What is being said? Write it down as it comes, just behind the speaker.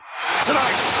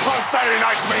on Saturday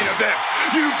night's main event.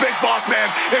 You, Big Boss Man,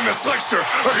 and the Slickster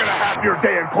are going to have your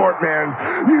day in court, man.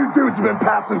 You dudes have been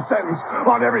passing sentence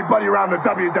on everybody around the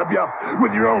WWF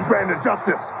with your own brand of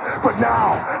justice. But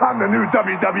now, I'm the new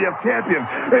WWF champion,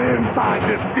 and inside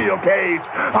this steel cage,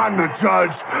 I'm the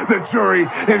judge, the jury,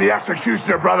 and the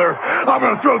executioner, brother. I'm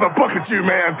going to throw the book at you,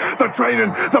 man. The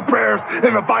training, the prayers,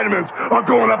 and the vitamins are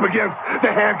going up against the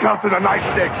handcuffs and the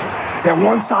nightstick. And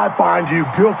once I find you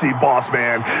guilty, Boss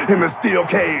Man, in the steel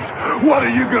cage, what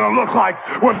are you going to look like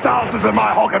when thousands of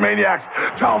my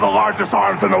Hulkamaniacs tell the largest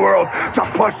arms in the world to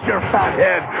push your fat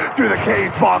head through the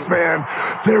cage, Boss Man?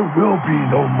 There will be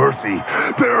no mercy.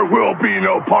 There will be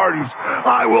no pardons.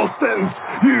 I will sentence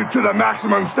you to the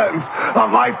maximum sentence, a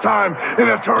lifetime in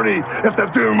eternity at the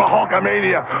doom of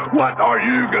Hulkamania. What are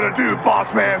you going to do,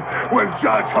 Boss Man, when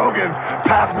Judge Hogan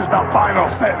passes the final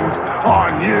sentence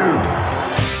on you?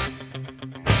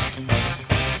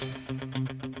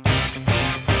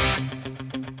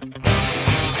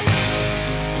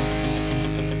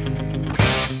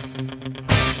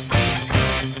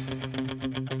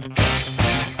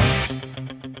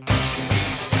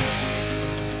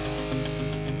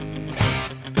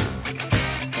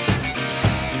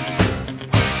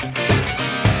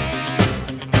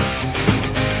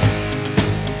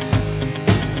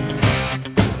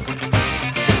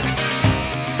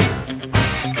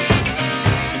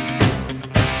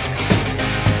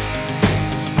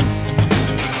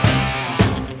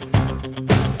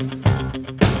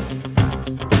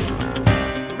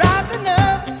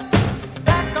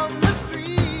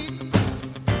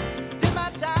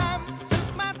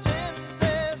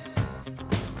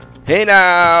 Hey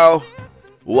now,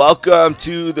 welcome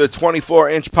to the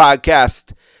 24-inch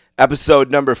podcast, episode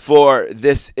number 4.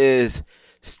 This is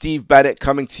Steve Bennett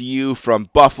coming to you from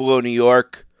Buffalo, New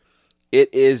York.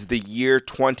 It is the year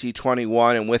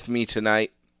 2021, and with me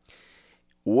tonight,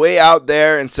 way out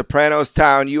there in Sopranos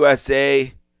Town,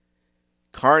 USA,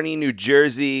 Kearney, New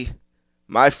Jersey,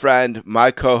 my friend,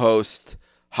 my co-host,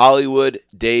 Hollywood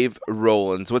Dave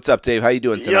Rollins. What's up, Dave? How you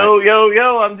doing tonight?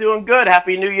 Yo, I'm doing good.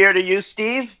 Happy New Year to you,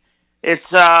 Steve.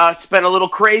 It's been a little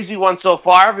crazy one so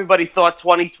far. Everybody thought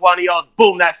 2020,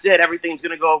 boom, that's it. Everything's going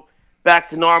to go back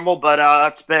to normal. But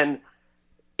it's been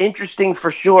interesting for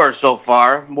sure so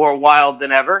far, more wild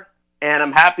than ever. And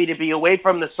I'm happy to be away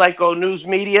from the psycho news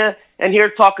media and here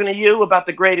talking to you about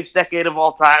the greatest decade of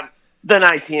all time, the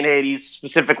 1980s,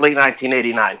 specifically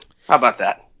 1989. How about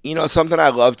that? You know, something I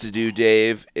love to do,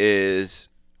 Dave, is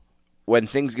when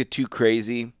things get too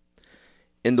crazy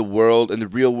in the world, in the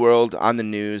real world, on the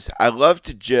news, I love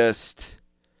to just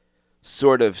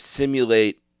sort of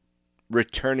simulate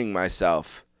returning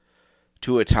myself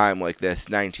to a time like this,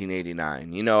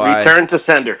 1989. You know, Return to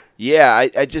sender. Yeah,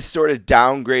 I just sort of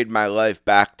downgrade my life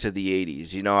back to the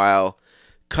 80s. You know, I'll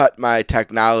cut my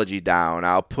technology down.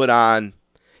 I'll put on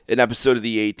an episode of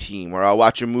the A-Team, or I'll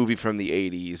watch a movie from the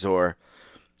 80s, or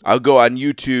I'll go on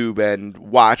YouTube and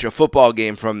watch a football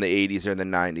game from the 80s or the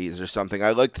 90s or something.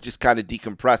 I like to just kind of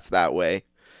decompress that way.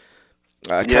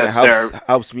 It kind of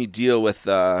helps me deal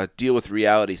with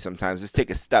reality sometimes. Just take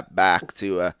a step back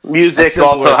to music a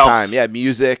also helps. time. Yeah,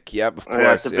 music. Yep, of course.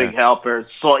 Yeah, it's a big helper.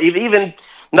 So even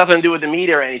nothing to do with the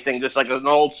media or anything, just like an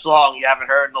old song you haven't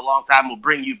heard in a long time will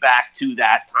bring you back to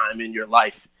that time in your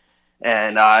life.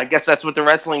 And I guess that's what the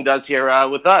wrestling does here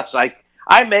with us.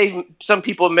 Some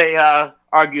people may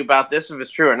argue about this if it's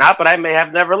true or not, but I may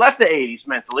have never left the 80s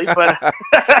mentally.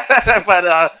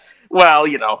 But, well,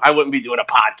 you know, I wouldn't be doing a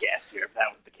podcast here if that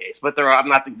was the case. But I'm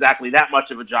not exactly that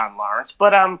much of a John Lawrence,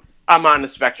 but I'm on the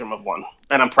spectrum of one,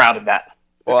 and I'm proud of that.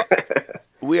 Well,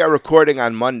 we are recording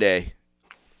on Monday,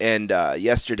 and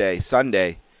yesterday,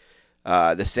 Sunday,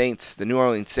 the New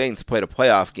Orleans Saints played a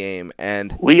playoff game,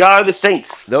 and we are the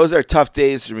Saints. Those are tough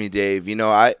days for me, Dave. You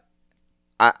know,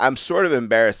 I'm sort of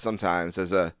embarrassed sometimes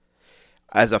as a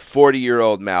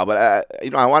 40-year-old male, but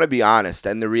I want to be honest,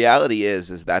 and the reality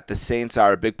is that the Saints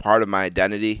are a big part of my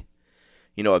identity.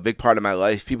 You know, a big part of my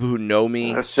life. People who know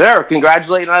me. Yes, sir.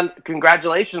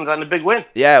 Congratulations on the big win.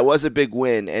 Yeah, it was a big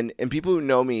win, and people who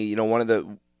know me, you know, one of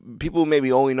the people who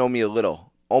maybe only know me a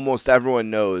little. Almost everyone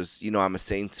knows, you know, I'm a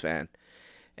Saints fan,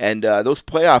 and those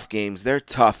playoff games, they're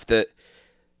tough. The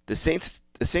Saints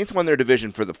won their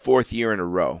division for the 4th year in a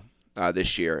row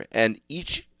this year, and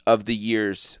each of the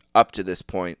years up to this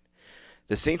point,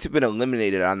 the Saints have been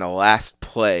eliminated on the last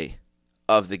play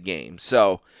of the game.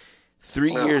 So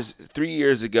 3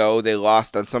 years ago, they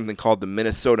lost on something called the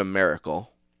Minnesota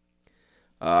Miracle,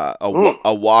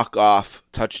 a walk-off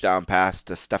touchdown pass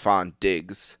to Stephon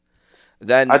Diggs.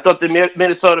 Then I thought the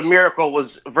Minnesota Miracle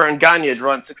was Vern Gagne had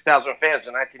run 6,000 fans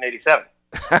in 1987.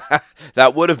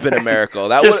 That would have been a miracle.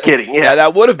 Just kidding. Yeah.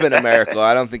 That would have been a miracle.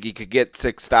 I don't think he could get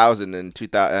 6,000 in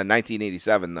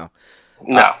 1987 though.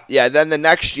 No. Yeah. Then the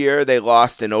next year they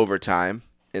lost in overtime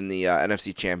in the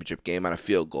NFC Championship game on a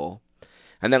field goal,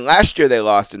 and then last year they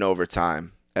lost in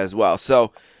overtime as well.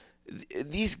 So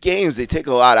these games, they take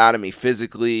a lot out of me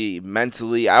physically,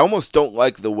 mentally. I almost don't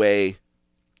like the way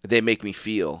they make me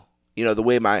feel. The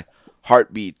way my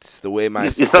heart beats, the way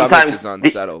my stomach is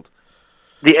unsettled.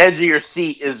 The edge of your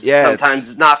seat is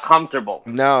sometimes not comfortable.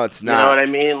 No, it's not. You know what I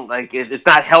mean? Like, it's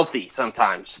not healthy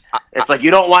sometimes. It's like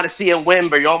you don't want to see him win,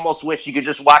 but you almost wish you could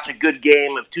just watch a good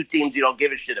game of two teams you don't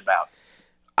give a shit about.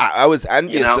 I was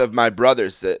envious of my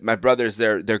brothers. My brothers,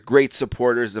 they're great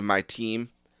supporters of my team.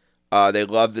 They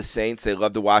love the Saints. They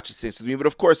love to watch the Saints with me. But,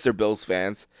 of course, they're Bills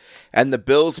fans. And the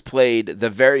Bills played the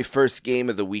very first game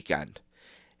of the weekend.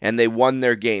 And they won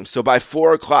their game. So by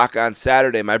 4 o'clock on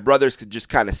Saturday, my brothers could just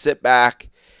kind of sit back,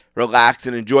 relax,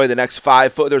 and enjoy the next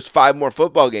there's 5 more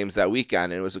football games that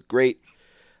weekend. And it was a great,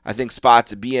 I think, spot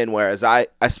to be in. Whereas I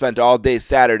spent all day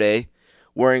Saturday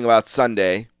worrying about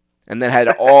Sunday. And then had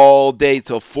all day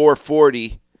till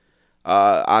 4:40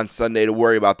 on Sunday to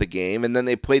worry about the game. And then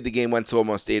they played the game, went to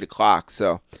almost 8 o'clock.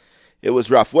 So it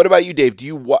was rough. What about you, Dave?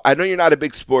 I know you're not a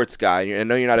big sports guy. I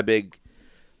know you're not a big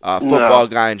football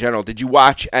guy in general. Did you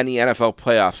watch any NFL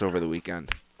playoffs over the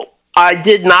weekend? I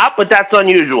did not, but that's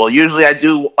unusual. Usually I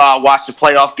do watch the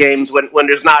playoff games when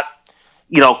there's not,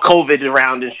 COVID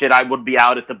around and shit. I would be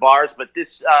out at the bars, but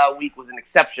this week was an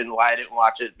exception why I didn't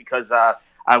watch it because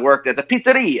I worked at the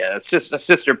pizzeria. It's just a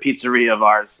sister pizzeria of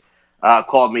ours.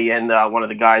 Called me, and one of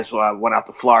the guys went out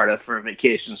to Florida for a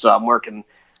vacation, so I'm working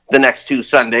the next 2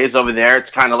 Sundays over there.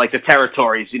 It's kind of like the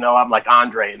territories, I'm like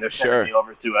Andre, and they're sending me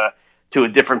over to a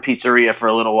different pizzeria for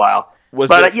a little while. Was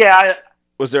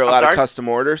there a lot of custom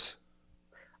orders?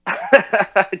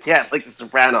 Yeah, like the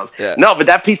Sopranos. Yeah. No, but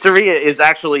that pizzeria is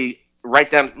actually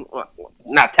right down,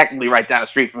 not technically right down the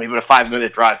street from me, but a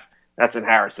 5-minute drive. That's in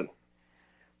Harrison.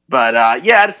 But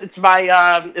it's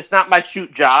my it's not my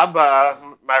shoot job.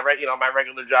 My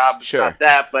regular job is not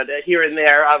that. But here and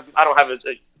there, I don't have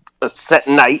a set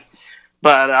night.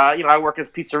 But I work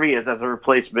at pizzerias as a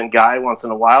replacement guy once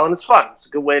in a while, and it's fun. It's a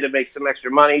good way to make some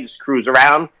extra money. Just cruise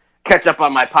around, catch up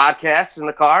on my podcasts in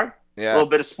the car. Yeah. A little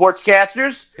bit of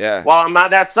sportscasters. Yeah. While I'm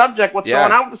on that subject, what's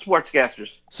going on with the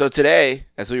sportscasters? So today,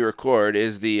 as we record,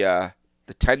 is the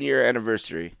 10-year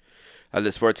anniversary of the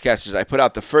Sportscasters. I put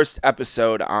out the first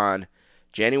episode on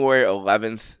January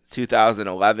 11th,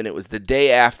 2011. It was the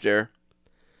day after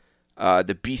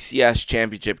the BCS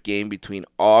championship game between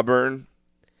Auburn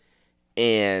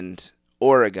and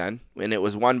Oregon, and it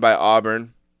was won by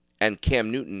Auburn and Cam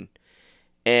Newton.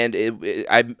 And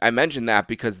I mentioned that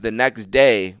because the next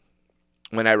day,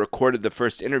 when I recorded the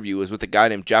first interview, was with a guy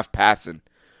named Jeff Passan,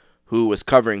 who was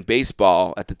covering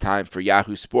baseball at the time for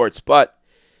Yahoo Sports, but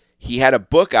he had a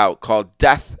book out called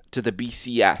Death to the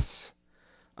BCS,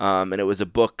 and it was a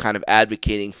book kind of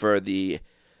advocating for the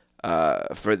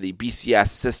BCS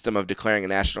system of declaring a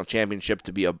national championship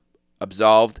to be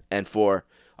absolved and for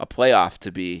a playoff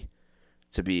to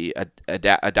be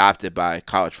adopted by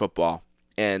college football.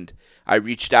 And I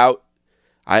reached out.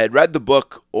 I had read the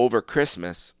book over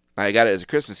Christmas. I got it as a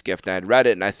Christmas gift, and I had read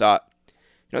it, and I thought,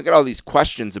 I got all these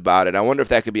questions about it. I wonder if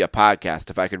that could be a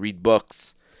podcast, if I could read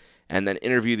books and then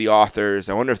interview the authors.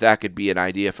 I wonder if that could be an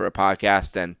idea for a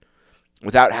podcast. And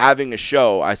without having a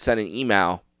show, I sent an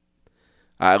email.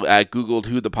 I Googled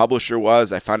who the publisher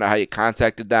was. I found out how you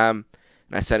contacted them.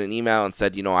 And I sent an email and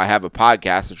said, I have a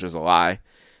podcast, which was a lie.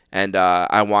 And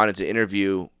I wanted to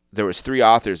interview, there was 3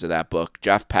 authors of that book,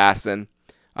 Jeff Passan,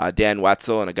 Dan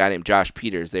Wetzel, and a guy named Josh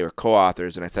Peters. They were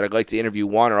co-authors. And I said, I'd like to interview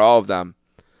one or all of them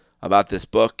about this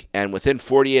book. And within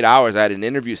 48 hours, I had an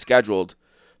interview scheduled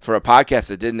for a podcast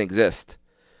that didn't exist.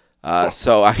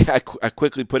 So I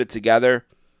quickly put it together,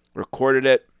 recorded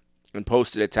it, and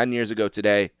posted it 10 years ago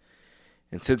today.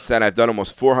 And since then, I've done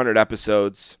almost 400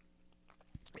 episodes.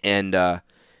 And,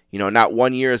 not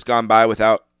 1 year has gone by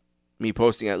without me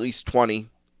posting at least 20,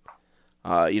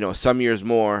 some years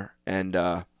more. And,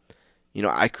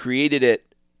 I created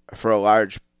it for a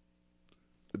large...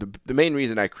 The main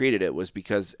reason I created it was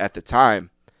because at the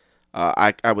time,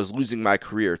 I was losing my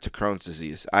career to Crohn's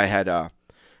disease. I had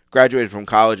graduated from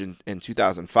college in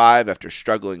 2005 after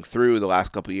struggling through the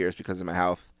last couple of years because of my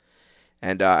health.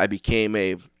 And I became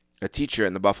a teacher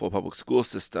in the Buffalo Public School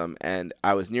System, and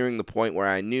I was nearing the point where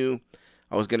I knew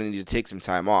I was going to need to take some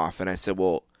time off. And I said,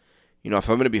 well, if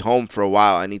I'm going to be home for a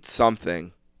while, I need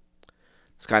something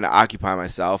to kind of occupy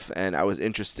myself. And I was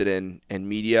interested in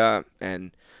media,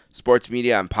 and sports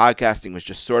media and podcasting was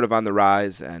just sort of on the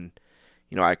rise. And,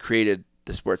 I created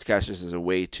the Sportscasters as a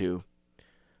way to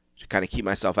kind of keep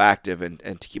myself active and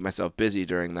to keep myself busy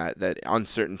during that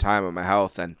uncertain time of my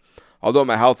health. And although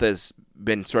my health has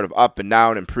been sort of up and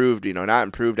down, improved, not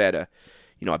improved at a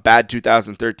bad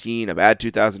 2013, a bad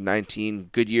 2019,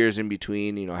 good years in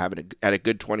between, having had a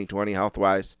good 2020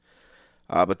 health-wise.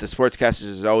 But the Sportscasters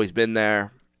has always been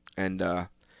there. And,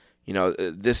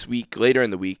 this week, later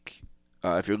in the week,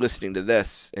 if you're listening to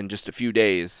this in just a few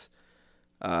days,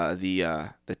 the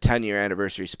 10-year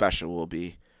anniversary special will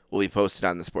be posted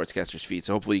on the Sportscasters feed.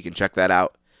 So hopefully you can check that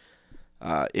out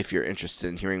if you're interested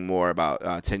in hearing more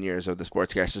about 10 years of the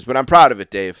Sportscasters. But I'm proud of it,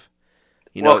 Dave.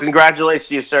 Well, congratulations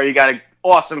to you, sir. You got an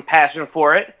awesome passion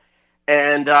for it,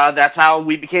 and that's how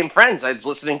we became friends. I was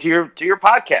listening to your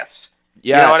podcasts.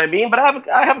 Yeah. You know what I mean? But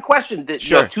I have a question.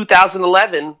 Sure.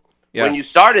 2011, when you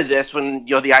started this, when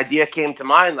the idea came to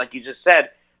mind, like you just said,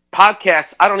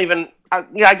 podcasts.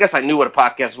 I guess I knew what a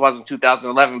podcast was in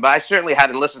 2011, but I certainly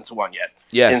hadn't listened to one yet.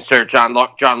 Yeah. Insert John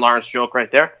Lawrence joke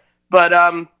right there. But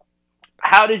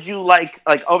how did you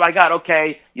oh my God,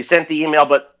 okay, you sent the email,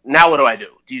 but now what do I do?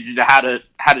 Do you know how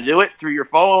to do it through your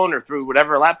phone or through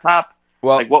whatever laptop?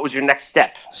 Well, what was your next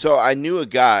step? So I knew a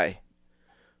guy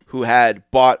who had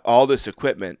bought all this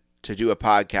equipment to do a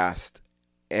podcast,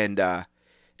 and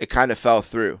it kind of fell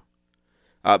through.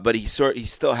 But he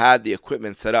still had the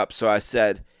equipment set up. So I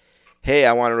said, hey,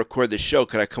 I want to record this show.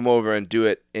 Could I come over and do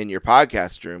it in your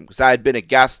podcast room? Because I had been a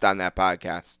guest on that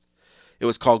podcast. It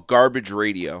was called Garbage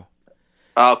Radio.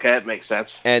 Okay, that makes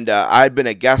sense. And I had been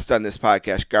a guest on this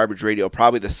podcast, Garbage Radio,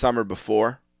 probably the summer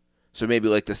before. So maybe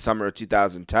like the summer of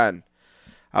 2010.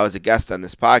 I was a guest on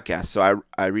this podcast. So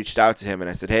I reached out to him and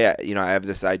I said, hey, I have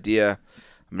this idea.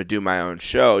 I'm going to do my own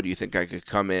show. Do you think I could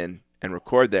come in and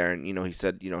record there? And, he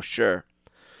said, sure.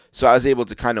 So I was able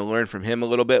to kind of learn from him a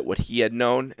little bit what he had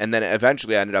known. And then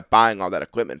eventually I ended up buying all that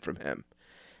equipment from him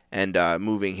and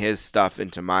moving his stuff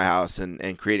into my house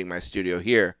and creating my studio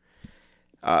here.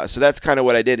 So that's kind of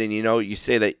what I did. And, you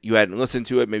say that you hadn't listened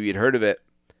to it. Maybe you'd heard of it.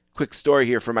 Quick story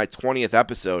here for my 20th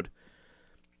episode.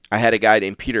 I had a guy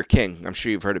named Peter King. I'm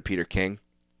sure you've heard of Peter King.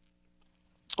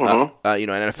 Mm-hmm. An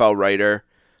NFL writer.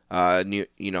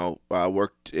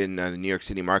 Worked in the New York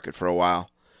City market for a while.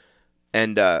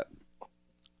 And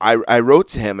I wrote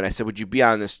to him and I said, would you be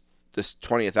on this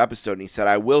 20th episode? And he said,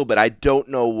 I will, but I don't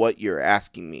know what you're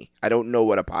asking me. I don't know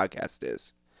what a podcast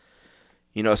is.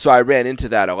 So I ran into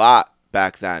that a lot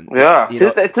back then. Yeah.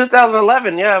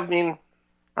 2011, yeah. I mean,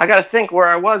 I got to think where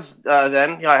I was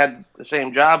then. I had the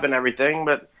same job and everything.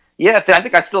 But, yeah, I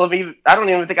think I still have I don't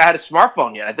even think I had a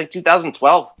smartphone yet. I think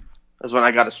 2012 is when I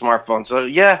got a smartphone. So,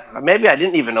 yeah, maybe I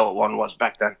didn't even know what one was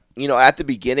back then. At the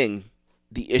beginning,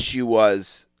 the issue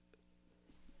wasn't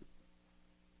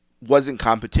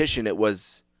competition. It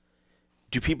was,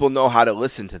 do people know how to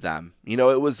listen to them?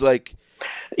 It was like...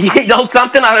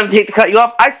 something? I don't hate to cut you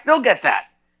off. I still get that.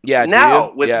 Yeah.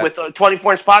 Now, with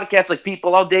 24-inch podcasts, like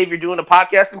people, oh, Dave, you're doing a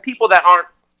podcast, and people that aren't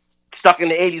stuck in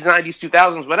the 80s, 90s,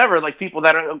 2000s, whatever, like people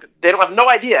that they don't have no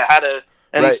idea how to,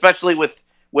 and right. Especially with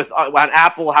on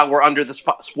Apple, how we're under the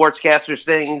Sportscasters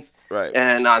things, right.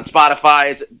 And on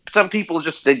Spotify, some people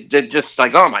they're just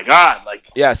like, oh my God, like.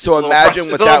 Yeah, so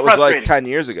imagine what that was like 10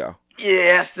 years ago.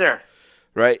 Yes, sir.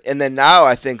 Right, and then now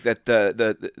I think that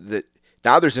the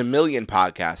now there's a million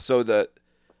podcasts, so the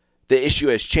issue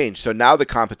has changed. So now the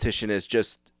competition is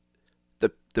just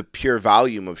the pure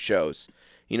volume of shows.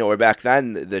 Where back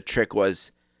then the trick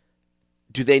was,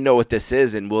 do they know what this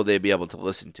is and will they be able to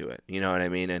listen to it? You know what I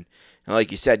mean? And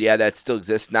like you said, yeah, that still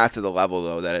exists, not to the level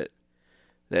though that it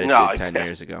did 10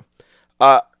 years ago.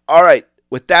 All right.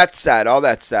 With all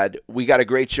that said, we got a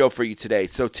great show for you today.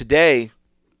 So today,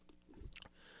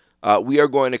 we are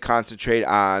going to concentrate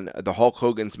on the Hulk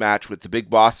Hogan's match with the Big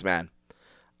Boss Man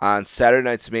on Saturday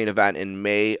night's main event in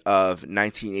May of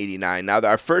 1989. Now,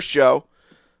 our first show,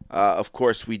 of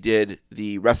course, we did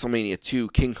the WrestleMania 2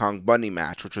 King Kong Bundy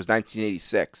match, which was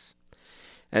 1986.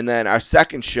 And then our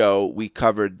second show, we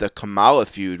covered the Kamala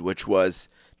feud, which was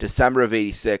December of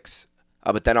 86.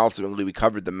 But then ultimately we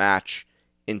covered the match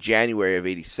in January of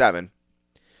 87.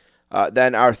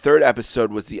 Then our third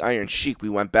episode was the Iron Sheik. We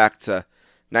went back to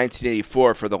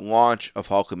 1984 for the launch of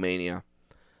Hulkamania.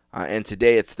 And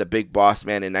today it's the Big Boss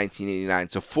Man in 1989.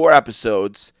 So 4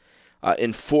 episodes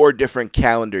in 4 different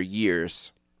calendar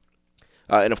years.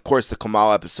 And of course the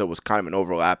Kamala episode was kind of an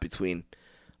overlap between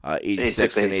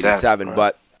 86 and 87. Right.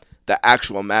 But the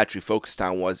actual match we focused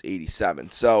on was 87.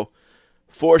 So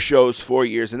 4 shows, 4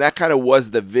 years. And that kind of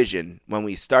was the vision when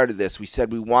we started this. We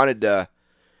said we wanted to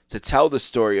tell the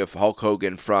story of Hulk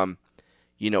Hogan from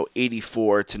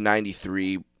 84 to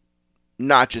 93,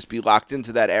 not just be locked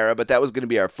into that era, but that was going to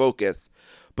be our focus.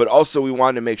 but also we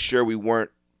wanted to make sure we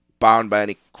weren't bound by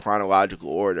any chronological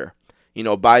order.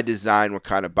 By design, we're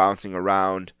kind of bouncing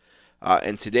around.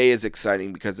 And today is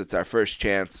exciting because it's our first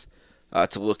chance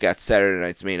to look at Saturday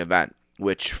night's main event,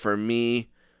 which for me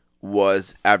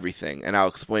was everything. And I'll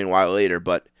explain why later.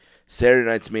 But Saturday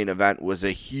night's main event was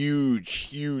a huge,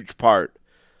 huge part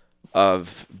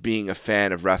of being a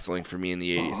fan of wrestling for me in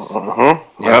the 80s.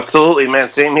 Mm-hmm. Yeah. Absolutely, man.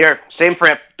 Same here. Same for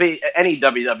any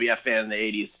WWF fan in the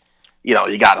 80s.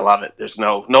 You got to love it. There's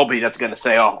nobody that's going to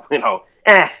say, no,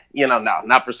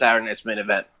 not for Saturday night's main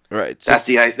event. Right. So,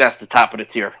 that's the top of the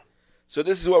tier. So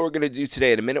this is what we're going to do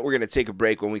today. In a minute, we're going to take a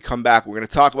break. When we come back, we're going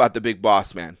to talk about the Big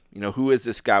Boss Man. Who is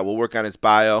this guy? We'll work on his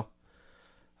bio.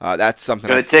 That's something.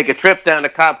 Going to take a trip down to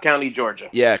Cobb County, Georgia.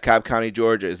 Yeah, Cobb County,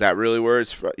 Georgia. Is that really where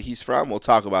he's from? We'll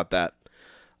talk about that.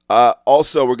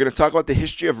 Also, we're going to talk about the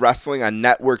history of wrestling on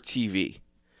network TV.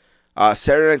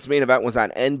 Saturday night's main event was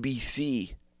on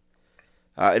NBC.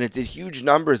 And it did huge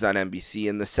numbers on NBC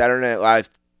in the Saturday Night Live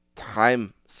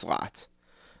time slot.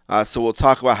 So we'll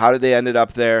talk about how did they ended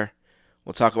up there.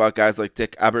 We'll talk about guys like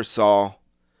Dick Ebersol.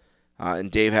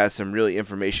 And Dave has some really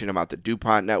information about the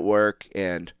DuPont Network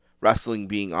and wrestling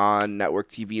being on network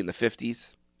TV in the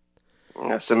 50s.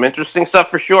 That's some interesting stuff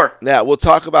for sure. Yeah, we'll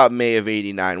talk about May of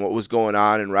 89, what was going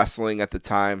on in wrestling at the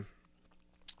time.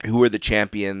 Who were the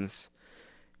champions?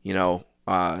 What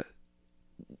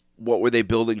were they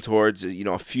building towards?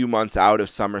 A few months out of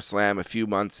SummerSlam, a few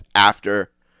months after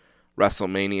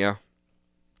WrestleMania.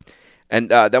 And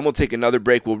then we'll take another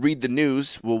break. We'll read the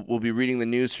news. We'll be reading the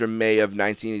news from May of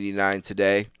 1989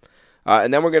 today.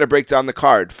 And then we're going to break down the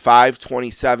card,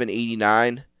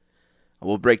 5/27/89.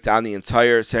 We'll break down the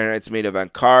entire Saturday night's main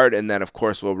event card. And then, of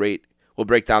course, we'll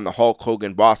break down the Hulk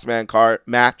Hogan Boss Man card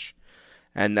match.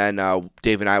 And then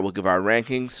Dave and I will give our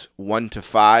rankings, 1 to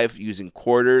 5, using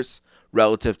quarters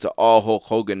relative to all Hulk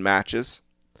Hogan matches.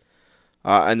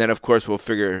 And then, of course, we'll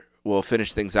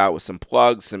finish things out with some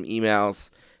plugs, some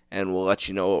emails, and we'll let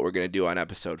you know what we're going to do on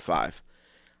episode 5.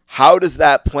 How does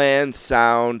that plan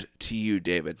sound to you,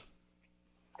 David?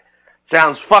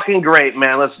 Sounds fucking great,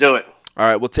 man. Let's do it. All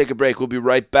right, we'll take a break. We'll be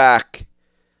right back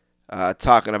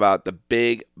talking about the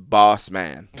Big Boss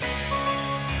Man.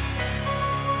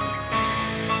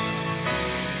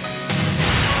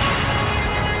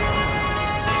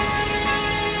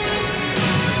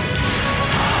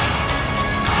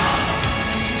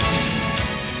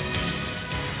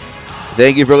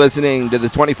 Thank you for listening to the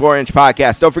 24-inch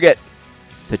podcast. Don't forget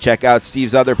to check out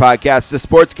Steve's other podcast, The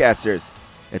Sportscasters.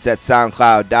 It's at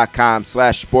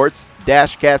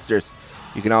soundcloud.com/sports-casters.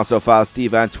 You can also follow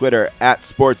Steve on Twitter at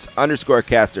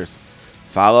sports_casters.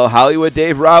 Follow Hollywood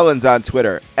Dave Rollins on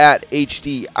Twitter at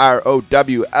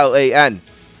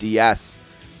HDROWLANDS.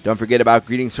 Don't forget about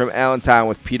Greetings from Allentown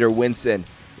with Peter Winson.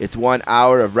 It's 1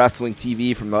 hour of wrestling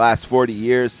TV from the last 40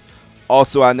 years.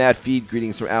 Also on that feed,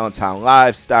 Greetings from Allentown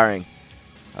Live, starring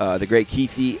the great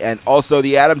Keithy, and also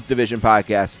the Adams Division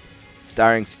podcast,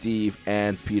 starring Steve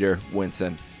and Peter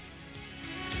Winson.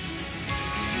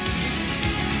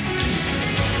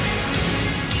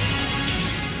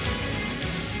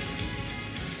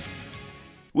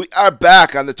 We are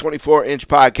back on the 24-inch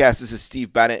podcast. This is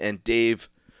Steve Bennett and Dave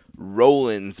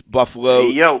Rollins,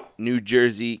 Buffalo, New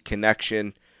Jersey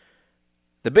connection.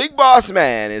 The Big Boss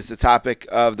Man is the topic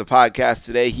of the podcast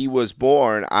today. He was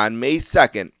born on May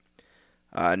 2nd,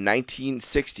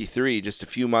 1963, just a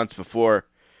few months before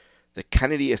the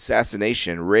Kennedy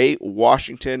assassination. Ray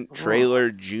Washington Traylor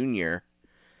Jr.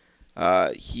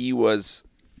 He was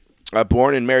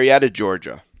born in Marietta,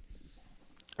 Georgia.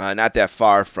 Not that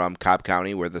far from Cobb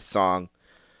County, where the song,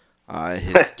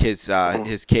 his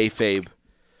kayfabe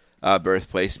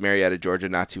birthplace, Marietta, Georgia,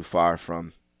 not too far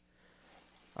from.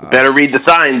 Better read the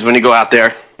signs when you go out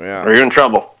there, or you're in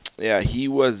trouble. Yeah, he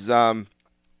was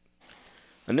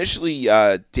initially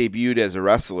debuted as a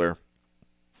wrestler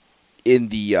in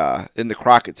the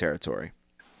Crockett territory,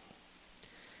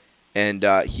 and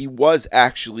he was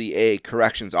actually a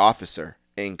corrections officer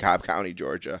in Cobb County,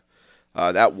 Georgia.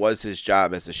 That was his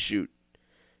job as a shoot.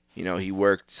 He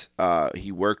worked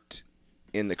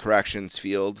in the corrections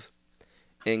field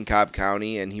in Cobb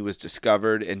County, and he was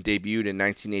discovered and debuted in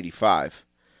 1985.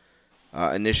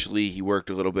 Initially, he worked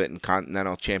a little bit in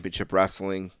Continental Championship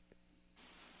Wrestling,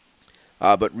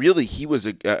 but really he was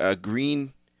a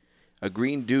green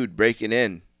dude breaking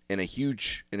in a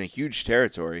huge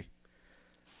territory.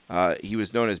 He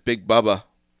was known as Big Bubba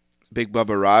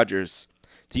Rogers.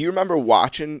 Do you remember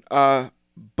watching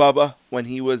Bubba when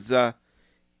he was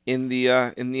in the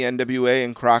NWA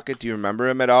in Crockett? Do you remember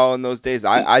him at all in those days?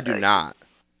 I do not.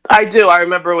 I do. I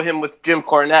remember him with Jim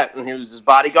Cornette, and he was his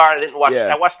bodyguard. I didn't watch. Yeah.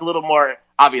 I watched a little more.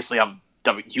 Obviously, I'm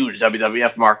huge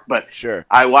WWF mark, but Sure.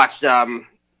 I watched a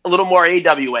little more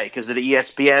AWA because of the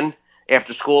ESPN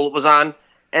after school it was on.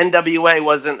 NWA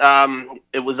wasn't.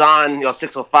 It was on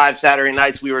 6:05 Saturday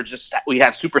nights. We had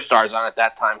Superstars on at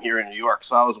that time here in New York,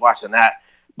 so I was watching that.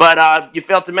 But you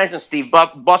failed to mention, Steve,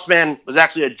 Bossman was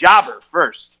actually a jobber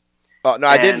first. Oh no,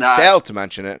 I didn't fail to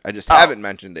mention it. I just haven't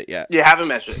mentioned it yet. You haven't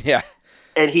mentioned it. Yeah.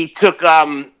 And he took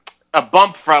a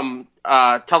bump from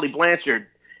Tully Blanchard,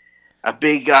 a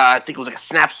big, I think it was like a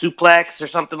snap suplex or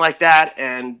something like that,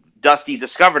 and Dusty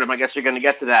discovered him. I guess you're going to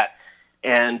get to that.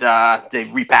 And they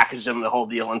repackaged him, the whole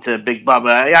deal, into Big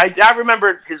Bubba. I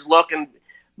remember his look,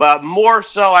 but more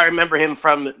so I remember him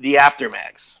from the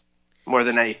Aftermags more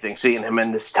than anything, seeing him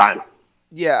in this time.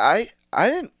 Yeah, I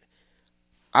didn't.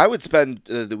 I would spend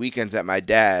the weekends at my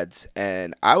dad's,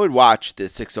 and I would watch the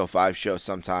 605 show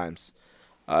sometimes.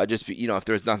 Just if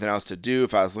there was nothing else to do,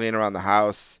 if I was laying around the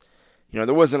house,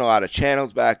 there wasn't a lot of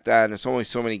channels back then. There's only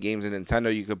so many games in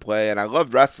Nintendo you could play, and I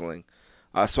loved wrestling,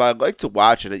 so I'd like to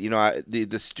watch it.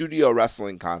 The studio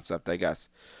wrestling concept, I guess,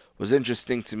 was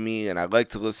interesting to me, and I'd like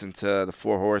to listen to the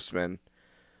Four Horsemen,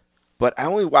 but I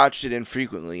only watched it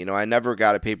infrequently. I never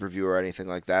got a pay-per-view or anything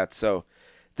like that, so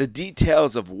the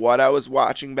details of what I was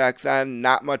watching back then,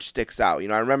 not much sticks out.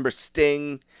 I remember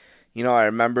Sting. I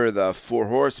remember the Four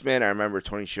Horsemen. I remember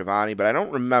Tony Schiavone, but I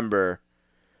don't remember.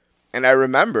 And I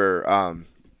remember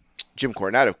Jim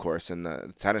Cornette, of course, and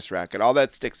the tennis racket. All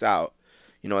that sticks out,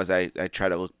 as I try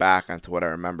to look back onto what I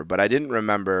remember. But I didn't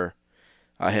remember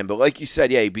him. But like you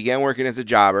said, yeah, he began working as a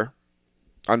jobber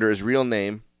under his real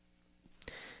name.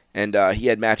 And he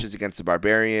had matches against the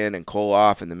Barbarian and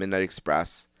Koloff and the Midnight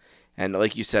Express. And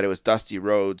like you said, it was Dusty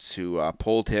Rhodes who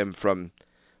pulled him from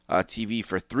TV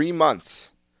for 3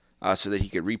 months so that he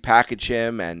could repackage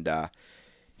him, and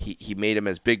he made him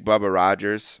as Big Bubba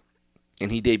Rogers.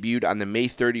 And he debuted on the May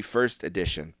 31st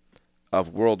edition of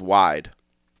Worldwide.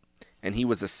 And he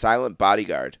was a silent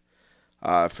bodyguard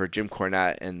for Jim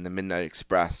Cornette and the Midnight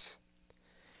Express.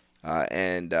 He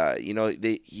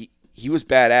was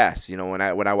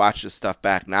badass. When I watch this stuff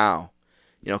back now,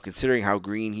 considering how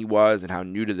green he was and how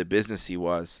new to the business he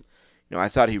was, I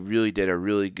thought he really did a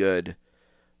really good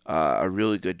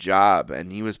job,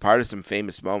 and he was part of some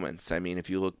famous moments. I mean, if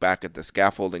you look back at the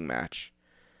scaffolding match,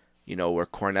 where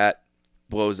Cornette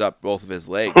blows up both of his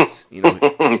legs,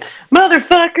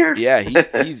 motherfucker. Yeah,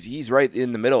 he's right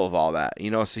in the middle of all that,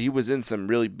 So he was in some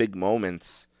really big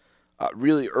moments,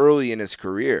 really early in his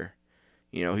career.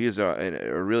 He was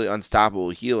a really unstoppable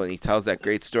heel, and he tells that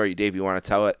great story. Dave, you want to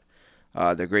tell it?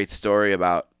 The great story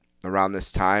about around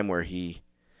this time where he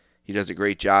does a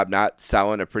great job not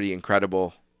selling a pretty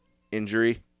incredible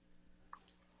injury.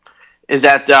 Is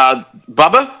that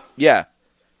Bubba? Yeah.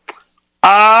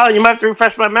 You might have to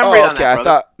refresh my memory on that, okay. I brother.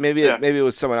 thought maybe it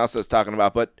was someone else I was talking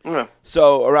about. But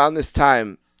So around this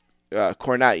time,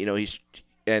 Cornette, he's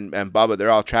and Bubba, they're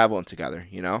all traveling together,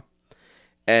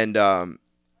 and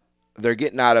they're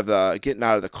getting out of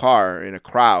the car in a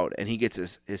crowd, and he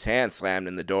gets his hand slammed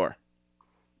in the door.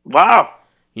 Wow.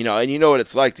 And you know what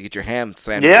it's like to get your hand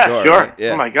slammed in the door. Yeah, sure. Right?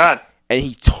 Yeah. Oh, my God. And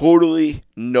he totally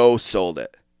no-sold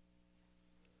it.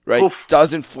 Right? Oof.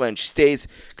 Doesn't flinch. Stays.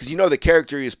 Because, the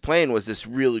character he was playing was this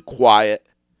really quiet,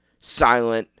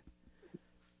 silent,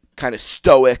 kind of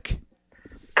stoic.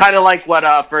 Kind of like what,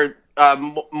 for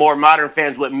more modern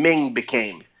fans, what Ming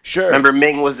became. Sure. Remember,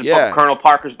 Ming was Colonel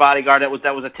Parker's bodyguard.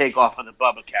 That was a takeoff of the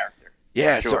Bubba character.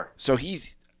 Yeah, sure. So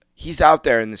he's out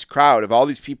there in this crowd of all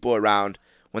these people around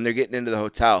when they're getting into the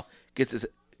hotel. Gets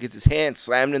his hand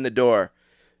slammed in the door,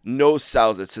 no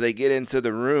sells it. So they get into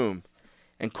the room,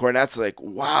 and Cornette's like,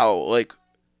 "Wow, like,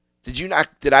 did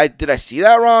I see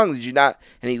that wrong? Did you not?"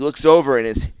 And he looks over,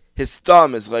 and his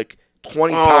thumb is like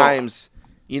 20 times.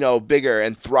 Bigger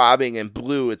and throbbing and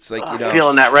blue. It's like, I'm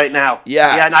feeling that right now.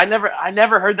 Yeah. Yeah, and I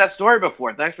never heard that story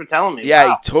before. Thanks for telling me. Yeah,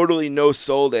 Wow. He totally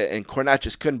no-sold it, and Cornette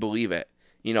just couldn't believe it,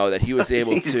 that he was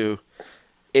able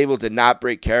to not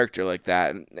break character like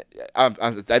that. And I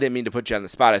didn't mean to put you on the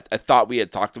spot. I thought we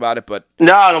had talked about it, but...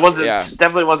 No, it wasn't. Yeah. It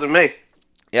definitely wasn't me.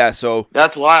 Yeah, so...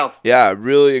 That's wild. Yeah,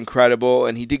 really incredible.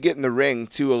 And he did get in the ring,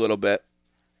 too, a little bit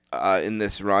in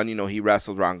this run. He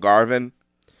wrestled Ron Garvin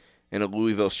in a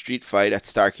Louisville street fight at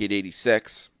Starrcade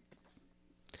 86.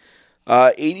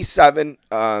 87,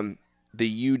 the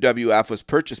UWF was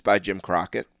purchased by Jim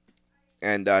Crockett,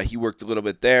 and he worked a little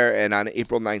bit there. And on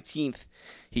April 19th,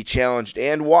 he challenged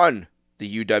and won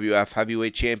the UWF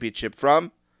Heavyweight Championship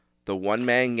from the One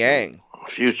Man Gang.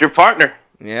 Future partner.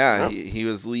 Yeah, he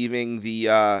was leaving the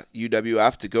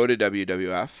UWF to go to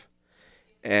WWF,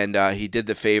 and he did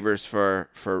the favors for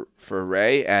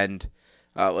Ray, and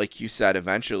like you said,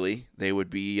 eventually they would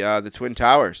be the Twin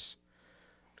Towers.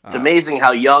 It's amazing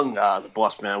how young the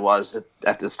Boss Man was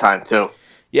at this time too.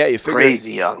 Yeah, you figure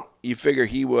crazy young. You figure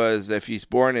he was, if he's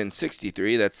born in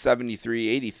 63, that's 73,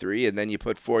 83, and then you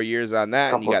put 4 years on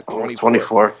that, and you got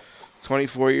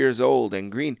 24 years old.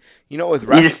 And Green, with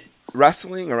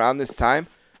wrestling around this time,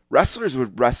 wrestlers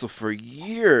would wrestle for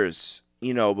years,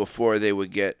 before they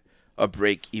would get a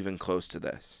break even close to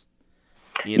this.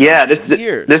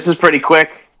 This is pretty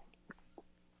quick.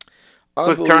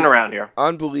 Quick turnaround here.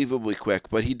 Unbelievably quick.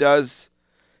 But he does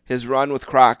his run with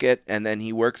Crockett, and then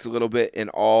he works a little bit in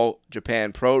All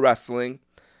Japan Pro Wrestling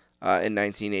in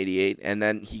 1988, and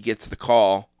then he gets the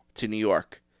call to New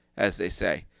York, as they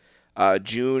say.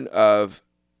 June of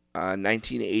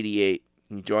 1988,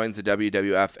 he joins the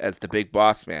WWF as the Big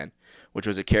Boss Man, which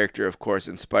was a character, of course,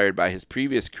 inspired by his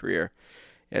previous career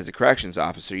as a corrections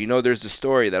officer. There's a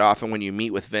story that often when you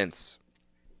meet with Vince,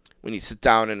 when you sit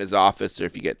down in his office or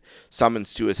if you get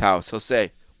summons to his house, he'll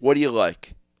say, "What do you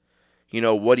like?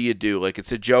 What do you do?" Like,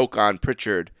 it's a joke on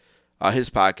Pritchard, his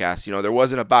podcast. There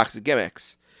wasn't a box of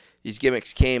gimmicks. These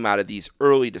gimmicks came out of these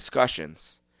early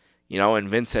discussions, and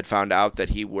Vince had found out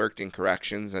that he worked in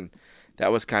corrections, and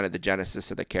that was kind of the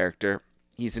genesis of the character.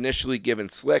 He's initially given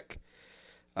Slick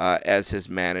as his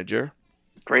manager.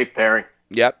 Great pairing.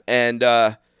 Yep, and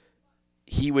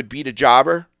he would beat a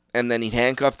jobber, and then he'd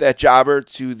handcuff that jobber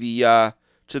to the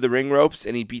ring ropes,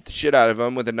 and he'd beat the shit out of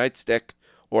him with a nightstick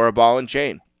or a ball and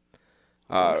chain.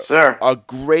 Sure. A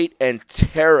great and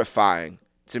terrifying,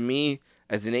 to me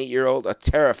as an 8-year-old, a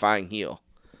terrifying heel.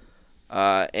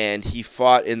 And he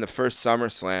fought in the first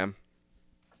SummerSlam.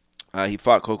 He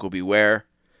fought Koko Beware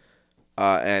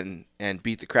and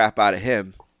beat the crap out of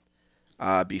him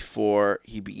before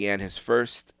he began his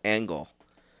first angle.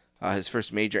 His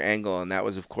first major angle, and that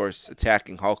was, of course,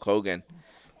 attacking Hulk Hogan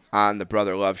on the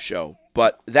Brother Love show.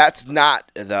 But that's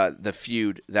not the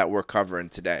feud that we're covering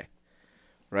today,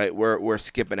 right? We're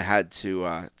skipping ahead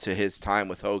to his time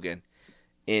with Hogan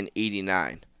in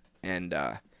 '89, and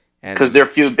because their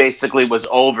feud basically was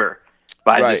over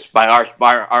by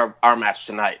our match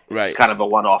tonight. Right, it's kind of a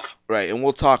one-off. Right, and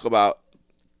we'll talk about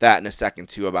that in a second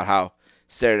too, about how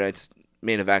Saturday Night's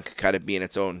Main Event could kind of be in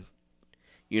its own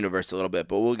universe a little bit,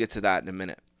 but we'll get to that in a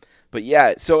minute. But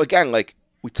yeah, so again, like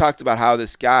we talked about how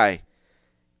this guy,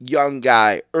 young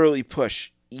guy, early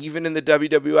push, even in the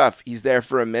WWF, he's there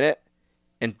for a minute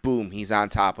and boom, he's on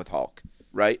top with Hulk,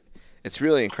 right? It's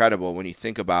really incredible when you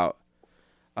think about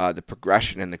the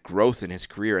progression and the growth in his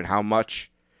career and how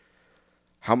much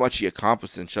he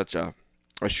accomplished in such a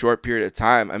short period of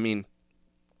time. I mean,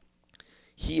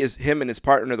 him and his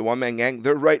partner, the One Man Gang,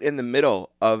 they're right in the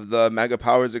middle of the Mega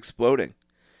Powers exploding.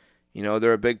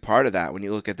 They're a big part of that when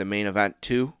you look at the Main Event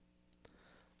 2,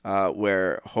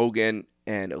 where Hogan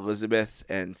and Elizabeth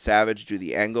and Savage do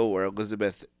the angle where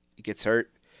Elizabeth gets hurt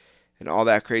and all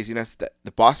that craziness.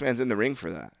 The Boss Man's in the ring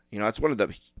for that. It's one of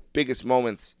the biggest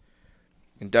moments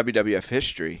in WWF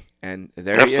history, and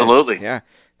there he is. Absolutely. Yeah,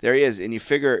 there he is. And you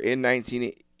figure in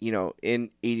in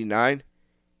 '89,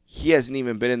 he hasn't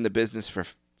even been in the business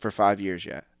for 5 years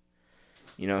yet.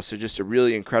 So just a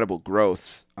really incredible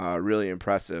growth, really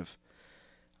impressive.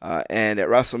 And at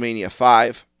WrestleMania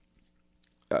 5,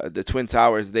 the Twin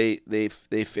Towers, they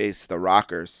face the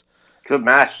Rockers. Good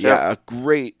match. Yeah,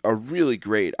 a really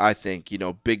great, I think,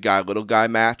 big guy, little guy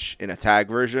match in a tag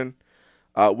version,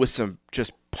 with some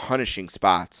just punishing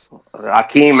spots.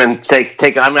 Hakeem and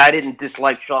take. I mean, I didn't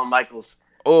dislike Shawn Michaels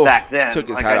back then, took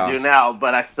his like head I off. do now,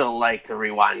 but I still like to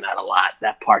rewind that a lot.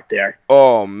 That part there.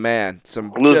 Oh man,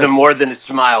 Losing more than a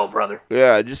smile, brother.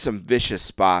 Yeah, just some vicious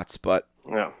spots, but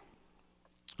yeah.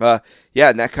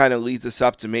 And that kind of leads us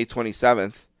up to May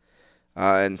 27th,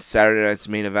 and Saturday Night's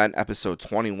Main Event, episode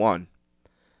 21.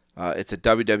 It's a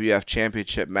WWF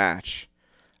Championship match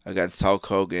against Hulk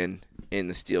Hogan in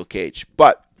the steel cage.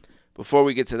 But before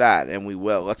we get to that, and we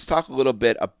will, let's talk a little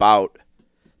bit about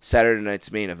Saturday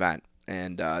Night's Main Event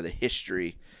and the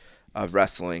history of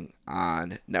wrestling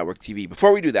on network TV.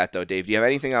 Before we do that, though, Dave, do you have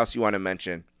anything else you want to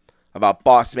mention about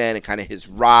Boss Man and kind of his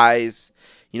rise?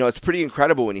 It's pretty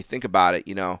incredible when you think about it.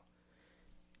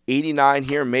 89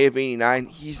 here, May of '89,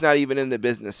 he's not even in the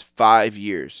business 5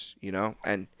 years,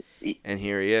 and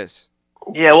here he is.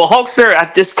 Yeah, well, Hulkster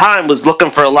at this time was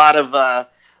looking for a lot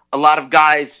of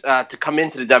guys to come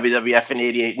into the WWF in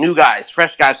 '88, new guys,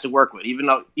 fresh guys to work with, even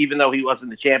though he wasn't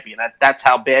the champion. That's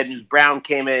how Bad News Brown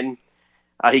came in.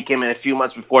 He came in a few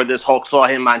months before this. Hulk saw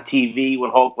him on TV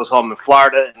when Hulk was home in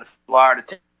Florida,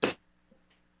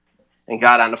 and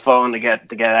got on the phone to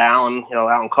get Alan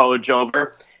Coage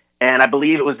over. And I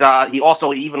believe it was he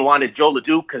also even wanted Joe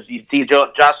LeDuc, because you see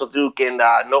Josh LeDuc in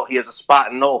he has a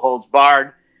spot in No Holds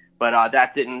Barred, but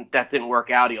that didn't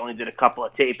work out. He only did a couple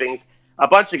of tapings. A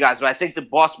bunch of guys, but I think the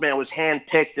Boss Man was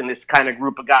handpicked in this kind of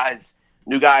group of guys,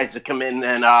 new guys to come in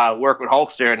and work with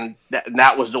Hulkster, and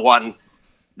that was the one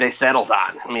they settled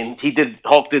on. I mean,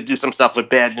 Hulk did do some stuff with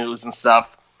Bad News and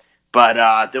stuff, but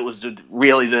that was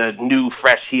really the new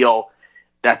fresh heel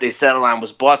that they settled on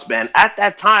was Boss Man. At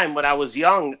that time, when I was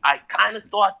young, I kind of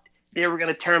thought they were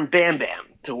going to turn Bam Bam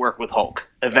to work with Hulk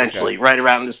eventually, right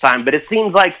around this time. But it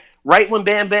seems like right when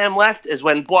Bam Bam left is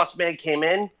when Boss Man came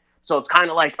in. So it's kind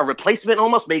of like a replacement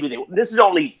almost. This is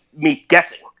only me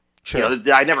guessing. Sure.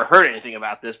 I never heard anything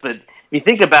about this, but if you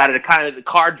think about it, the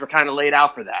cards were kind of laid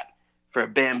out for that, for a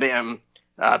Bam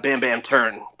Bam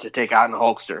turn to take on the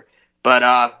Hulkster.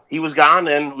 But he was gone,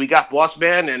 and we got Boss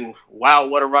Man, and wow,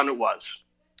 what a run it was.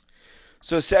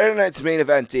 So Saturday Night's Main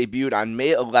Event debuted on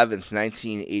May 11th,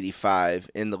 1985,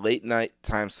 in the late night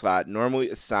time slot normally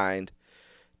assigned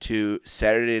to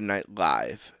Saturday Night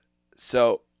Live.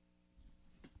 So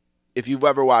if you've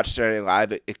ever watched Saturday Night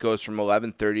Live, it goes from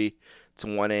 11:30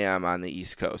 to 1 a.m. on the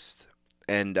East Coast.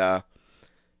 And,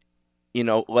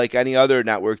 like any other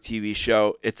network TV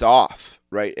show, it's off,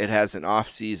 right? It has an off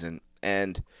season.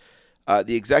 And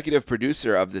the executive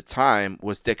producer of the time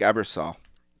was Dick Ebersol.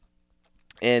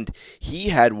 And he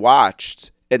had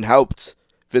watched and helped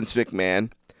Vince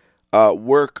McMahon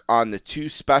work on the two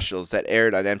specials that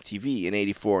aired on MTV in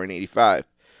 84 and 85.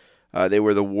 They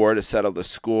were The War to Settle the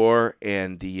Score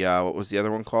and the, what was the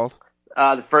other one called?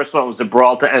 The first one was The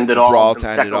Brawl to End It All. Brawl to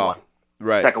End It All.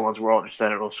 Right. The second one's War to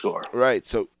Settle the Score. Right.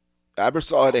 So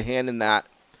Ebersol had a hand in that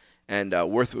and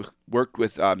worked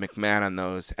with McMahon on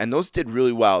those. And those did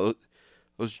really well.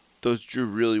 Those drew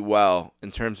really well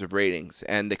in terms of ratings.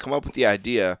 And they come up with the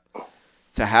idea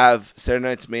to have Saturday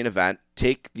Night's Main Event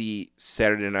take the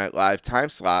Saturday Night Live time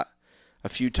slot a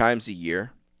few times a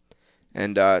year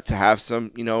and to have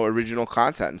some, original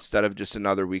content instead of just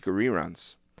another week of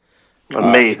reruns.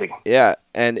 Amazing. Yeah,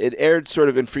 and it aired sort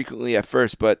of infrequently at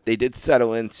first, but they did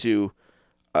settle into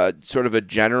sort of a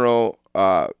general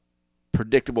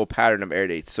predictable pattern of air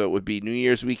dates. So it would be New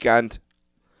Year's weekend,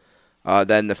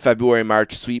 then the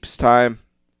February-March sweeps time,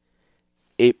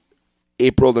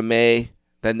 April to May,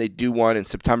 then they do one in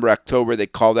September-October. They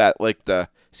call that like the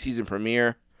season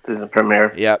premiere. Season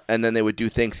premiere. Yep, and then they would do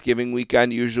Thanksgiving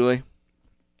weekend usually.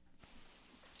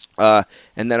 And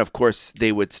then, of course,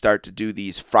 they would start to do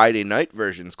these Friday night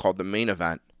versions called the Main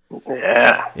Event.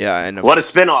 Yeah. Yeah, and what a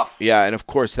spinoff. Yeah, and of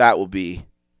course that will be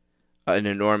an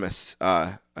enormous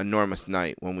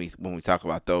night when we talk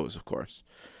about those, of course.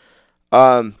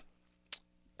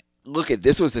 Look at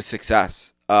this was a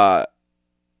success.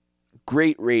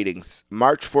 Great ratings.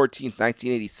 March 14th,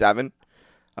 1987.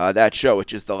 That show,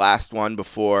 which is the last one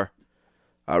before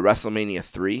WrestleMania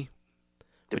 3.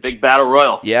 The big battle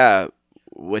royal. Yeah,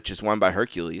 which is won by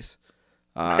Hercules.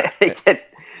 Yeah,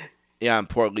 and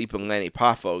poor Leaping Lanny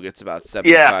Poffo gets about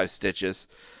 75 stitches.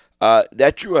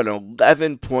 That drew an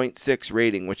 11.6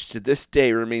 rating, which to this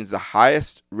day remains the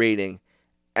highest rating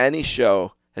any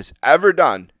show has ever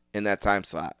done in that time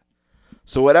slot.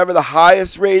 So whatever the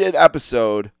highest rated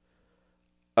episode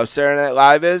of Saturday Night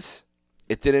Live is,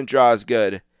 it didn't draw as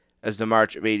good as the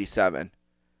March of 87.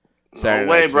 No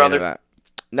way, brother.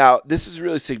 Now, this is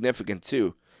really significant,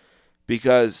 too,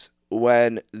 because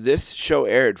when this show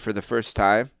aired for the first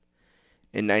time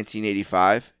in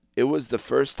 1985, it was the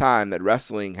first time that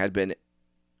wrestling had been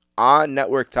on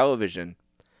network television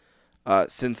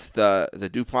since the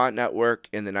DuPont network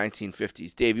in the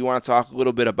 1950s. Dave, you want to talk a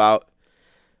little bit about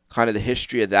kind of the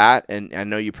history of that? And I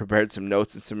know you prepared some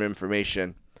notes and some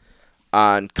information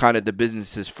on kind of the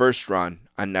business's first run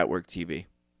on network TV.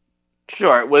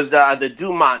 Sure. It was the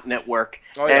DuMont network.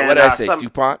 Oh, yeah. What did I say?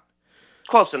 DuPont?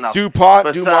 Close enough.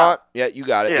 Dumont. Yeah, you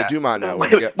got it. Yeah. The Dumont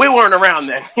network. We weren't around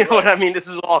then. You know what I mean? This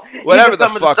is all. Whatever the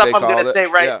fuck they call it. Say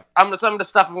right. Yeah. Some of the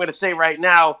stuff I'm going to say right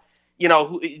now,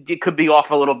 it could be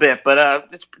off a little bit, but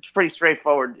it's pretty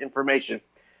straightforward information.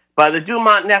 But the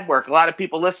Dumont network, a lot of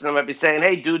people listening might be saying,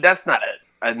 "Hey, dude, that's not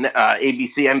a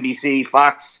ABC, NBC,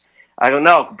 Fox." I don't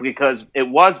know, because it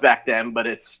was back then, but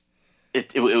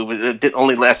it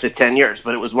only lasted 10 years.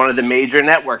 But it was one of the major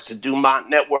networks, the Dumont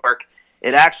network.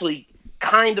 It actually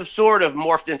kind of sort of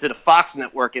morphed into the Fox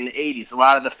network in the 80s. A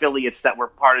lot of the affiliates that were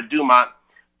part of Dumont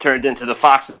turned into the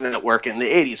Fox network in the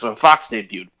 80s when Fox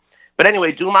debuted. But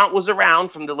anyway, Dumont was around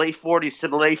from the late 40s to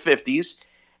the late 50s.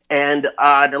 And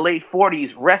the late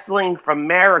 40s, Wrestling from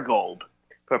Marigold,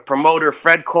 for promoter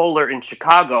Fred Kohler in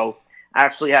Chicago,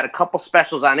 actually had a couple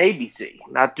specials on ABC.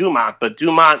 Not Dumont, but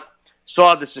Dumont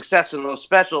saw the success in those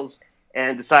specials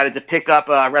and decided to pick up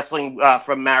Wrestling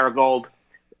from Marigold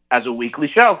as a weekly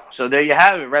show. So there you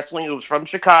have it. Wrestling, it was from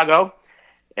Chicago.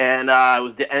 and it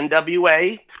was the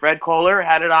NWA. Fred Kohler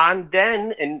had it on.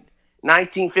 Then in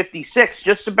 1956,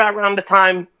 just about around the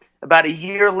time, about a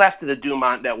year left of the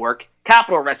Dumont Network,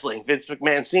 Capital Wrestling, Vince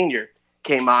McMahon Sr.,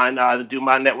 came on the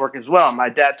Dumont Network as well. My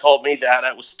dad told me that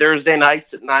it was Thursday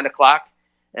nights at 9 o'clock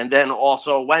and then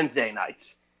also Wednesday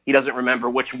nights. He doesn't remember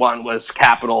which one was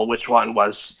Capital, which one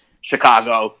was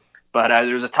Chicago. But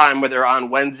there was a time where they're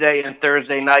on Wednesday and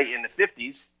Thursday night in the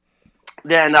 50s.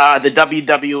 Then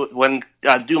when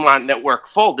Dumont Network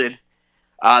folded,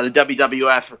 the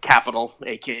WWF, or Capital,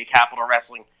 a.k.a. Capital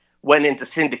Wrestling, went into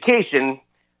syndication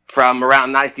from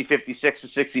around 1956 to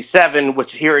 67,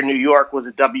 which here in New York was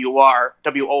a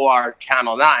WOR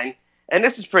Channel 9. And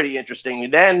this is pretty interesting.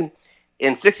 And then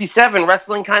in 67,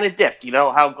 wrestling kind of dipped. You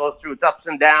know how it goes through its ups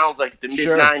and downs. Like the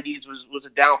mid-90s was a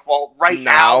downfall. Right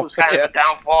now is kind of a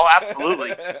downfall.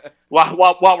 Absolutely.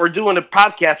 While we're doing a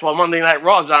podcast while Monday Night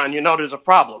Raw's on, there's a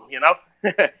problem,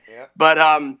 Yeah. But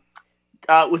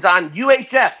it was on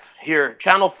UHF here,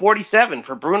 Channel 47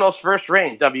 for Bruno's first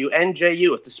reign,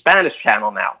 WNJU. It's a Spanish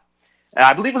channel now.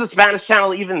 I believe it was a Spanish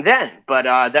channel even then, but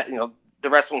the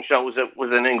wrestling show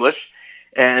was in English.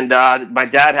 And my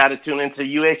dad had to tune into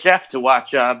UHF to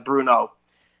watch Bruno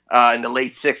in the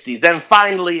late 60s. Then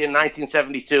finally in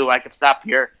 1972, I could stop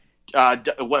here,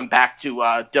 went back to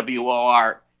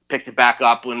WOR, picked it back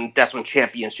up that's when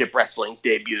Championship Wrestling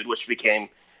debuted, which became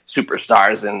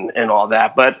Superstars and all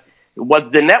that. But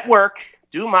what the network,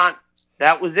 Dumont,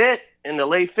 that was it in the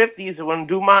late 50s. When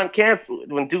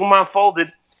Dumont folded,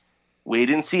 we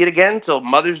didn't see it again until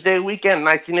Mother's Day weekend,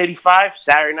 1985,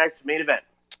 Saturday night's main event.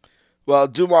 Well,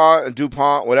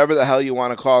 DuPont, whatever the hell you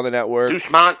want to call the network,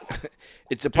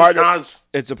 it's a part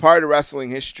of wrestling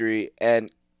history,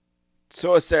 and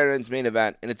so is Saturday night's main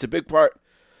event, and it's a big part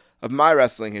of my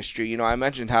wrestling history. I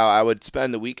mentioned how I would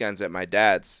spend the weekends at my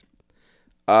dad's,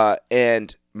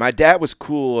 and my dad was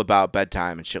cool about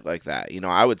bedtime and shit like that.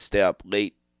 I would stay up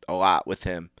late a lot with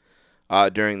him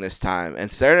during this time.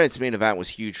 And Saturday night's main event was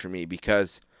huge for me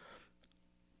because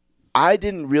I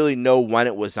didn't really know when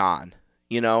it was on,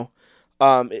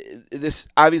 This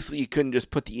obviously you couldn't just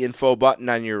put the info button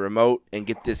on your remote and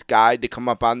get this guide to come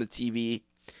up on the TV.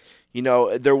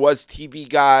 There was TV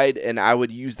guide, and I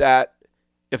would use that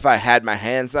if I had my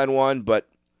hands on one, but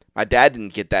my dad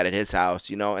didn't get that at his house,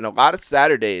 And a lot of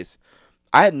Saturdays,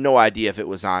 I had no idea if it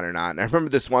was on or not. And I remember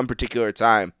this one particular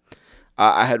time,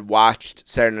 I had watched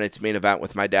Saturday night's main event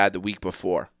with my dad the week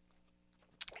before.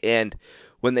 And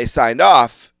when they signed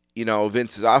off,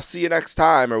 Vince says, I'll see you next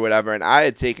time or whatever. And I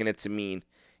had taken it to mean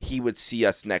he would see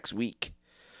us next week.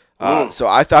 So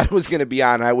I thought it was going to be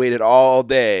on. I waited all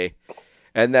day.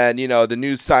 And then, the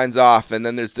news signs off, and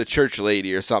then there's the church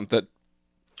lady or something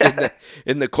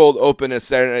in the cold open of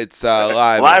Saturday Night's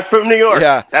live from New York.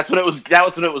 Yeah, that was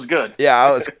when it was good. Yeah,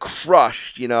 I was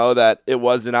crushed, that it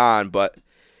wasn't on. But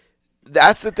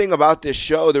that's the thing about this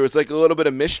show. There was like a little bit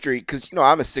of mystery because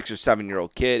I'm a 6 or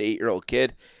 7-year-old kid, 8-year-old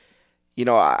kid.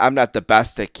 I'm not the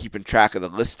best at keeping track of the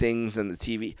listings and the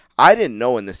TV. I didn't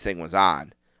know when this thing was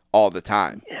on all the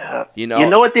time. Yeah. You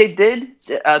know what they did?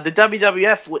 The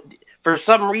WWF, for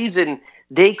some reason,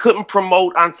 they couldn't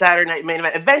promote on Saturday Night Main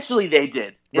Event. Eventually, they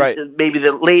did. Right. Maybe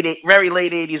the very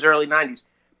late 80s, early 90s.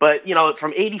 But,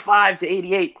 from 85 to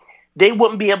 88, they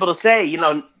wouldn't be able to say,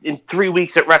 in 3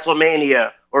 weeks at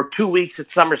WrestleMania or 2 weeks at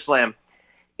SummerSlam.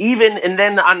 And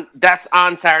then that's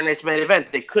on Saturday Night's Main Event.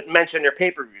 They couldn't mention their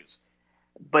pay-per-views.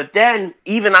 But then,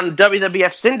 even on the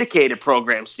WWF syndicated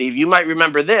program, Steve, you might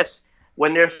remember this,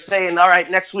 when they're saying, all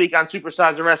right, next week on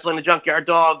Superstars of Wrestling, the Junkyard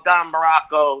Dog, Don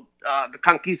Morocco, the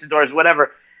Conquistadors,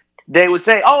 whatever, they would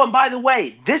say, oh, and by the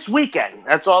way, this weekend,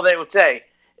 that's all they would say,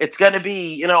 it's going to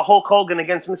be, Hulk Hogan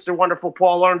against Mr. Wonderful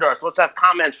Paul Orndorff. Let's have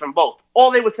comments from both.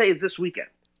 All they would say is this weekend.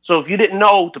 So if you didn't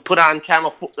know to put on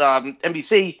channel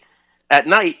NBC at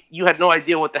night, you had no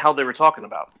idea what the hell they were talking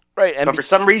about. Right. But for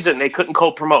some reason, they couldn't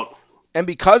co-promote. And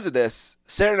because of this,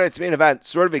 Saturday Night's Main Event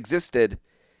sort of existed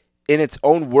in its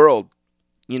own world,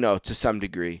 to some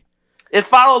degree. It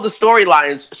followed the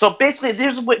storylines. So basically,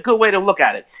 there's a good way to look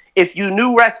at it. If you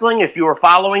knew wrestling, if you were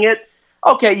following it,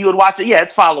 okay, you would watch it. Yeah,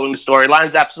 it's following the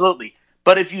storylines, absolutely.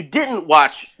 But if you didn't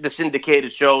watch the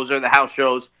syndicated shows or the house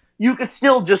shows, you could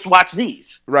still just watch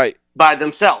these. Right. By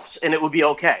themselves, and it would be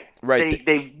okay. Right.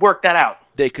 They worked that out.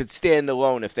 They could stand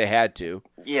alone if they had to.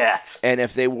 Yes. And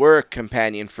if they were a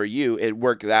companion for you, it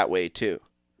worked that way too.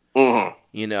 Mm-hmm.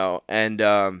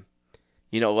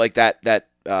 Like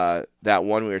that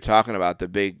one we were talking about, the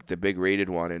big rated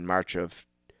one in March of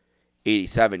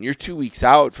 '87. You're 2 weeks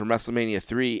out from WrestleMania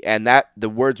 3, and the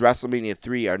words WrestleMania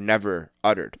 3 are never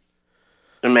uttered.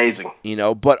 Amazing.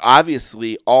 But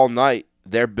obviously all night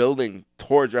they're building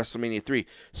towards WrestleMania 3.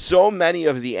 So many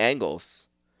of the angles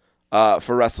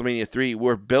for WrestleMania 3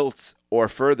 were built or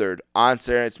furthered on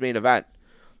Saturday Night's Main Event.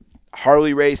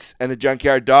 Harley Race and the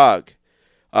Junkyard Dog.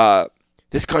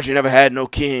 This country never had no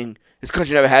king. This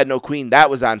country never had no queen. That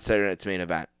was on Saturday Night's Main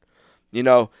Event.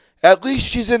 At least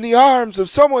she's in the arms of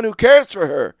someone who cares for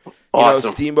her.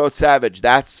 Awesome. Steamboat Savage.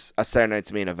 That's a Saturday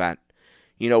Night's Main Event.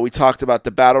 We talked about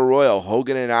the Battle Royal,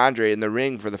 Hogan and Andre in the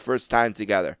ring for the first time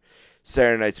together.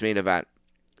 Saturday Night's Main Event.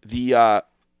 The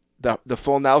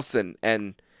Full Nelson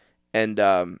and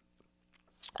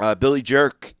Billy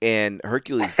Jerk and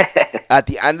Hercules at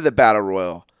the end of the Battle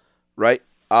Royal, right?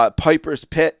 Piper's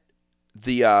Pit,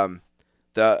 getting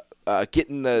the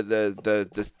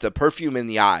perfume in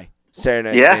the eye.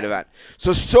 Saturday Night's Main Event.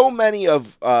 So many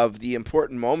of the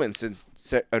important moments in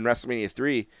WrestleMania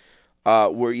 3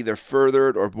 were either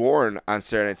furthered or born on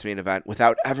Saturday Night's Main Event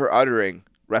without ever uttering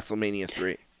WrestleMania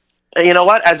 3. And you know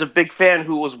what? As a big fan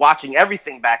who was watching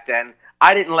everything back then,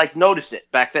 I didn't notice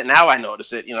it back then. Now I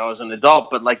notice it, as an adult.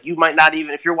 But you might not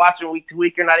even, if you're watching week to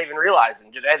week, you're not even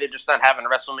realizing. Today they're just not having a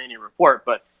WrestleMania report.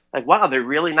 But wow, they're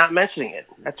really not mentioning it.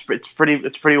 It's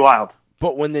pretty wild.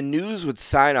 But when the news would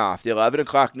sign off, the 11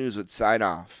 o'clock news would sign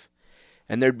off,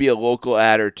 and there'd be a local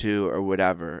ad or two or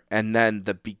whatever, and then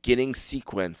the beginning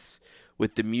sequence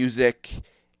with the music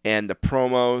and the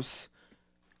promos,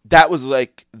 that was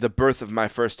like the birth of my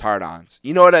first hard-ons.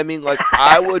 You know what I mean?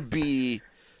 I would be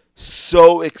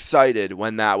so excited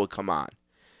when that would come on.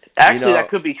 Actually, that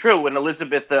could be true when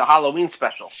Elizabeth, the Halloween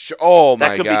special. Oh,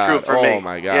 my God. That could be true for me. Oh,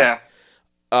 my God.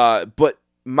 Yeah. But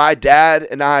my dad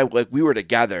and I, we were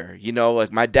together,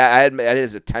 my dad, I had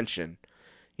his attention,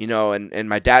 and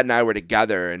my dad and I were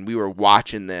together, and we were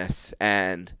watching this,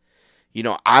 and,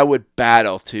 I would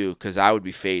battle, too, because I would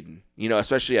be fading,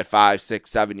 especially at 5,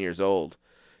 6, 7 years old,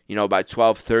 by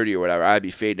 12:30 or whatever, I'd be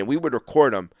fading, and we would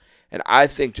record them, and I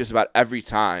think just about every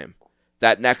time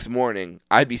that next morning,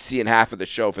 I'd be seeing half of the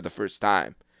show for the first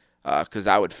time, because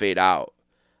I would fade out.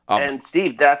 And,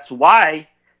 Steve, that's why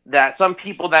that some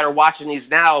people that are watching these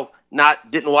now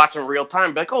didn't watch them in real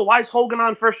time. Be like, oh, why is Hogan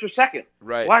on first or second?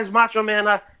 Right. Why is Macho Man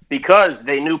on? Because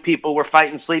they knew people were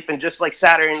fighting sleep, and just like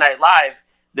Saturday Night Live,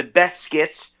 the best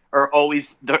skits are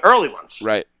always the early ones.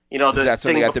 Right. The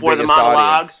thing before the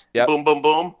monologue, yep. Boom, boom,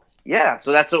 boom. Yeah,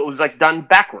 so that's what it was done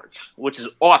backwards, which is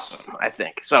awesome, I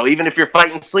think. So even if you're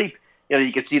fighting sleep,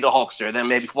 you can see the Hulkster, then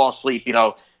maybe fall asleep,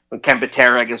 when Ken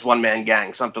Patera against One Man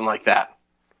Gang, something like that.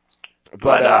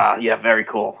 But yeah, very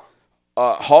cool.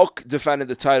 Hulk defended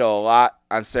the title a lot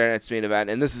on Saturday Night's Main Event,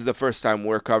 and this is the first time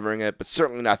we're covering it, but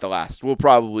certainly not the last. We'll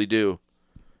probably do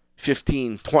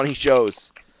 15, 20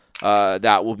 shows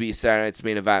that will be Saturday Night's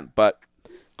Main Event. But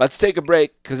let's take a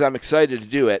break because I'm excited to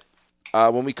do it.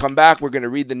 When we come back, we're going to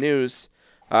read the news,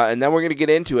 and then we're going to get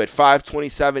into it.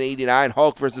 5/27/89,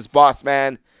 Hulk versus Boss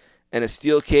Man, and a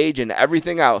steel cage, and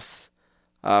everything else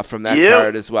from that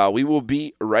card as well. We will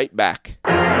be right back.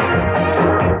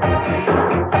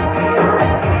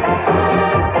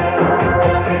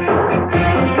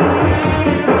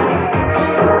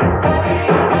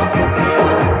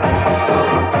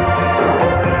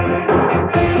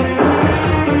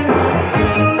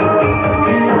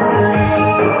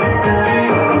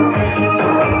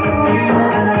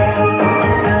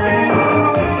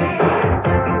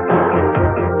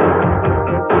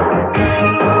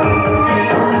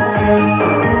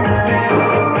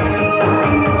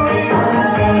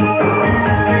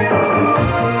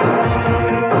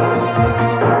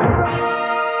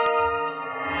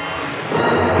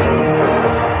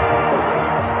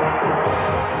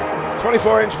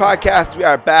 Inch Podcast, we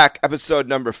are back, episode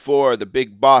number 4, the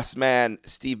Big Boss Man,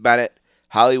 Steve Bennett,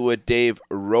 Hollywood Dave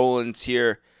Rollins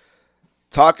here,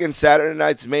 talking Saturday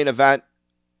Night's Main Event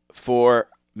for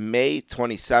May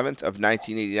 27th of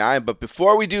 1989. But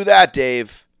before we do that,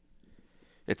 Dave,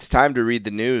 it's time to read the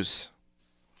news.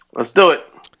 Let's do it.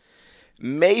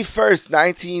 May 1st,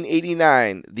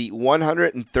 1989, the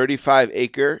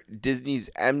 135-acre Disney's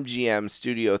MGM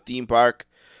Studio theme park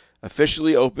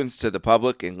officially opens to the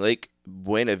public in Lake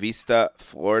Buena Vista,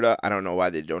 Florida. I don't know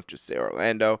why they don't just say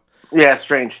Orlando. Yeah,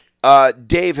 strange.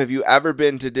 Dave, have you ever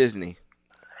been to Disney?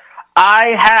 I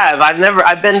have.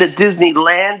 I've been to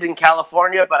Disneyland in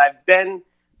California, but I've been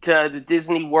to the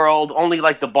Disney World, only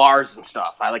the bars and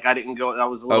stuff. I didn't go, I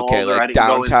was a little older. I didn't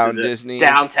downtown go Disney?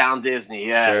 Downtown Disney,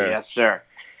 yeah, sure. Yes, sir.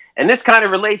 And this kind of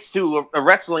relates to a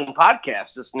wrestling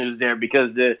podcast, this news there,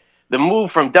 because the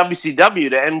move from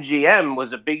WCW to MGM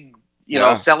was a big,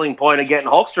 selling point of getting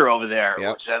Hulkster over there,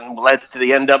 which then led to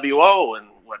the NWO and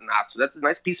whatnot. So that's a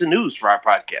nice piece of news for our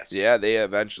podcast. Yeah, they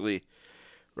eventually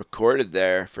recorded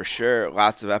there for sure.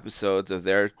 Lots of episodes of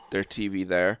their TV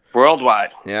there.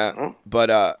 Worldwide. Yeah. Mm-hmm.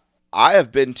 But I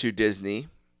have been to Disney.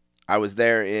 I was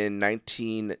there in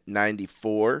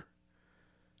 1994.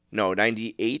 No,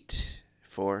 98,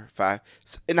 4, 5.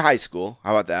 In high school.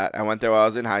 How about that? I went there while I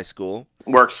was in high school.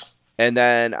 Works. And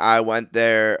then I went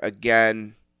there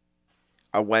again.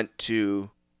 I went to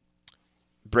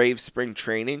Brave Spring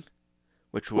Training,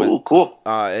 which was cool.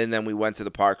 And then we went to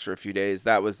the parks for a few days.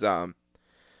 That was the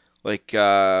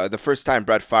first time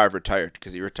Brett Favre retired,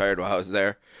 because he retired while I was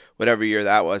there, whatever year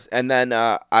that was. And then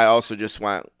I also just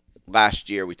went last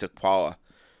year. We took Paula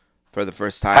for the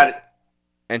first time,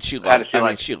 and she loved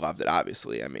it. She loved it,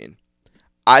 obviously. I mean,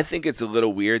 I think it's a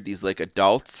little weird, these like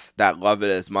adults that love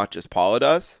it as much as Paula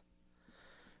does.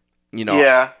 You know,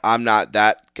 yeah. I'm not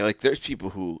that, like, there's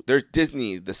people there's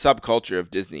Disney, the subculture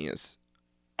of Disney is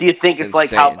Do you think it's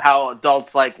insane. like how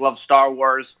adults like love Star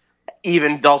Wars,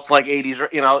 even adults like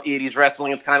 80s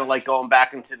wrestling? It's kind of like going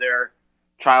back into their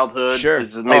childhood. Sure.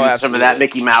 Maybe some of that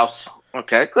Mickey Mouse.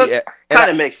 Okay. Yeah. Kind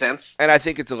of makes sense. And I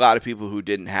think it's a lot of people who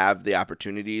didn't have the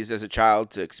opportunities as a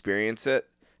child to experience it,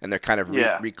 and they're kind of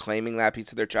reclaiming that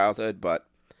piece of their childhood. But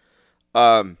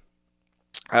I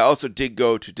also did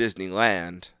go to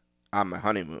Disneyland on my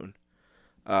honeymoon,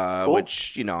 Cool.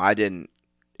 which, I didn't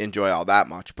enjoy all that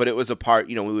much. But it was a part,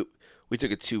 we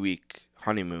took a 2-week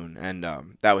honeymoon, and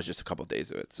that was just a couple of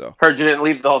days of it. So Heard you didn't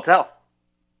leave the hotel.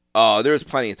 Oh, there was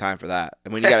plenty of time for that.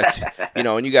 And when you got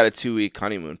when you got a 2-week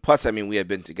honeymoon, plus, I mean, we had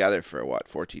been together for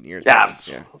 14 years. Yeah,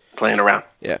 playing around.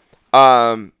 Yeah.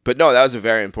 But no, that was a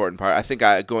very important part. I think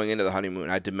going into the honeymoon,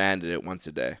 I demanded it once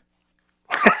a day.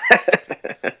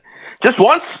 Just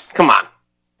once? Come on.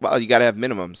 Well, you got to have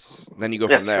minimums. Then you go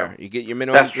from there. True. You get your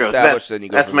minimums established, then you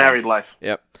go from there. That's married life.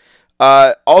 Yep.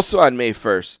 Also on May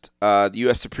 1st, the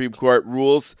U.S. Supreme Court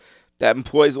rules that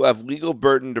employees will have legal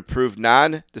burden to prove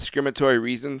non-discriminatory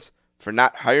reasons for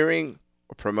not hiring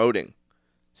or promoting.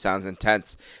 Sounds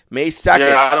intense. May 2nd.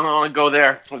 Yeah, I don't want to go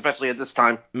there, especially at this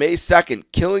time. May 2nd,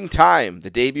 Killing Time, the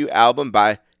debut album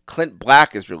by Clint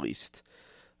Black, is released.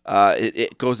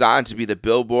 It goes on to be the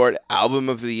Billboard Album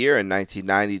of the Year in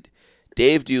 1990.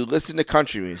 Dave, do you listen to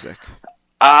country music?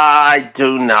 I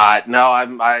do not. No,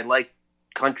 I like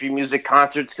country music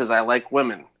concerts because I like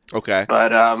women. Okay.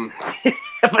 But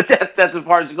but that's as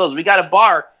far as it goes. We got a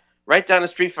bar right down the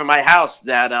street from my house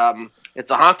that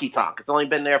it's a honky tonk. It's only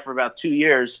been there for about 2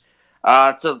 years.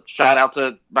 It's a shout out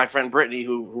to my friend Brittany,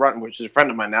 which is a friend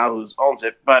of mine now, who owns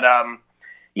it. But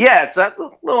yeah, it's a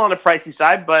little on the pricey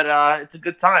side, but it's a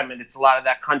good time, and it's a lot of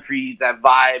that country, that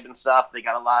vibe and stuff. They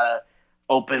got a lot of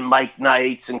open mic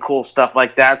nights and cool stuff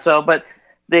like that. So, but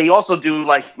they also do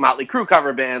like Motley Crue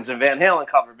cover bands and Van Halen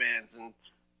cover bands and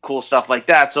cool stuff like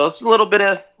that. So it's a little bit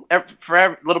of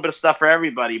stuff for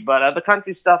everybody. But the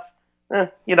country stuff, I'm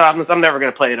never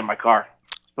gonna play it in my car.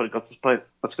 Let's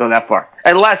go that far.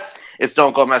 Unless it's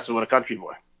Don't Go Messing with a Country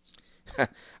Boy.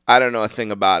 I don't know a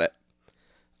thing about it.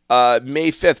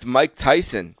 May 5th, Mike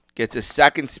Tyson gets a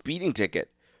second speeding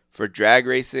ticket for drag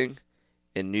racing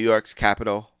in New York's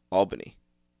capital, Albany.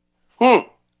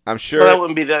 I'm sure well,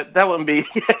 that wouldn't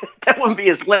be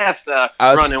his last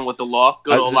run-in with the law.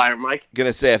 Good old liar, Mike.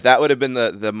 Gonna say, if that would have been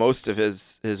the most of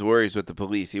his worries with the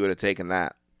police, he would have taken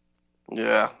that.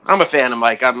 Yeah, I'm a fan of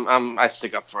Mike. I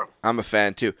stick up for him. I'm a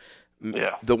fan too.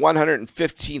 Yeah. The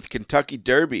 115th Kentucky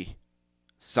Derby,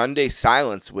 Sunday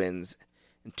Silence wins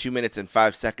in 2 minutes and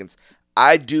 5 seconds.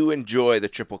 I do enjoy the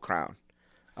Triple Crown.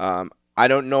 I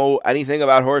don't know anything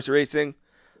about horse racing.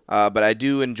 But I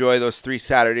do enjoy those 3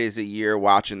 Saturdays a year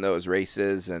watching those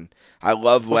races, and I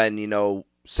love when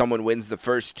someone wins the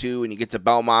first 2 and you get to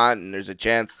Belmont and there's a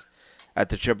chance at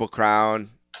the Triple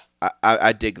Crown.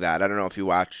 I dig that. I don't know if you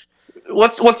watch.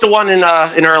 What's the one in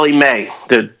early May?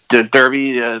 The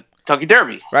Derby, Kentucky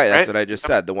Derby. Right, that's what I just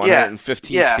said. The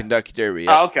 115th Kentucky Derby.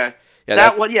 Yeah. Oh, okay. Yeah,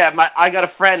 that one. Yeah, I got a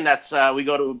friend that's we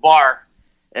go to a bar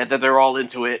and that they're all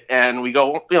into it, and we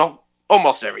go.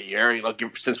 Almost every year,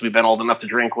 since we've been old enough to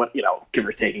drink, give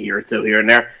or take a year or 2 here and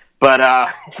there. But,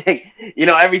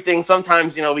 everything,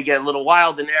 sometimes, we get a little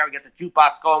wild in there, we get the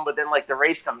jukebox going, but then, the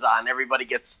race comes on, everybody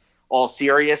gets all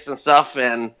serious and stuff,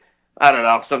 and I don't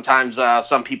know, sometimes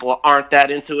some people aren't that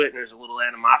into it, and there's a little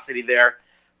animosity there.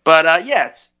 But,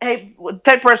 it's, hey, the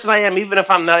type of person I am, even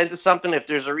if I'm not into something, if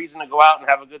there's a reason to go out and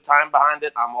have a good time behind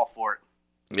it, I'm all for it.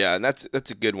 Yeah, and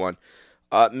that's a good one.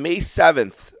 May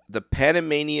 7th, the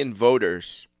Panamanian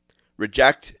voters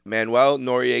reject Manuel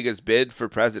Noriega's bid for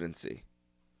presidency.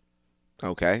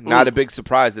 Okay, not a big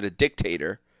surprise that a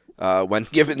dictator, when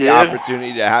given the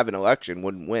opportunity to have an election,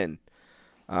 wouldn't win.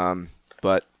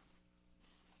 But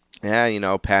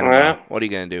Yeah, Panama. Yeah. What are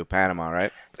you going to do? Panama,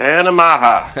 right?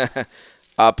 Panama.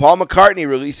 Paul McCartney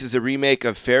releases a remake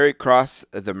of Ferry Across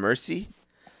the Mersey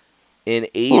in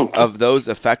aid of those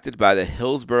affected by the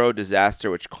Hillsborough disaster,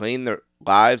 which claimed the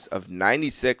lives of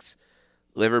 96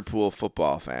 Liverpool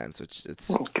football fans. Which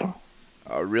it's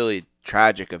a really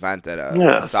tragic event at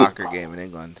a soccer game in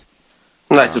England.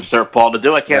 Nice of Sir Paul to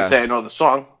do. I can't say I know the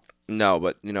song. No,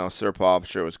 but, Sir Paul, I'm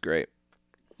sure it was great.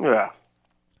 Yeah.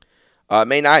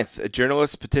 May 9th, a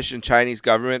journalist petitioned Chinese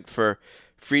government for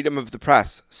freedom of the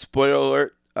press. Spoiler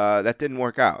alert, that didn't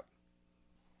work out.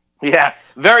 Yeah,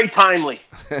 very timely.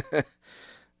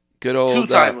 Good old,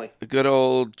 Too timely. Good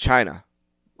old China.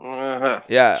 Uh-huh.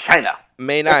 Yeah. China.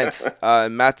 May 9th,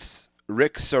 Mets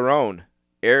Rick Cerone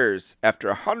errors after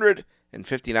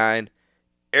 159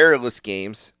 errorless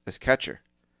games as catcher.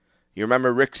 You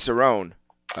remember Rick Cerone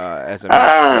as a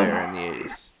Mets player in the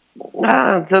 80s?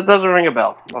 That doesn't ring a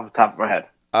bell off the top of my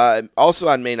head. Also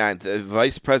on May 9th,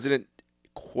 Vice President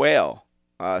Quayle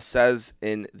says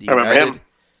in the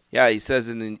he says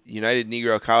in the United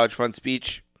Negro College Fund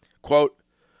speech, quote,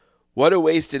 "What a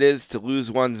waste it is to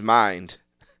lose one's mind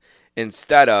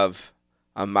instead of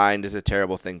a mind is a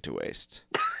terrible thing to waste."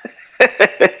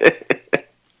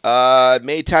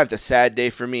 May 10th, a sad day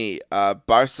for me.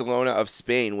 Barcelona of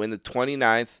Spain win the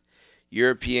 29th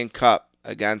European Cup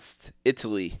against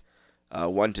Italy,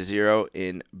 1-0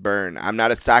 in Bern. I'm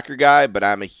not a soccer guy, but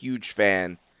I'm a huge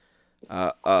fan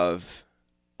of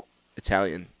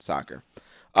Italian soccer.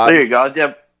 There you go.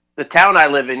 Yeah, the town I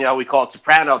live in, we call it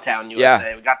Soprano Town, USA.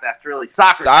 Yeah. We got that really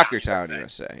soccer town,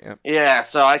 USA. Yep. Yeah,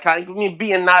 so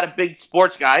being not a big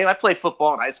sports guy, I played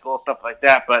football in high school, stuff like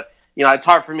that, but it's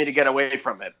hard for me to get away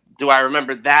from it. Do I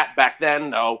remember that back then?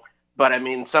 No. But,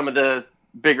 some of the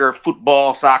bigger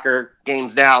football, soccer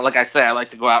games now, like I say, I like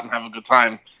to go out and have a good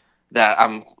time, that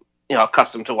I'm,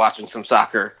 accustomed to watching some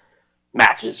soccer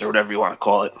matches or whatever you want to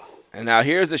call it. And now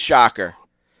here's a shocker.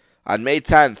 On May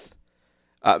 10th,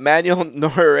 Manuel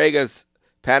Noriega's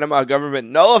Panama government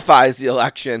nullifies the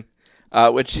election,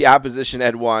 which the opposition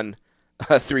had won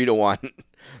 3-1.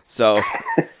 So,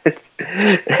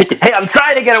 hey, I'm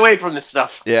trying to get away from this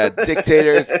stuff. Yeah,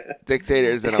 dictators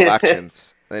and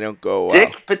elections, they don't go well.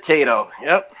 Dick potato.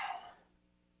 Yep.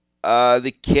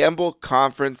 The Campbell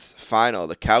Conference Final,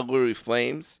 the Calgary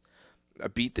Flames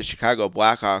beat the Chicago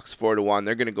Blackhawks 4-1.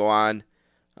 They're going to go on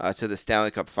to the Stanley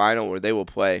Cup Final, where they will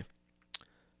play.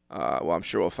 I'm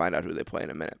sure we'll find out who they play in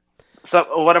a minute.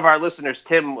 So one of our listeners,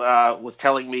 Tim, was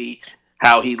telling me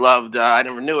how he loved, I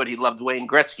never knew it, he loved Wayne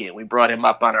Gretzky, and we brought him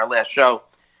up on our last show.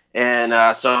 And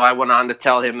so I went on to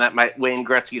tell him that Wayne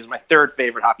Gretzky is my third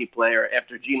favorite hockey player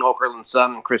after Gene Okerlund's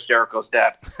son and Chris Jericho's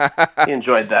dad. He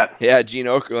enjoyed that. Yeah, Gene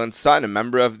Okerlund's son, a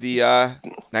member of the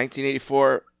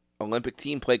 1984 Olympic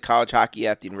team, played college hockey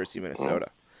at the University of Minnesota.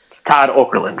 It's Todd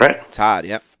Okerlund, right? Todd,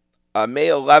 yep. May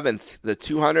 11th, the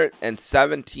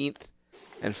 217th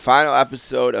and final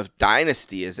episode of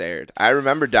Dynasty is aired. I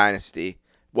remember Dynasty.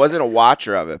 Wasn't a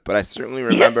watcher of it, but I certainly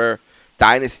remember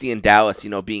Dynasty and Dallas,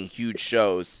 being huge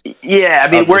shows. Yeah,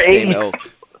 we're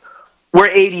 80s. We're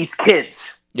 80s kids.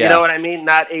 Yeah. You know what I mean?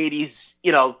 Not 80s,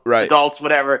 right. Adults,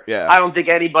 whatever. Yeah. I don't think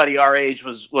anybody our age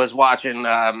was watching.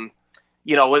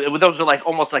 Those are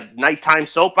almost like nighttime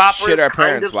soap operas. Shit our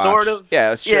parents watch. Sort of.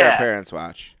 Yeah, it's shit our parents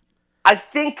watch. I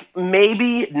think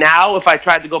maybe now, if I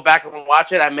tried to go back and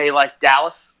watch it, I may like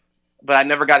Dallas, but I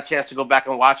never got a chance to go back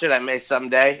and watch it. I may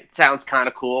someday. It sounds kind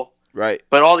of cool. Right.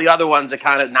 But all the other ones are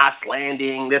kind of Knots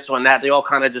Landing, this one, that. They all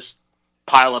kind of just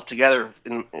pile up together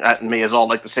in me as all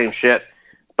like the same shit.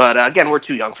 But again, we're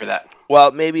too young for that.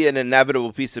 Well, maybe an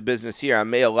inevitable piece of business here. On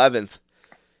May 11th,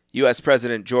 U.S.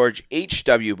 President George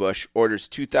H.W. Bush orders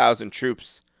 2,000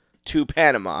 troops to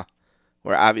Panama,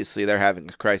 where obviously they're having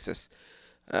a crisis.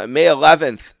 May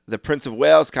 11th, the Prince of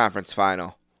Wales Conference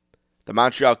Final. The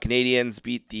Montreal Canadiens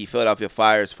beat the Philadelphia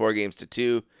Flyers 4-2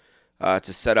 to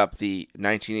set up the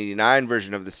 1989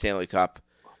 version of the Stanley Cup,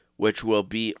 which will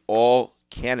be all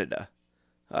Canada.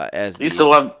 As used to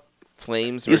love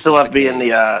Flames. Used to love being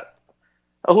the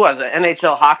who was it?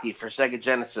 NHL hockey for Sega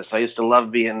Genesis. I used to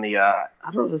love being the I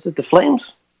don't know, is it the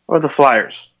Flames or the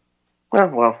Flyers?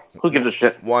 Well, who gives a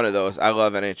shit? One of those. I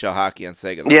love NHL hockey on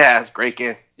Sega. Yeah, it's a great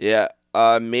game. Yeah.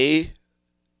 May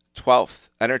 12th,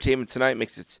 Entertainment Tonight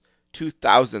makes its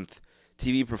 2000th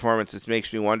TV performance. This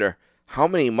makes me wonder, how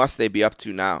many must they be up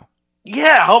to now?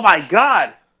 Yeah, oh my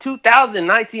God.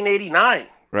 1989.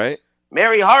 Right?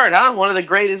 Mary Hart, huh? One of the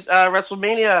greatest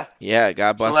WrestleMania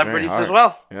God bless celebrities Mary Hart. As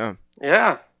well. Yeah.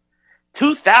 Yeah.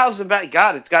 2000 back.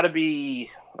 God, it's got to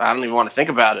be, I don't even want to think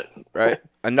about it. Right.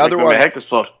 Another one. My head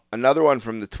explode. Another one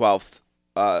from the 12th.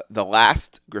 The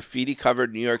last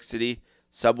graffiti-covered New York City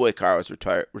subway car was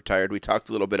retired. We talked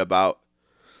a little bit about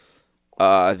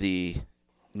the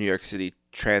New York City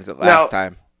Transit last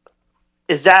time.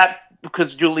 Is that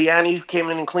because Giuliani came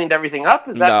in and cleaned everything up?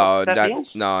 Is that what that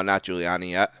means? No, not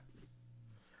Giuliani yet.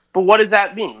 But what does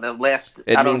that mean?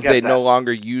 It means they no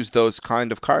longer use those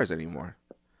kind of cars anymore.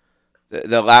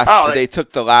 They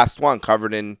took the last one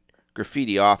covered in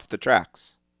graffiti off the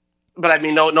tracks. But I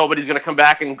mean, nobody's going to come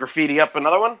back and graffiti up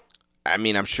another one? I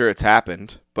mean, I'm sure it's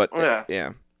happened, but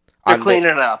yeah. They're cleaning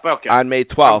it up. Okay. On May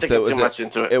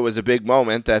 12th, it was a big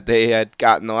moment that they had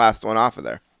gotten the last one off of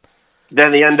there.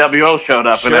 Then the NWO showed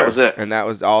up, and that was it. And that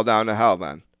was all down to hell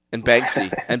then. And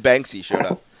Banksy showed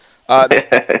up.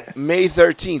 May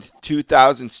 13th,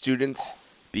 2,000 students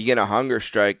begin a hunger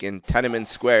strike in Tiananmen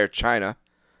Square, China.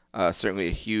 Certainly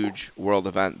a huge world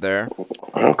event there.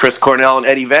 Chris Cornell and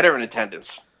Eddie Vedder in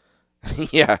attendance.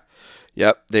 Yeah.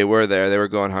 Yep, they were there. They were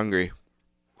going hungry.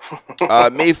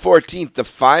 May 14th, the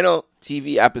final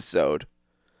TV episode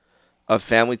of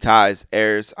Family Ties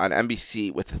airs on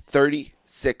NBC with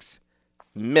 36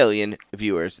 million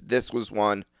viewers. This was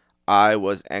one I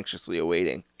was anxiously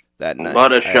awaiting that night.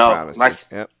 What a show.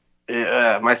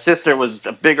 My sister was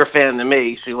a bigger fan than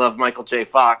me. She loved Michael J.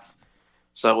 Fox,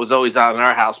 so it was always on in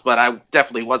our house, but I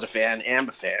definitely was a fan, am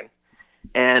a fan.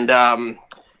 And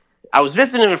I was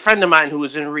visiting a friend of mine who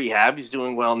was in rehab. He's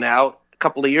doing well now, a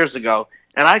couple of years ago.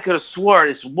 And I could have swore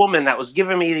this woman that was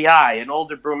giving me the eye, an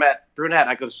older brunette,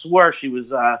 I could have swore she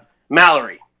was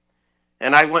Mallory.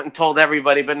 And I went and told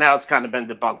everybody, but now it's kind of been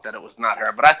debunked that it was not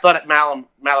her. But I thought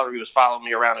Mallory was following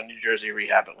me around in New Jersey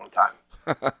rehab at one time.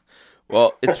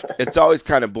 Well, it's always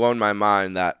kind of blown my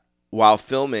mind that while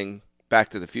filming Back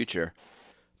to the Future,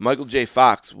 Michael J.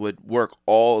 Fox would work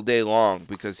all day long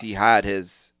because he had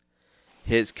his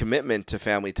commitment to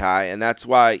Family Tie, and that's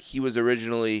why he was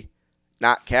originally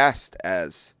not cast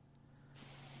as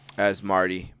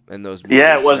Marty in those movies.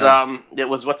 Yeah, it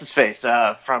was what's his face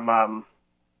from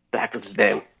the heck is his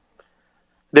name?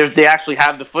 They actually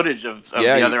have the footage of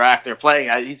the other actor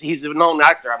playing. He's a known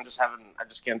actor. I just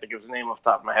can't think of his name off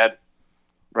the top of my head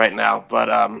right now. But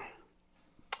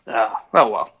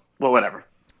whatever.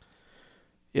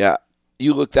 Yeah,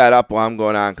 you look that up while I'm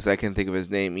going on because I can't think of his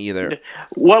name either.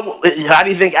 How do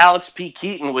you think Alex P.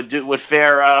 Keaton would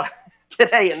fare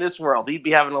today in this world? He'd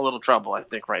be having a little trouble, I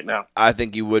think, right now. I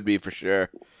think he would be for sure.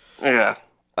 Yeah.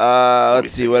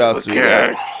 Let's see what else we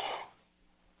got.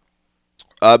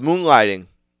 Moonlighting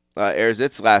airs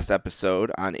its last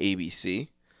episode on ABC.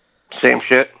 Same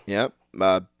shit. Yep.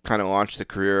 Kind of launched the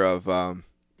career of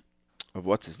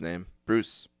what's his name?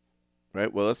 Bruce,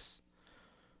 right? Willis.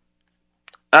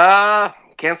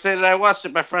 Can't say that I watched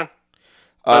it, my friend.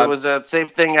 It was the same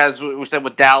thing as we said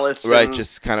with Dallas. Right,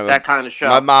 just kind of that kind of show.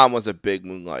 My mom was a big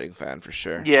Moonlighting fan for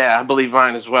sure. Yeah, I believe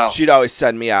mine as well. She'd always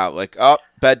send me out like, "Oh,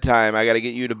 bedtime. I got to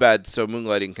get you to bed so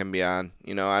Moonlighting can be on."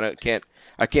 You know, I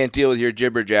can't deal with your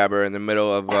jibber jabber in the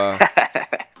middle of.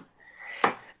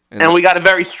 And we got a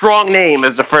very strong name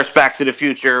as the first Back to the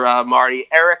Future, Marty.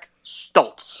 Eric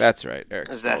Stoltz. That's right, Eric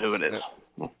Stoltz. Is that who it is?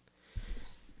 Yep.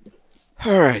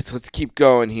 All right, let's keep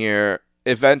going here.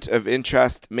 Event of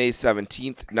interest, May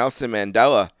 17th. Nelson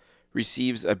Mandela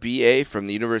receives a BA from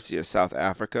the University of South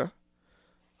Africa.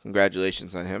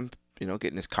 Congratulations on him,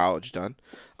 getting his college done.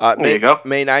 There you go.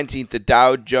 May 19th, the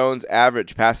Dow Jones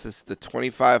average passes the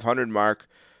 2,500 mark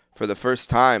for the first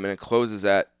time, and it closes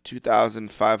at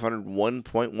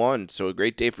 2,501.1. So a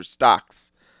great day for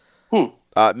stocks.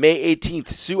 May 18th,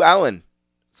 Sue Ellen's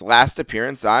last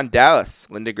appearance on Dallas.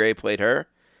 Linda Gray played her,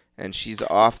 and she's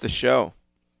off the show.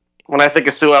 When I think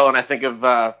of Sue Ellen, I think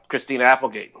of Christina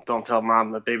Applegate. Don't tell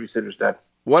Mom the babysitter's dead.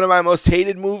 One of my most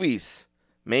hated movies.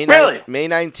 May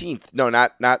 19th. No,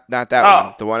 not that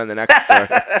one. The one in the next story.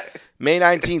 May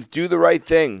 19th, Do the Right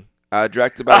Thing,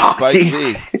 directed by Spike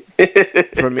Lee.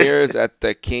 Premieres at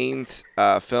the Cannes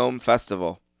Film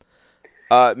Festival.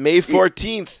 May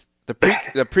 14th, the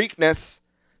Preakness,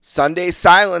 Sunday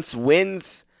Silence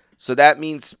wins. So that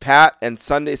means Pat and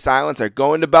Sunday Silence are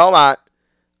going to Belmont.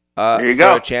 There you for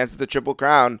go. A chance at the Triple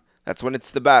Crown. That's when it's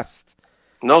the best.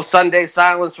 No Sunday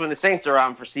Silence when the Saints are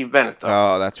on for Steve Bennett, though.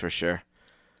 Oh, that's for sure.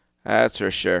 That's for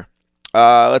sure.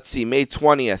 Let's see. May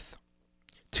 20th.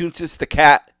 Toonsis the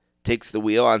Cat takes the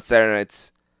wheel on Saturday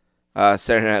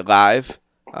Night Live.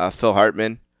 Phil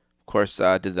Hartman, of course,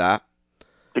 did that.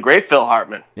 The great Phil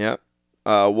Hartman. Yep.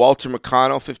 Walter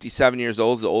McConnell, 57 years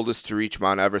old, the oldest to reach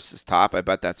Mount Everest's top. I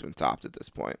bet that's been topped at this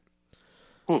point.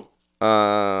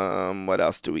 What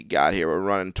else do we got here? We're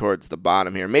running towards the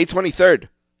bottom here. May 23rd,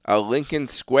 Lincoln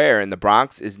Square in the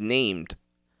Bronx is named.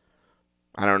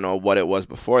 I don't know what it was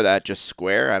before that, just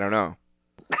Square? I don't know.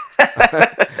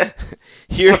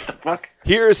 Here, What the fuck?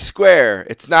 here is Square.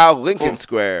 It's now Lincoln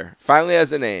Square. Finally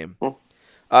has a name.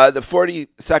 The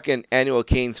 42nd Annual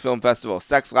Cannes Film Festival,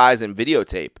 Sex, Lies, and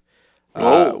Videotape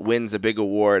wins a big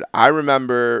award. I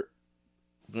remember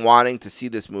wanting to see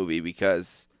this movie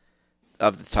because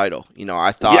of the title.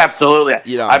 I thought... Yeah, absolutely.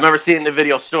 I remember seeing the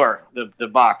video store, the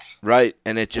box. Right,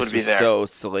 and it just was so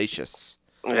salacious.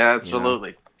 Yeah,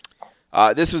 absolutely.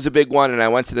 This was a big one, and I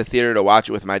went to the theater to watch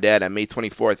it with my dad on May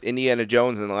 24th, Indiana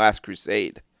Jones and the Last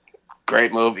Crusade.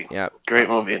 Great movie. Yeah. Great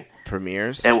movie.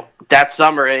 Premieres. And that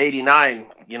summer of 89,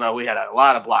 we had a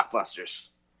lot of blockbusters.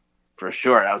 For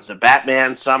sure. That was the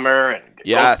Batman summer and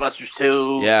Ghostbusters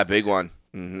 2. Yeah, big one.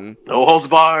 Mm-hmm. No Holds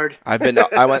Barred. I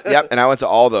went to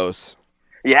all those.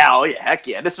 Yeah, oh yeah, heck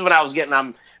yeah. This is when I was getting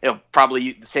on,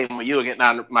 probably the same way you were getting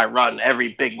on my run.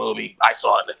 Every big movie I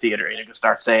saw in the theater, and you can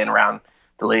start saying around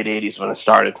the late 80s when it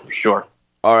started, for sure.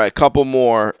 All right, couple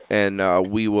more, and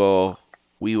we will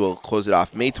close it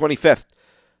off. May 25th,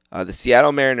 the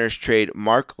Seattle Mariners trade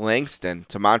Mark Langston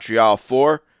to Montreal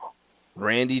for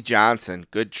Randy Johnson.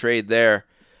 Good trade there.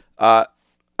 I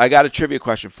got a trivia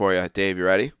question for you, Dave. You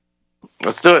ready?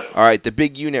 Let's do it. All right, the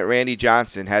big unit, Randy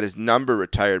Johnson, had his number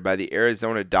retired by the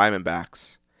Arizona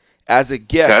Diamondbacks. As a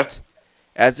gift,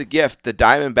 the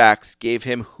Diamondbacks gave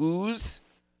him whose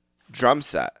drum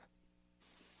set?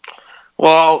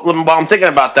 Well, while I'm thinking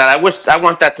about that, I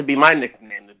want that to be my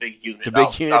nickname, the big unit. The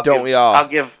big unit, don't we all? I'll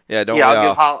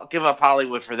give up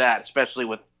Hollywood for that, especially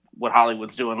with what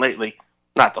Hollywood's doing lately.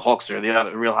 Not the Hulkster, the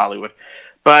other real Hollywood.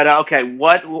 But okay,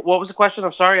 what was the question?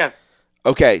 I'm sorry.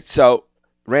 Okay, so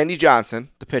Randy Johnson,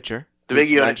 the pitcher, the big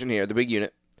unit, mentioned here, the big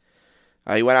unit.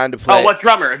 He went on to play. Oh, what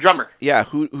drummer? A drummer. Yeah,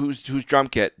 whose drum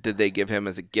kit did they give him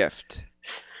as a gift?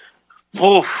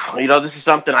 Oof, this is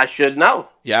something I should know.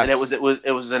 Yes, and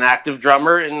it was an active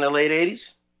drummer in the late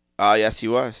 80s. Yes, he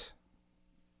was.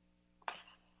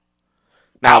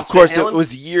 Now, of course, it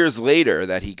was years later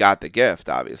that he got the gift.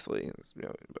 Obviously,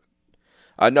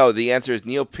 no. The answer is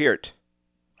Neil Peart.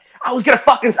 I was gonna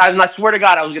I swear to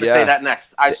God, I was gonna say that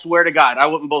next. I swear to God, I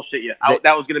wouldn't bullshit you.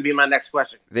 That was gonna be my next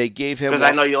question. They gave him because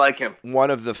I know you like him.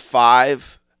 One of the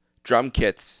 5 drum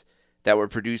kits that were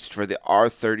produced for the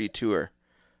R30 tour,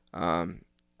 and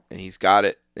he's got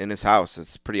it in his house.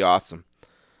 It's pretty awesome.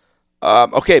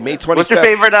 Okay, May 25th. What's your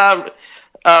favorite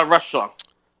Rush song?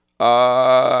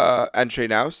 Entre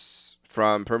Nous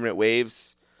from Permanent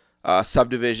Waves,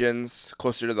 Subdivisions,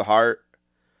 Closer to the Heart.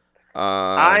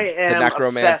 I am The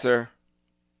Necromancer. Obsessed.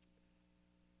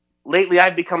 Lately,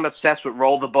 I've become obsessed with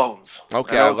Roll the Bones.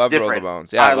 Okay, I love Roll the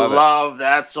Bones. Yeah, I love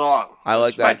that song. I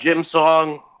like that. My gym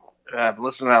song. I've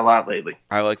listened to that a lot lately.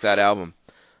 I like that album.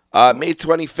 May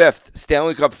 25th,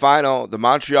 Stanley Cup Final, the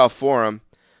Montreal Forum.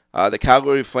 The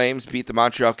Calgary Flames beat the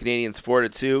Montreal Canadiens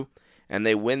 4-2, and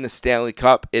they win the Stanley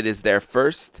Cup. It is their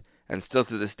first, and still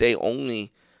to this day,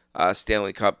 only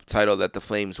Stanley Cup title that the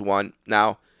Flames won.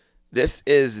 Now, this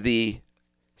is the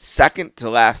second to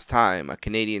last time a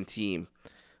Canadian team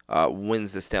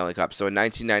wins the Stanley Cup. So in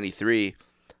 1993,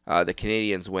 the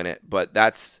Canadiens win it. But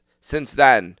since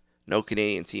then, no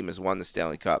Canadian team has won the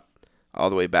Stanley Cup all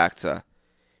the way back to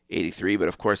 83. But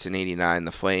of course, in 89,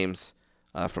 the Flames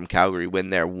from Calgary win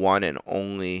their one and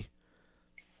only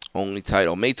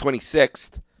title. May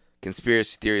 26th,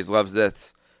 Conspiracy Theories loves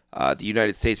this. The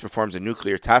United States performs a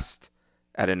nuclear test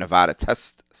at a Nevada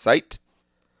test site.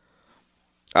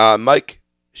 Mike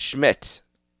Schmidt,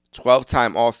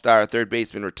 12-time All-Star third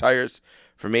baseman, retires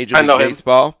from Major League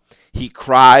Baseball. He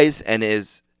cries and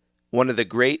is one of the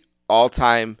great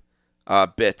all-time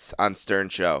bits on Stern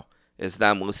Show is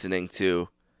them listening to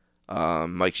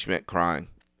Mike Schmidt crying.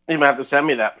 You might have to send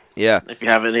me that. Yeah. If you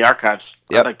have it in the archives.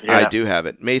 Yep, I'd like to hear that. I do have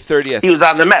it. May 30th. He was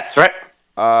on the Mets, right?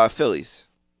 Phillies.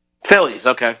 Phillies,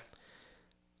 okay.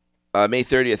 May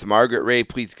 30th, Margaret Ray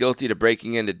pleads guilty to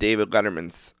breaking into David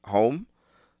Letterman's home.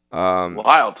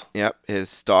 Wild. Yep, his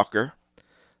stalker.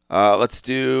 Let's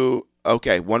do,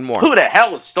 one more. Who the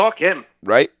hell would stalk him?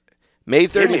 Right? May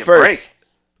 31st.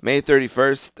 May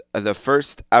 31st, the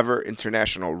first ever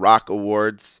International Rock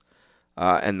Awards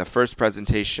and the first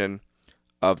presentation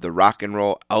of the Rock and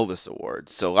Roll Elvis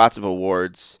Awards. So lots of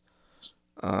awards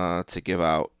to give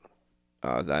out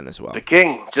then as well. The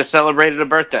King just celebrated a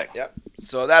birthday. Yep.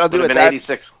 So that'll do it.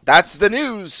 86. That's the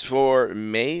news for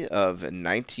May of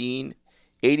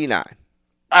 1989.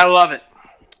 I love it.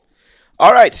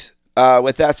 All right.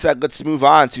 With that said, let's move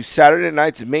on to Saturday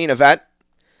night's main event.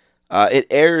 It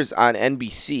airs on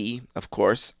NBC, of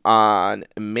course, on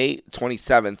May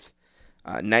 27th,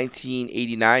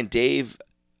 1989. Dave,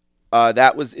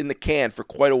 that was in the can for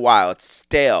quite a while. It's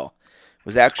stale. It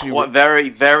was actually very,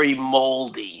 very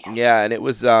moldy. Yeah, and it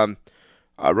was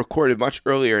recorded much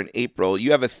earlier in April.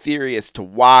 You have a theory as to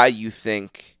why you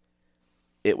think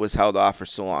it was held off for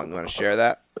so long. You want to share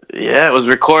that? Yeah, it was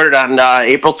recorded on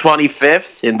April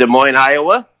 25th in Des Moines,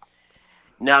 Iowa.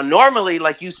 Now, normally,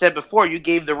 like you said before, you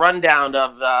gave the rundown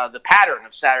of the pattern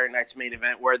of Saturday night's main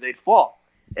event where they'd fall.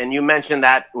 And you mentioned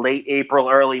that late April,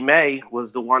 early May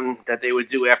was the one that they would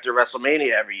do after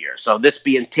WrestleMania every year. So this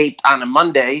being taped on a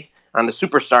Monday, on the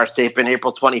Superstars tape in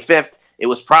April 25th, it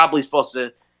was probably supposed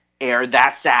to air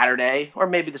that Saturday or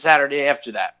maybe the Saturday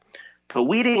after that. But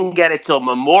we didn't get it till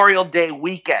Memorial Day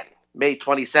weekend, May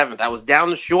 27th. I was down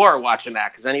the shore watching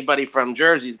that because anybody from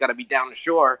Jersey's got to be down the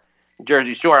shore,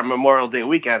 Jersey Shore, on Memorial Day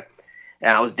weekend.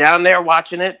 And I was down there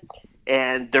watching it.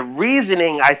 And the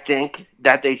reasoning, I think,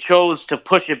 that they chose to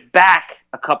push it back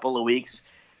a couple of weeks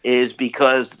is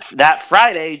because that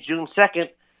Friday, June 2nd,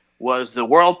 was the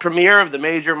world premiere of the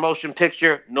major motion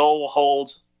picture No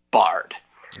Holds Barred.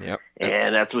 Yep.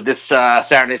 And that's what this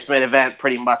Saturday Night's Main Event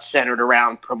pretty much centered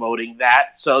around promoting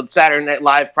that. So Saturday Night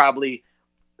Live probably,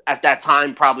 at that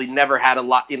time, probably never had a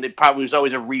lot. It probably was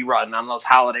always a rerun on those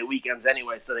holiday weekends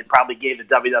anyway. So they probably gave the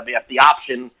WWF the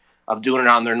option of doing it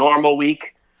on their normal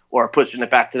week or pushing it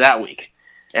back to that week.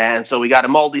 And so we got a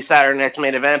moldy Saturday Night's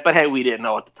Main Event, but hey, we didn't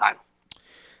know at the time.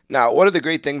 Now, one of the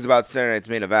great things about Saturday Night's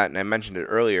Main Event, and I mentioned it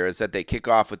earlier, is that they kick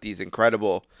off with these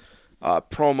incredible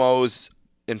promos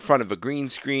in front of a green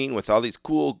screen with all these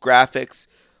cool graphics.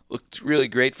 Looked really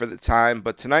great for the time,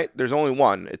 but tonight there's only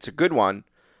one. It's a good one,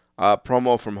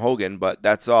 promo from Hogan, but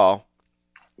that's all.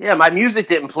 Yeah, my music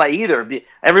didn't play either.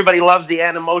 Everybody loves the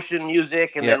Animotion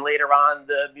music, and then later on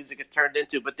the music it turned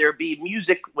into. But there'd be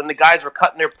music when the guys were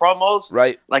cutting their promos,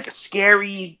 right? Like a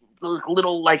scary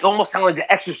little, like almost sounded like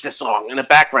the Exorcist song in the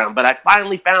background. But I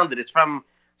finally found it. It's from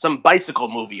some bicycle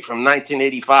movie from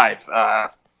 1985. I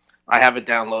have it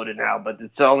downloaded now, but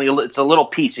it's a little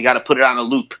piece. You got to put it on a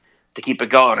loop to keep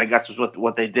it going. I guess was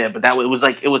what they did. But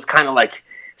it was kind of like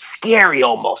scary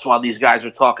almost while these guys were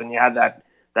talking. You had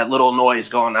that little noise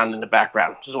going on in the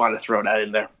background. Just wanted to throw that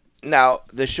in there. Now,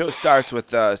 the show starts with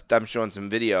them showing some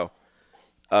video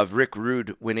of Rick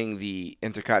Rude winning the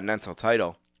Intercontinental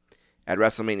title at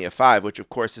WrestleMania 5, which, of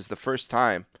course, is the first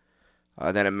time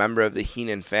that a member of the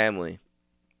Heenan family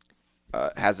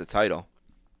has a title.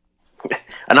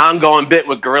 An ongoing bit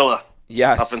with Gorilla.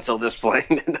 Yes. Up until this point.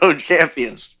 No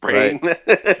champions. Brain. Right.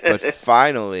 But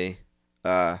finally,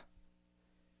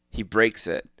 he breaks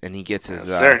it, and he gets his...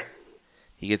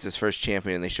 He gets his first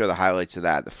champion, and they show the highlights of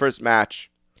that. The first match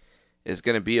is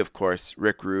going to be, of course,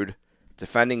 Rick Rude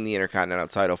defending the Intercontinental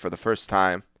title for the first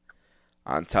time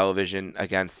on television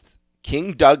against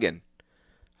King Duggan,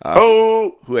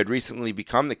 who had recently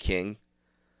become the king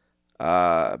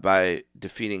by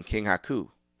defeating King Haku,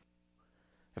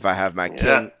 if I have my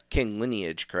king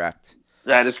lineage correct.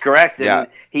 That is correct. And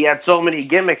he had so many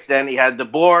gimmicks then. He had the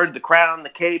board, the crown, the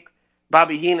cape.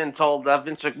 Bobby Heenan told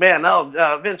Vince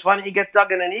McMahon, Vince, why don't you get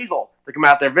Duggan an eagle to come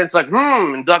out there? Vince like,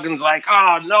 and Duggan's like,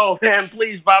 oh, no, man,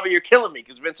 please, Bobby, you're killing me,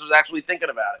 because Vince was actually thinking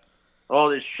about it. Oh,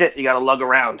 this shit you got to lug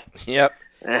around. Yep.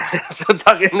 So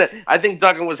I think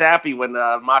Duggan was happy when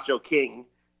Macho King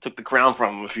took the crown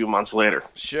from him a few months later.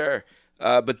 Sure.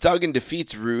 But Duggan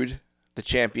defeats Rude, the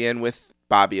champion, with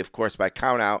Bobby, of course, by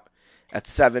countout at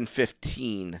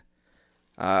 7:15.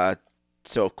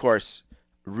 So, of course,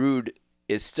 Rude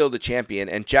is still the champion,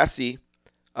 and Jesse,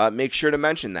 make sure to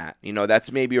mention that. You know,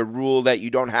 that's maybe a rule that you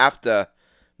don't have to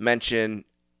mention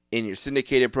in your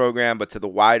syndicated program, but to the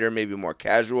wider, maybe more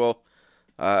casual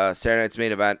Saturday Night's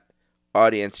Main Event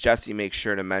audience, Jesse makes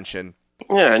sure to mention.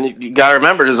 Yeah, and you got to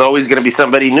remember, there's always going to be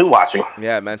somebody new watching.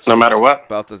 Yeah, mention no matter what.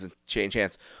 Belt doesn't change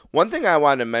hands. One thing I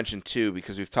wanted to mention, too,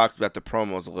 because we've talked about the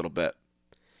promos a little bit,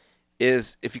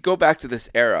 is if you go back to this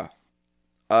era,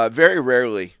 very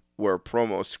rarely were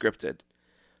promos scripted.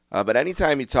 But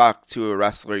anytime you talk to a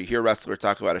wrestler, you hear a wrestler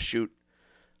talk about a shoot,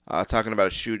 talking about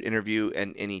a shoot interview,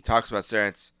 and he talks about Saturday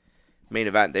Night's Main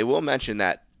Event, they will mention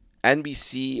that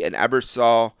NBC and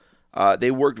Ebersol,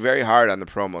 they worked very hard on the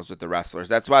promos with the wrestlers.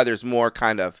 That's why there's more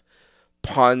kind of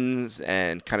puns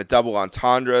and kind of double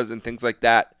entendres and things like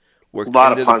that. A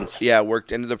lot of puns.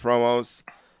 Worked into the promos.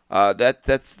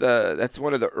 That's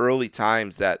one of the early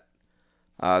times that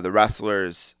the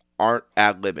wrestlers aren't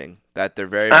ad-libbing, that they're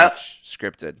very much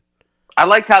scripted. I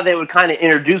liked how they would kind of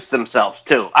introduce themselves,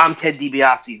 too. I'm Ted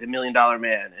DiBiase, the $1 Million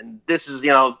Man, and this is,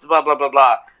 blah, blah, blah,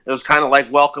 blah. It was kind of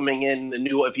like welcoming in the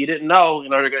new, if you didn't know,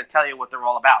 they're going to tell you what they're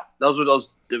all about. Those were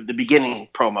the beginning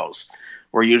promos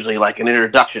were usually like an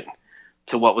introduction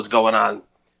to what was going on.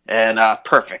 And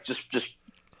perfect, just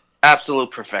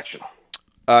absolute perfection.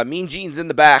 Mean Gene's in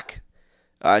the back,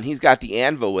 and he's got the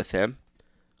Anvil with him.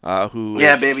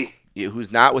 Baby.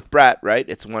 who's not with Brett, right?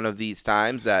 It's one of these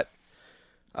times that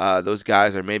those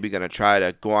guys are maybe going to try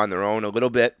to go on their own a little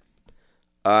bit.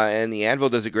 And the Anvil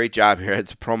does a great job here.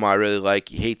 It's a promo I really like.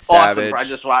 He hates Savage. Awesome. I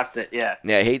just watched it, yeah.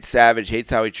 Yeah, hates Savage.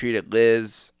 Hates how he treated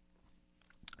Liz.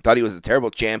 Thought he was a terrible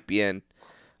champion.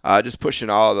 Just pushing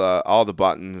all the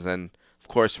buttons. And, of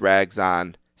course, rags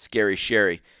on Scary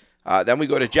Sherry. Then we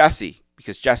go to Jesse,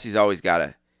 because Jesse's always got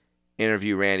to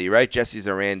interview Randy, right? Jesse's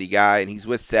a Randy guy, and he's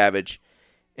with Savage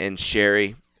and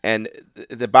Sherry. And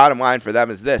the bottom line for them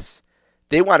is this.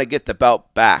 They want to get the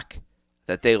belt back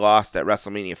that they lost at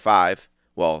WrestleMania 5.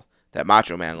 Well, that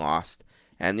Macho Man lost.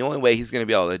 And the only way he's going to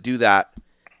be able to do that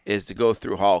is to go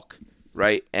through Hulk,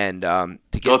 right? And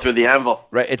to go through the Anvil.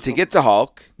 Right, and to get to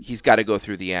Hulk, he's got to go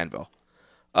through the Anvil.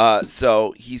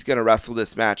 So he's going to wrestle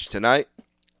this match tonight.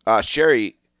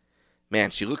 Sherry, man,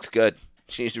 she looks good.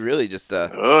 She's really just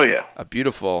a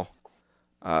beautiful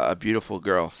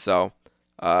girl. So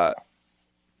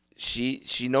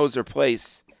she knows her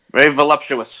place. Very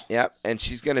voluptuous. Yep, and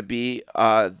she's going to be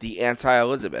the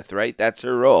anti-Elizabeth, right? That's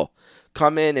her role.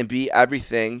 Come in and be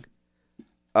everything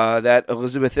that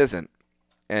Elizabeth isn't.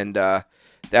 And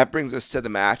that brings us to the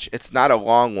match. It's not a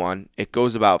long one. It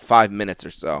goes about 5 minutes or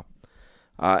so.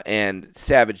 And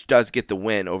Savage does get the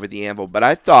win over the Anvil. But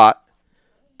I thought,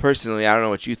 personally, I don't know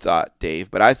what you thought,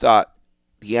 Dave, but I thought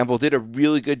the Anvil did a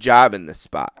really good job in this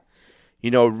spot.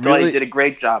 Really he did a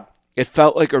great job. It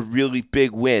felt like a really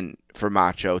big win for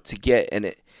Macho to get,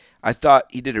 and I thought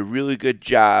he did a really good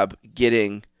job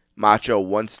getting Macho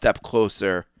one step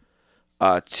closer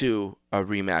to a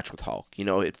rematch with Hulk.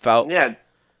 It felt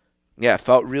it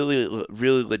felt really,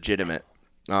 really legitimate,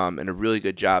 and a really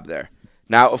good job there.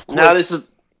 Now, of course,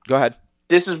 go ahead.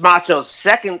 This is Macho's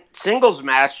second singles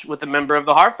match with a member of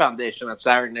the Hart Foundation at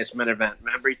Saturday Night's Main Event.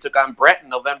 Remember, he took on Brett in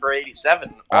November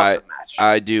 '87. Awesome match.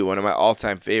 I do. One of my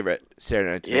all-time favorite Saturday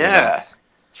Night's Main Events.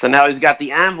 So now he's got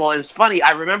the Anvil. And it's funny.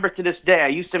 I remember to this day, I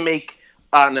used to make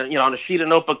on a sheet of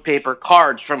notebook paper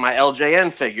cards from my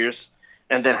LJN figures,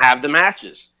 and then have the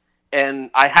matches. And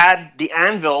I had the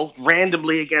Anvil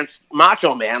randomly against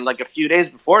Macho Man like a few days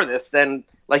before this. Then,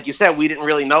 like you said, we didn't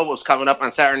really know what was coming up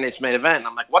on Saturday Night's Main Event. And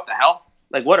I'm like, what the hell?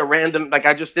 Like, what a random, like,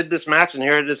 I just did this match, and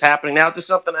here it is happening now. Just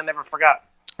something I never forgot.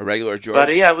 A regular George.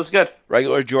 But, yeah, it was good.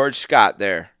 Regular George Scott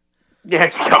there.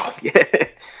 Yeah, yeah.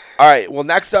 All right, well,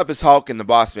 next up is Hulk and the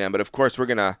Boss Man, but, of course, we're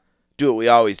going to do what we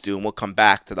always do, and we'll come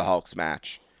back to the Hulk's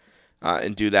match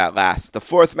and do that last. The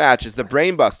fourth match is the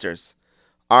Brainbusters.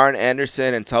 Arn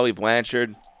Anderson and Tully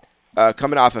Blanchard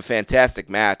coming off a fantastic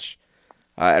match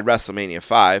at WrestleMania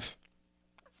 5,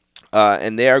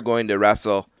 and they are going to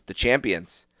wrestle the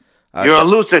champions. You're a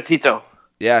loser, Tito.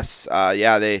 Yes,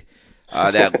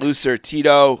 that loser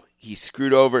Tito, he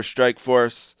screwed over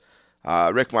Strikeforce.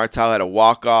 Rick Martel had a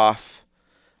walk-off,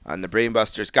 and the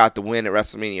Brainbusters got the win at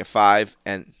WrestleMania 5,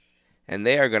 and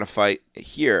they are going to fight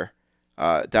here.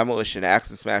 Demolition, Axe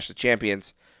and Smash, the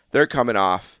champions. They're coming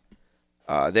off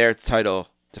their title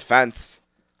defense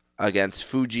against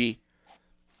Fuji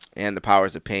and the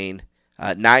Powers of Pain.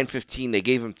 9:15, they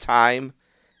gave him time,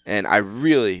 and I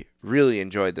really, really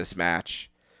enjoyed this match.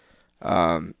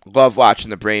 Love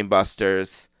watching the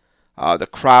Brainbusters. The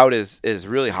crowd is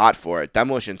really hot for it.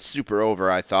 Demolition's super over,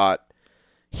 I thought,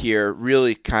 here.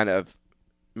 Really kind of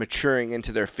maturing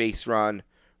into their face run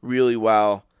really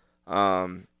well.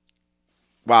 Wow,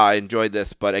 I enjoyed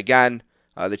this. But again,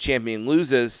 the champion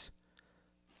loses,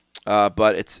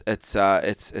 but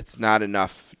it's not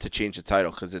enough to change the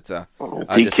title because it's a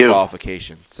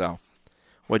disqualification. So,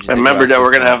 what'd you think? Remember that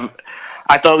we're gonna have.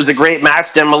 I thought it was a great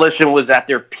match. Demolition was at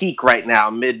their peak right now,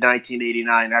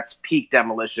 mid-1989. That's peak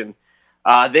Demolition.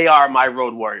 They are my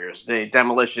Road Warriors.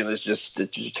 Demolition is just a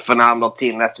phenomenal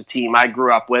team. That's the team I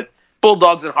grew up with.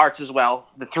 Bulldogs and Hearts as well.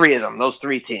 The three of them, those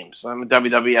three teams. I'm a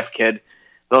WWF kid.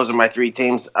 Those are my three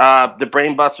teams. The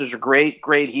Brainbusters are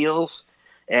great heels.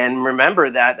 And remember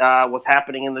that what's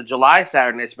happening in the July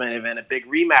Saturday Night's Main Event, a big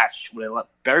rematch with a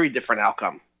very different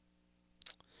outcome.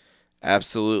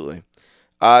 Absolutely.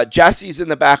 Jesse's in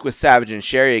the back with Savage and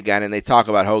Sherry again, and they talk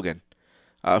about Hogan,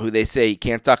 who they say he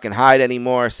can't duck and hide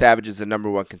anymore. Savage is the number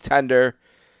one contender.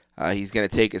 He's going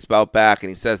to take his belt back, and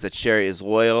he says that Sherry is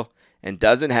loyal and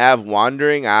doesn't have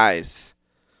wandering eyes.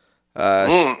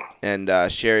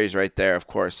 And Sherry's right there, of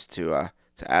course, to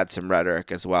add some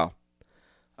rhetoric as well.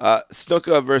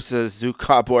 Snuka versus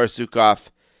Boris Zukov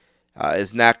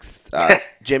is next.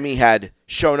 Jimmy had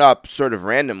shown up sort of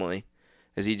randomly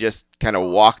as he just kind of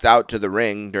walked out to the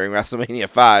ring during WrestleMania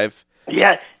 5.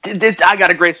 Yeah, I got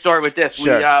a great story with this.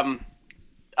 Sure. We,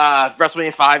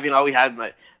 WrestleMania 5, we had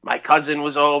my cousin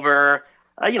was over,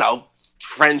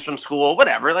 friends from school,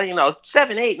 whatever,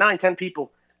 7, 8, 9, 10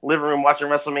 people. living room watching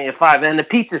WrestleMania 5, and the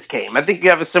pizzas came. I think you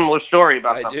have a similar story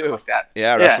about something like that.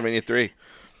 Yeah, WrestleMania 3.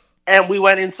 And we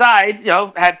went inside,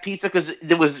 had pizza because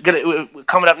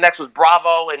coming up next was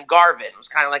Bravo and Garvin. It was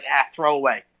kind of like a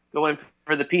throwaway. Go in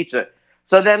for the pizza.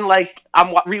 So then,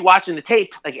 I'm rewatching the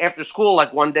tape, after school,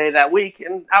 one day that week,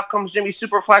 and out comes Jimmy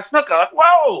Superfly Snuka. Like,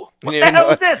 whoa, what the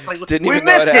hell is this? Didn't even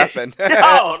know it happened.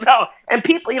 No. And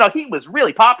people, he was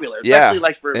really popular,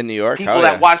 especially for in New York, people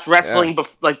that watched wrestling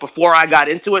before I got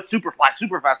into it. Superfly. So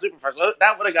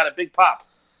that would have got a big pop.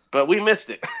 But we missed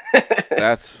it.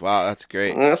 That's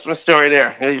great. That's my story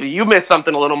there. You missed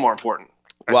something a little more important.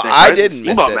 I didn't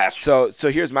miss it. Match. So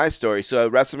here's my story. So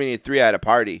at WrestleMania 3, I had a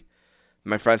party.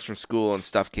 My friends from school and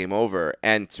stuff came over.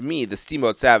 And to me, the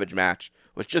Steamboat Savage match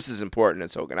was just as important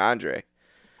as Hogan Andre.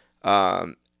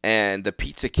 And the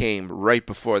pizza came right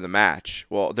before the match.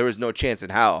 Well, there was no chance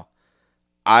in hell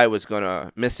I was going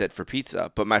to miss it for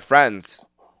pizza. But my friends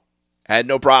had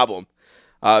no problem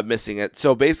missing it.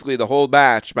 So basically the whole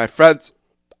match, my friends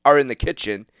are in the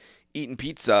kitchen eating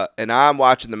pizza, and I'm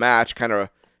watching the match, kind of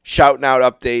shouting out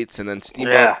updates, and then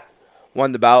Steamboat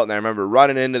won the belt, and I remember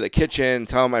running into the kitchen,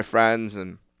 telling my friends,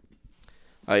 and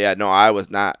I was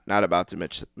not about to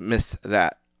miss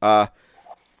that. But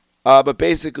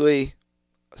basically,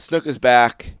 Snuka's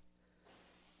back.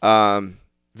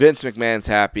 Vince McMahon's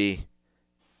happy.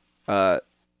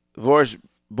 Boris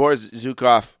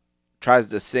Zukov tries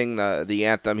to sing the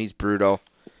anthem. He's brutal.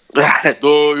 Snuka,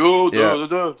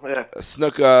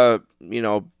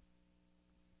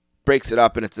 breaks it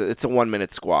up, and it's a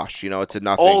 1-minute squash. It's a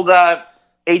nothing. Old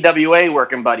AWA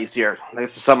working buddies here.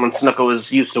 This is someone Snuka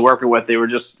was used to working with. They were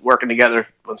just working together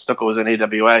when Snuka was in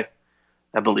AWA.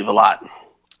 I believe a lot.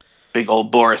 Big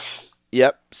old Boris.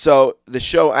 Yep. So the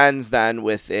show ends then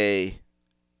with a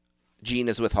Gene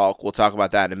is with Hulk. We'll talk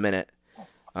about that in a minute.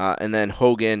 And then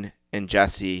Hogan and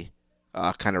Jesse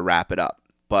kind of wrap it up.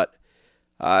 But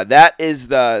that is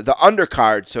the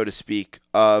undercard, so to speak,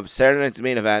 of Saturday night's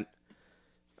main event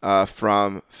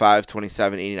from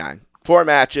 5/27/89. 4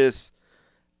 matches,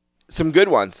 some good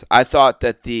ones. I thought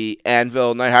that the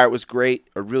Anvil Neidhart was great,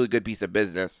 a really good piece of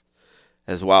business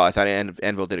as well. I thought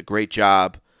Anvil did a great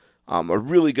job. A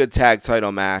really good tag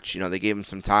title match. They gave him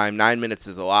some time. 9 minutes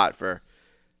is a lot for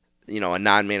a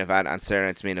non-main event on Saturday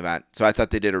night's main event. So I thought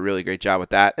they did a really great job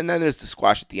with that. And then there's the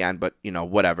squash at the end, but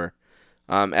whatever.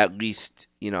 At least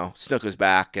Snuka's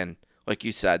back, and like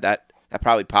you said, that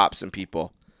probably popped some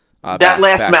people. That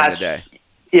last match, in the day.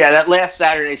 Yeah, that last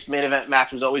Saturday's main event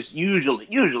match was always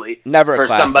usually never for a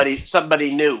classic.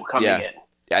 somebody new coming in.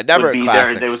 Yeah, never a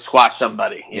classic. They would squash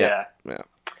somebody. Yeah.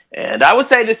 And I would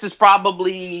say this is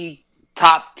probably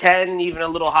top 10, even a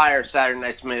little higher Saturday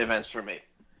night's main events for me.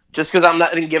 Just because I'm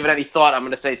not going to give it any thought, I'm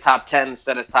going to say top 10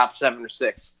 instead of top 7 or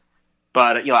 6.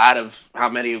 But, out of how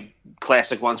many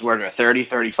classic ones were there? 30,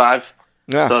 35?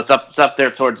 Yeah. So it's up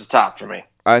there towards the top for me.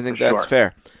 I think that's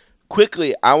fair.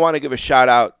 Quickly, I want to give a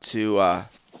shout-out to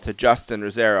Justin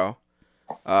Rosero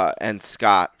and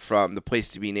Scott from the Place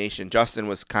to Be Nation. Justin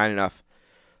was kind enough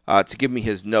to give me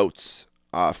his notes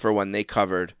for when they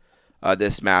covered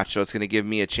this match. So it's going to give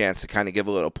me a chance to kind of give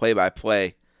a little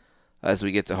play-by-play as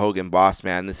we get to Hogan Boss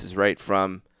Man. This is right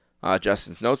from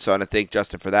Justin's notes, so I want to thank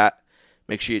Justin for that.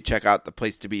 Make sure you check out the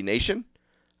Place to Be Nation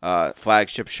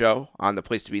flagship show on the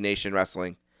Place to Be Nation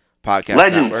Wrestling Podcast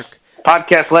Network.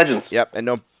 Podcast Legends. Yep, and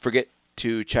don't forget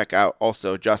to check out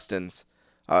also Justin's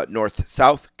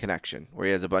North-South Connection, where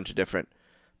he has a bunch of different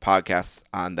podcasts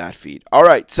on that feed. All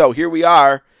right, so here we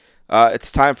are.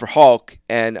 It's time for Hulk,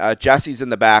 and Jesse's in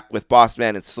the back with Boss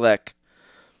Man and Slick,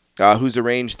 who's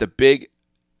arranged the big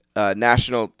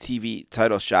national TV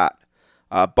title shot.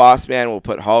 Boss Man will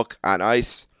put Hulk on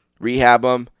ice, rehab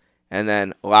him, and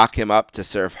then lock him up to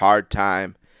serve hard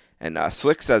time. And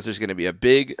Slick says there's going to be a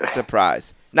big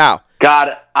surprise. Now,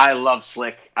 God, I love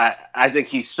Slick. I think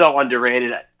he's so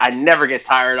underrated. I never get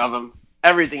tired of him.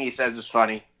 Everything he says is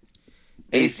funny.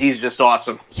 He's just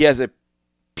awesome. He has a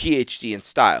PhD in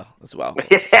style as well.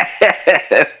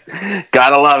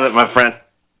 Gotta love it, my friend.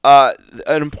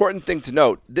 An important thing to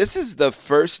note, this is the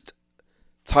first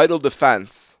title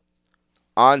defense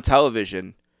on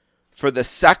television for the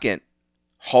second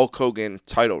Hulk Hogan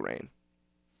title reign.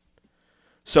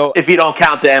 So, if you don't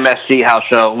count the MSG house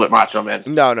show with Macho Man.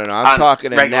 No. I'm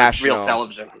talking a national real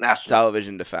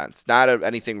television defense, not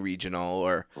anything regional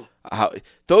or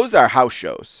those are house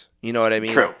shows. You know what I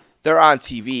mean? True. They're on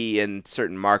TV in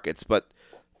certain markets, but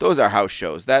those are house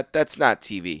shows. That's not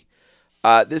TV.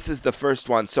 This is the first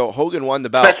one. So Hogan won the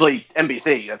belt. Especially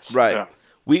NBC. That's right. Yeah.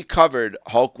 We covered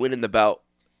Hulk winning the belt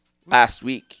last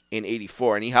week in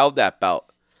 '84, and he held that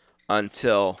belt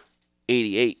until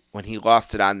 '88. when he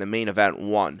lost it on the Main Event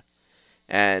 1.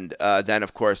 And then,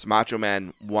 of course, Macho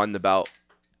Man won the belt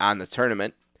on the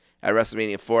tournament at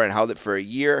WrestleMania 4 and held it for a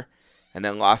year, and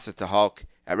then lost it to Hulk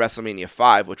at WrestleMania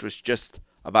 5, which was just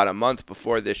about a month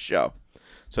before this show.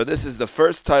 So this is the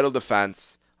first title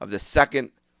defense of the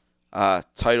second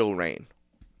title reign.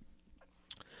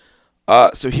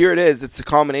 So here it is. It's a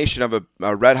culmination of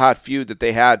a red-hot feud that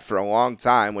they had for a long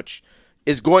time, which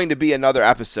is going to be another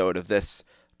episode of this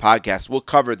podcast. We'll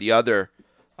cover the other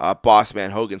Boss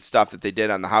Man Hogan stuff that they did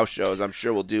on the house shows. I'm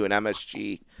sure we'll do an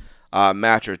MSG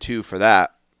match or two for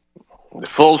that. The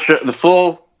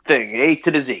full thing, A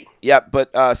to the Z. Yep,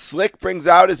 but Slick brings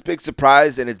out his big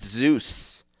surprise, and it's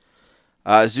Zeus.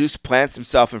 Zeus plants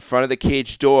himself in front of the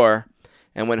cage door,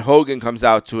 and when Hogan comes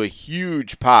out to a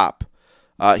huge pop,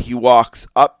 he walks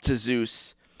up to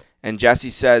Zeus, and Jesse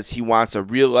says he wants a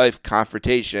real-life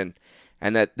confrontation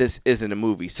and that this isn't a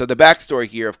movie. So the backstory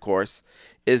here, of course,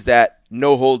 is that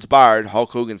No Holds Barred,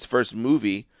 Hulk Hogan's first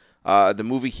movie, the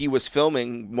movie he was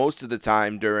filming most of the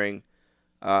time during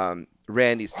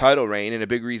Randy's title reign, and a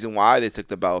big reason why they took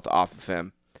the belt off of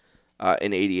him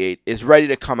in '88, is ready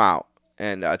to come out.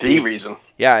 And reason.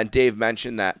 Yeah, and Dave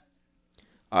mentioned that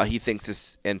he thinks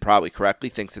this, and probably correctly,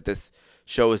 thinks that this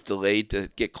show is delayed to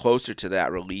get closer to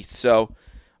that release. So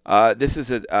this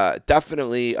is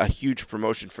definitely a huge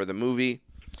promotion for the movie.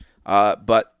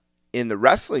 But in the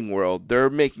wrestling world, they're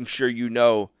making sure you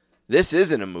know this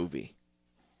isn't a movie.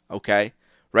 Okay?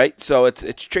 Right? So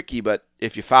it's tricky, but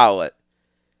if you follow it,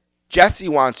 Jesse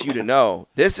wants you to know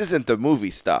this isn't the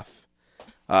movie stuff.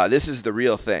 This is the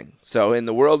real thing. So in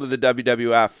the world of the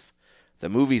WWF, the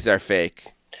movies are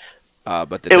fake.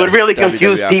 But the it would really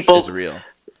confuse WWF people. is real.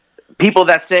 People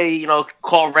that say,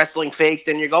 call wrestling fake,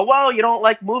 then you go, well, you don't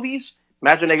like movies?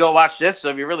 Imagine they go watch this, so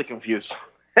you'll be really confused.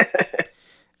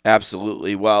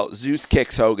 Absolutely. Well, Zeus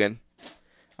kicks Hogan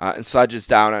and sludges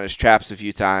down on his traps a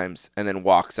few times and then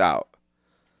walks out.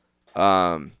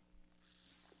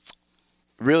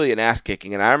 Really an ass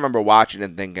kicking. And I remember watching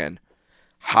and thinking,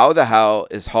 how the hell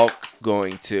is Hulk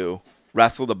going to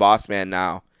wrestle the Boss Man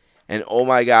now? And oh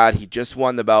my God, he just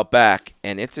won the belt back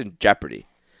and it's in jeopardy.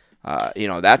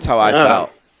 That's how I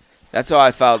felt. That's how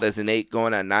I felt as an 8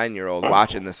 going on 9-year-old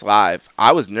watching this live.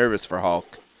 I was nervous for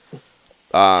Hulk.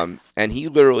 And he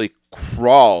literally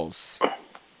crawls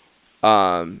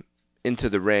into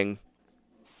the ring.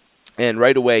 And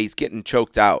right away, he's getting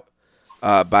choked out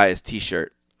by his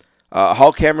T-shirt.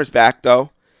 Hulk hammers back,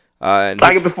 though.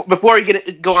 Before you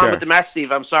go Sure. on with the match,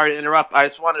 Steve, I'm sorry to interrupt. I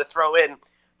just wanted to throw in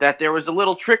that there was a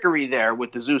little trickery there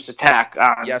with the Zeus attack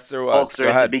on Yes, there was. Hulkster Go at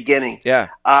ahead. the beginning. Yeah.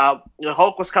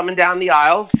 Hulk was coming down the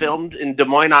aisle, filmed in Des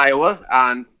Moines, Iowa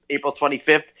on April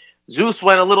 25th. Zeus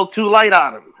went a little too light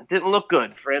on him. It didn't look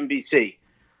good for NBC.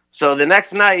 So the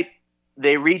next night,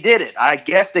 they redid it. I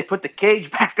guess they put the cage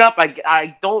back up.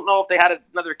 I don't know if they had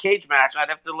another cage match. I'd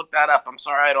have to look that up. I'm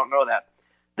sorry, I don't know that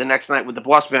the next night with the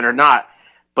Boss Man or not.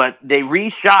 But they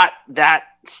reshot that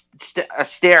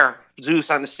stair, Zeus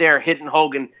on the stair, hitting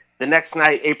Hogan the next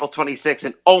night, April 26th,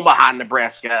 in Omaha,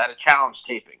 Nebraska, at a challenge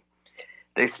taping.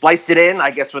 They spliced it in,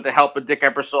 I guess, with the help of Dick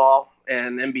Ebersol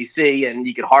and NBC, and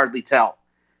you could hardly tell.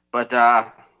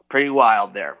 But pretty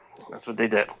wild there. That's what they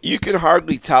did. You can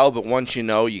hardly tell, but once you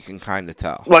know, you can kind of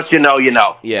tell. Once you know, you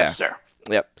know. Yeah. Yes, sir.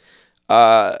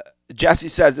 Yep. Jesse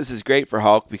says this is great for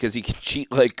Hulk because he can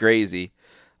cheat like crazy,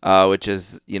 which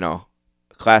is,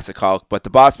 classic Hulk. But the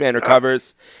Boss Man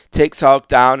recovers, takes Hulk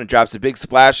down, and drops a big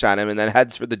splash on him, and then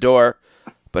heads for the door.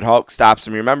 But Hulk stops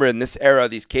him. Remember, in this era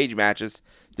of these cage matches,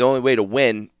 the only way to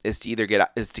win is to either get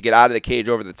out of the cage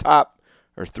over the top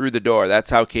or through the door.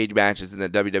 That's how cage matches in the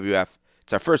WWF.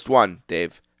 It's our first one,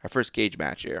 Dave. Our first cage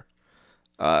match here.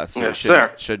 So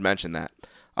should mention that.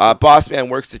 Boss Man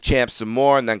works the champ some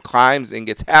more and then climbs and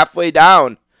gets halfway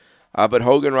down. But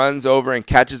Hogan runs over and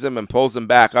catches him and pulls him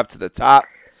back up to the top.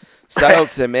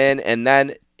 Settles him in and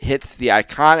then hits the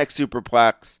iconic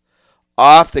superplex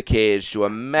off the cage to a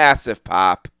massive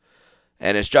pop.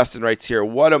 And as Justin writes here,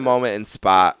 what a moment in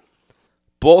spot.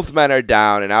 Both men are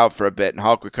down and out for a bit, and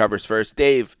Hulk recovers first.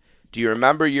 Dave, do you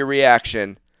remember your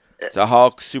reaction to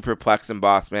Hulk superplexing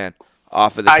Boss Man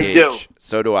off of the cage? I do.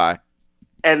 So do I.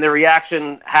 And the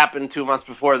reaction happened 2 months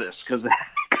before this because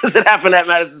it happened at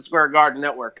Madison Square Garden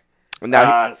Network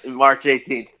March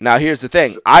 18th. Now, here's the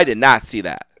thing. I did not see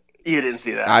that. You didn't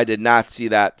see that. I did not see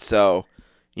that. So,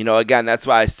 again, that's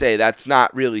why I say that's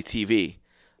not really TV.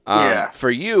 For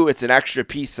you, it's an extra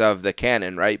piece of the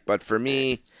canon, right? But for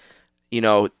me,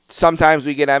 sometimes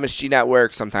we get MSG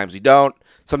Network, sometimes we don't.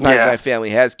 Sometimes my family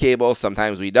has cable,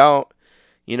 sometimes we don't.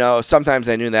 Sometimes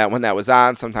I knew that when that was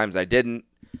on, sometimes I didn't.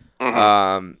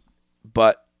 Mm-hmm.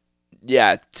 But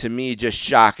yeah, to me, just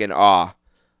shock and awe.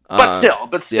 But still,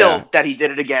 yeah. that he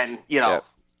did it again, Yeah.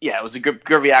 Yeah, it was a good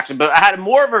reaction. But I had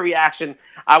more of a reaction.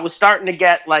 I was starting to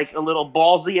get like a little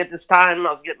ballsy at this time.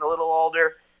 I was getting a little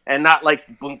older, and not like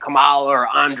when Kamal or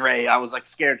Andre. I was like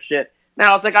scared shit.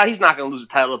 Now I was like, oh, he's not going to lose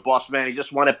the title with Boss Man. He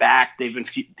just won it back. Him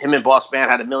and Boss Man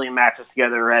had a million matches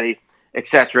together already,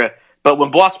 etc. But when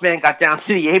Boss Man got down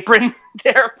to the apron,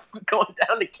 there going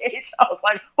down the cage, I was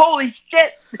like, holy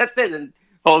shit, that's it. And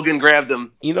Hogan grabbed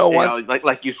him.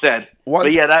 Like you said.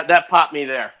 But yeah, that popped me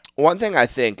there. One thing I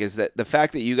think is that the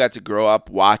fact that you got to grow up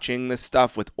watching this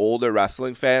stuff with older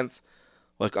wrestling fans,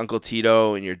 like Uncle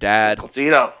Tito and your dad. Uncle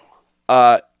Tito.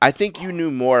 I think you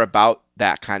knew more about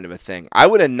that kind of a thing. I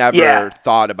would have never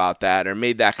thought about that or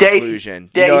made that conclusion.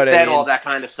 They you know what said I mean? all that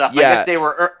kind of stuff. Yeah. I guess they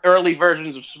were early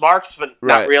versions of Smarks, but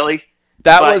not really.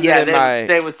 That wasn't in my...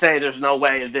 They would say there's no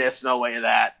way of this, no way of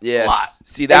that. Yes. A lot.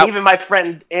 See, that... And even my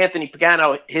friend Anthony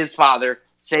Pagano, his father,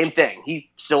 same thing. He's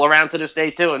still around to this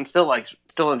day, too, and still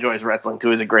enjoys wrestling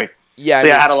to a degree. Yeah, I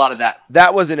had a lot of that.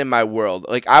 That wasn't in my world.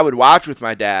 Like, I would watch with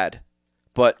my dad,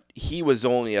 but he was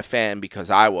only a fan because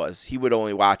I was. He would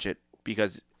only watch it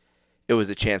because it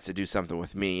was a chance to do something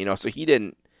with me, so he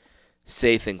didn't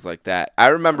say things like that. I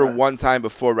remember one time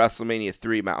before WrestleMania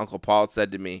 3, my Uncle Paul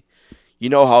said to me,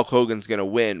 Hulk Hogan's going to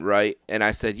win, right? And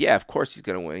I said, yeah, of course he's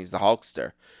going to win. He's the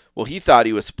Hulkster. Well, he thought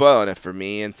he was spoiling it for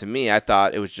me, and to me, I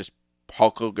thought it was just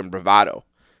Hulk Hogan bravado.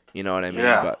 You know what I mean?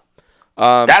 Yeah.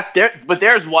 But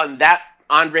there's one, that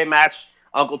Andre match,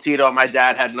 Uncle Tito and my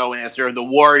dad had no answer. The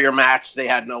Warrior match, they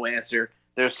had no answer.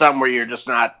 There's some where you're just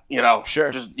not,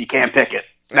 sure. You can't pick it.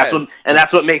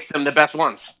 That's what makes them the best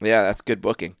ones. Yeah, that's good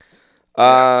booking.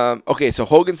 Okay, so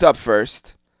Hogan's up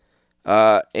first,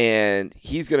 and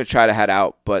he's going to try to head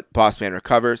out, but Boss Man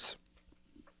recovers,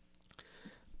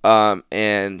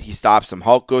 and he stops him.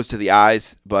 Hulk goes to the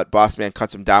eyes, but Boss Man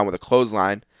cuts him down with a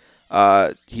clothesline.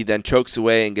 He then chokes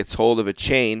away and gets hold of a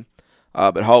chain,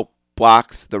 but Hulk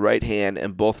blocks the right hand,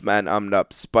 and both men end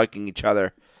up spiking each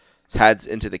other's heads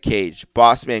into the cage.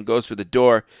 Boss Man goes for the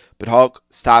door, but Hulk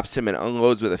stops him and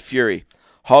unloads with a fury.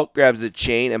 Hulk grabs the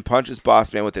chain and punches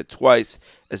Boss Man with it twice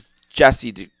as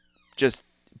Jesse just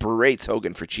berates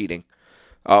Hogan for cheating.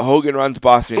 Hogan runs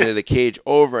Boss Man into the cage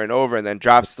over and over and then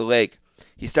drops the leg.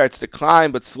 He starts to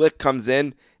climb, but Slick comes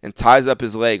in and ties up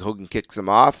his leg. Hogan kicks him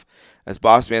off as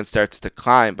Boss Man starts to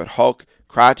climb, but Hulk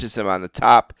crotches him on the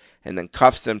top and then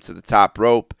cuffs him to the top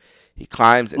rope. He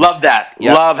climbs. And Love that.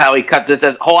 Yep. Love how he cut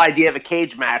the whole idea of a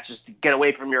cage match is to get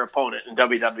away from your opponent in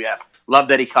WWF. Love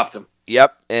that he cuffed him.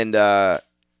 Yep, and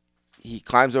he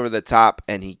climbs over the top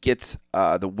and he gets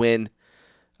the win.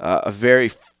 A very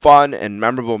fun and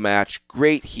memorable match.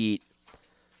 Great heat.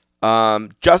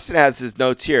 Justin has his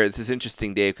notes here. This is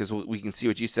interesting, Dave, because we can see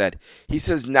what you said. He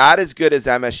says, not as good as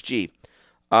MSG.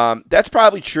 That's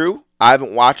probably true. I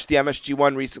haven't watched the MSG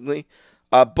one recently.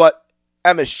 But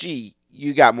MSG,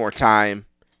 you got more time.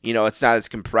 It's not as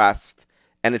compressed.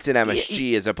 And it's in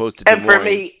MSG as opposed to Des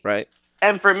Moines, right?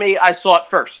 And for me, I saw it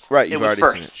first. Right, you've already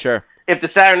seen it. Sure. If the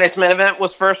Saturday Night's Main Event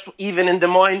was first, even in Des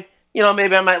Moines,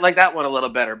 maybe I might like that one a little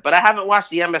better. But I haven't watched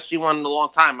the MSG one in a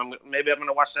long time. Maybe I'm going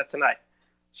to watch that tonight.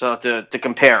 So to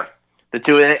compare the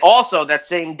two. And also, that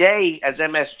same day as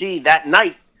MSG, that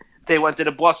night, they went to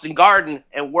the Boston Garden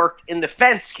and worked in the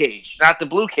fence cage, not the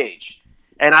blue cage.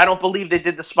 And I don't believe they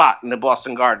did the spot in the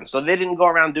Boston Garden. So they didn't go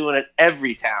around doing it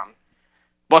every town.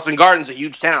 Boston Garden's a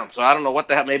huge town, so I don't know what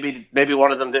the hell. Maybe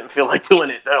one of them didn't feel like doing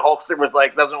it. The Hulkster was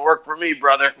like, doesn't work for me,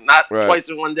 brother. Not twice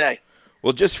in one day.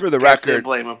 Well, just for the record,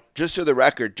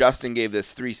 Justin gave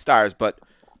this 3 stars, but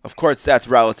of course that's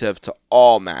relative to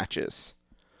all matches.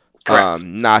 Correct.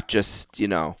 Not just,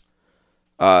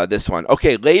 this one.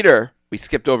 Okay, later, we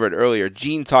skipped over it earlier,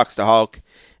 Gene talks to Hulk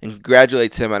and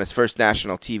congratulates him on his first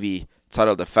national TV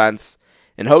title defense.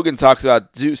 And Hogan talks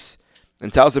about Zeus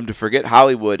and tells him to forget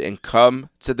Hollywood and come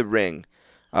to the ring.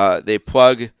 They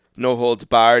plug No Holds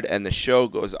Barred, and the show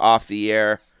goes off the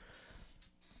air.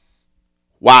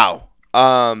 Wow.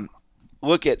 I'll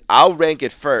rank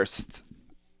it first.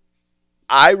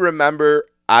 I remember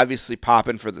obviously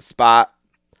popping for the spot.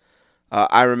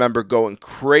 I remember going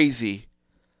crazy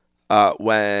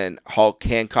when Hulk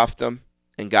handcuffed him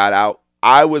and got out.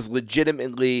 I was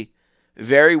legitimately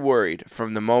very worried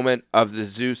from the moment of the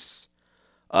Zeus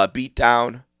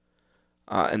beatdown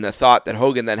and the thought that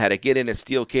Hogan then had to get in a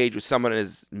steel cage with someone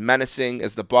as menacing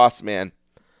as the Boss Man.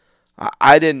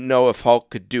 I didn't know if Hulk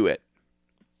could do it.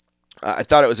 I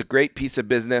thought it was a great piece of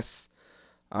business.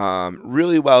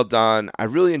 Really well done. I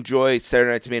really enjoy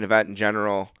Saturday Night's Main Event in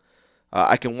general.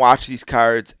 I can watch these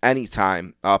cards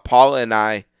anytime. Paula and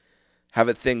I have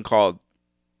a thing called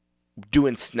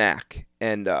doing snack.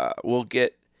 and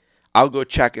I'll go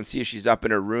check and see if she's up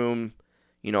in her room,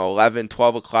 11,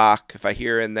 12 o'clock. If I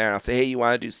hear her in there, I'll say, hey, you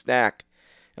want to do snack?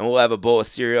 And we'll have a bowl of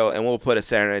cereal, and we'll put a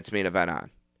Saturday Night's Main Event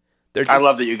on. I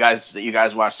love that you guys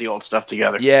watch the old stuff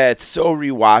together. Yeah, it's so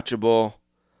rewatchable.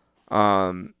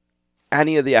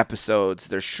 Any of the episodes,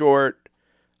 they're short,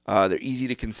 they're easy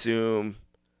to consume,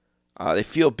 they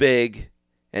feel big,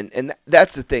 and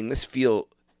that's the thing. This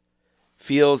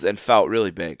feels and felt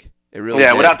really big. It really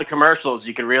did. Without the commercials,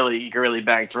 you can really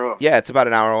bang through them. Yeah, it's about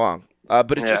an hour long,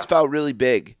 but it just felt really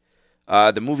big.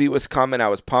 The movie was coming. I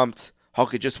was pumped.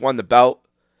 Hulk had just won the belt,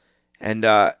 and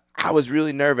I was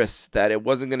really nervous that it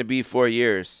wasn't going to be 4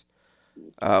 years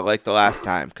like the last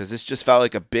time, because this just felt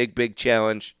like a big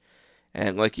challenge.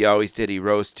 And like he always did, he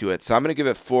rose to it. So I'm going to give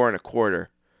it 4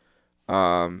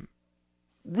 1/4.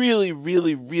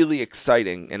 Really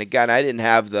exciting. And again, I didn't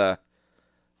have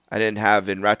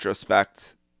in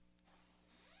retrospect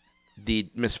the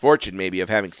misfortune maybe of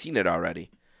having seen it already.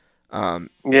 It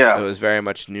was very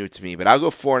much new to me. But I'll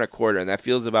go 4 1/4, and that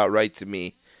feels about right to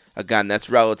me. Again, that's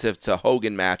relative to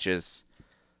Hogan matches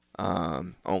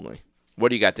only. What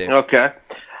do you got, Dave? Okay.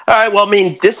 All right, well,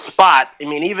 this spot,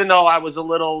 even though I was a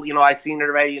little, I seen it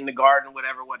already in the Garden,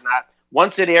 whatnot,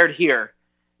 once it aired here,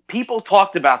 people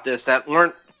talked about this that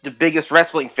weren't the biggest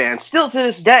wrestling fans, still to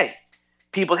this day.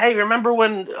 People, hey, remember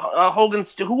when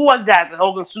who was that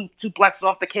Hogan suplexed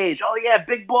off the cage? Oh, yeah,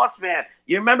 Big Boss Man.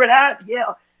 You remember that?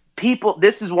 Yeah. People,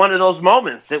 this is one of those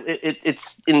moments.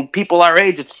 It's in people our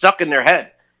age, it's stuck in their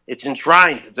head. It's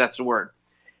enshrined, if that's the word.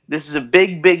 This is a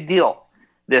big deal.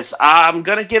 I'm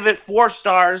going to give it 4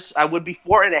 stars. I would be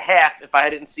 4.5 if I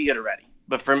didn't see it already.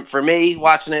 But for me,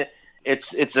 watching it,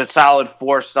 it's a solid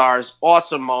 4 stars.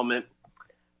 Awesome moment.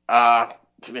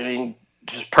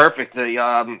 Just perfect. The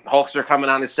Hulkster coming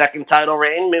on his second title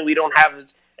reign. We don't have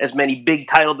as many big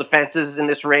title defenses in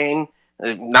this reign.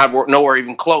 Nowhere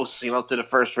even close, to the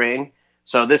first reign.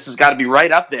 So this has got to be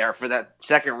right up there for that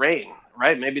second reign.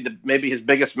 Right, maybe his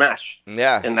biggest match.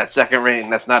 Yeah, in that second reign,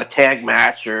 that's not a tag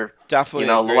match or definitely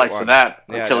the likes of that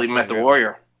until he met the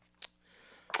Warrior.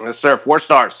 Yes, sir. 4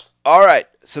 stars. All right,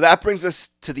 so that brings us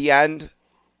to the end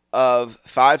of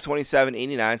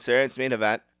 5/27/89, Saturday Night's Main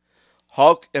Event.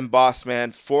 Hulk and Boss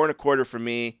Man, 4 1/4 for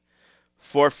me,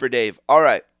 4 for Dave. All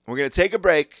right, we're gonna take a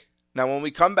break. Now, when we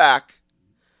come back,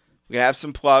 we're gonna have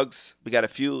some plugs. We got a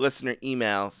few listener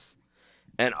emails,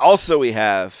 and also we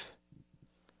have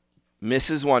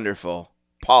Mrs. Wonderful,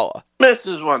 Paula.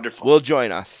 Mrs. Wonderful will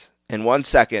join us in 1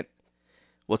 second.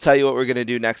 We'll tell you what we're going to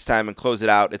do next time and close it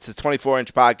out. It's a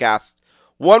 24-inch podcast.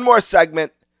 One more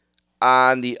segment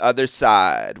on the other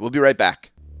side. We'll be right back.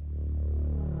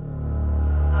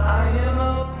 I am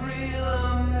a real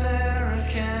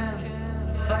American.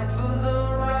 Fight for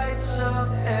the rights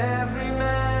of every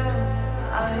man.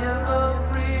 I am a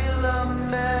real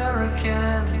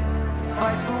American.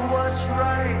 Fight for what's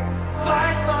right.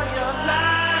 Fight for your life.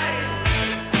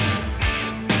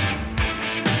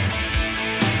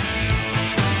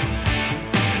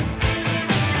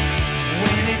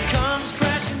 When it comes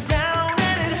crashing down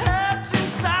and it hurts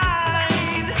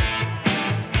inside,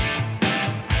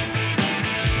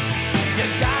 you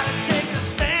gotta take a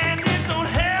stand, it don't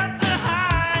have to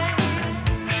hide.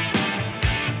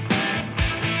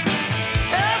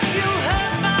 If you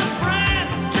hurt my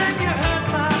friends, then you hurt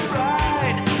my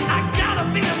pride. I gotta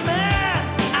be a man.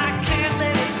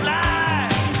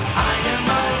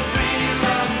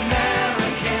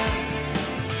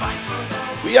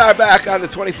 We are back on the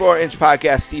 24-inch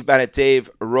podcast. Steve Bennett, Dave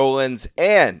Rollins,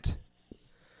 and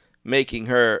making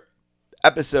her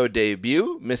episode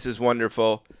debut, Mrs.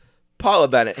 Wonderful, Paula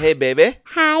Bennett. Hey, baby.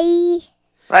 Hi.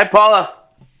 Hi, Paula.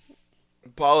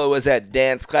 Paula was at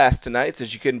dance class tonight, so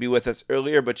she couldn't be with us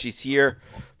earlier, but she's here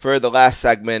for the last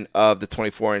segment of the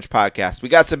 24-inch podcast. We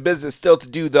got some business still to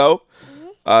do, though,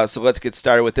 so let's get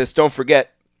started with this. Don't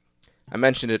forget, I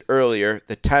mentioned it earlier,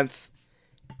 the 10th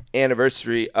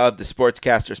anniversary of the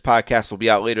Sportscasters podcast will be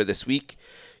out later this week.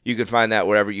 You can find that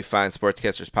wherever you find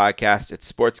Sportscasters podcast. It's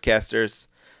Sportscasters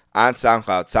on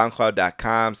SoundCloud,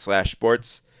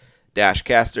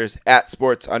 soundcloud.com/sports-casters,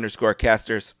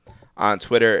 @sports_casters on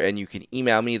Twitter, and you can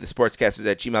email me,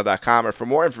 thesportscasters@gmail.com, or for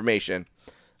more information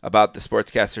about the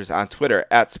Sportscasters on Twitter,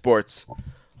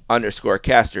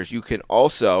 @sports_casters. You can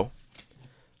also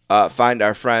find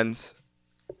our friends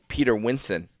Peter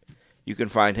Winson. You can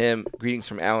find him, greetings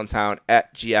from Allentown,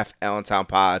 @GF Allentown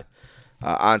Pod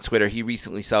on Twitter. He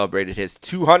recently celebrated his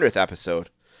 200th episode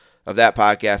of that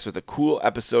podcast with a cool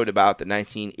episode about the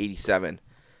 1987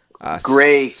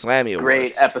 Slammy Awards.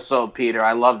 Great episode, Peter.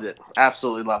 I loved it.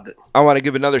 Absolutely loved it. I want to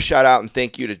give another shout out and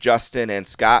thank you to Justin and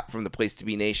Scott from the Place to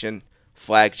Be Nation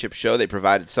flagship show. They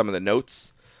provided some of the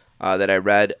notes that I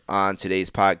read on today's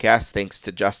podcast. Thanks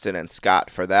to Justin and Scott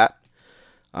for that.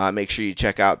 Make sure you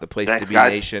check out the Place to Be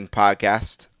Nation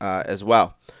podcast as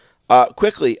well.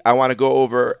 Quickly, I want to go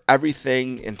over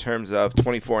everything in terms of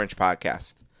 24-inch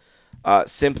podcast.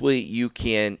 Simply, you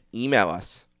can email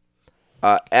us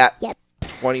at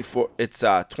 24. It's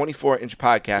 24-inch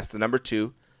podcast, the number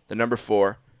 2, the number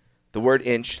 4, the word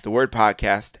inch, the word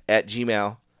podcast at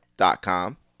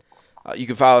gmail.com. You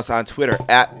can follow us on Twitter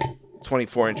at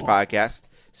 24-inch podcast.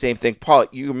 Same thing. Paul,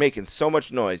 you're making so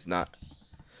much noise, not.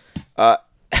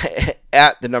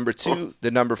 At the number 2,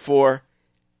 the number 4,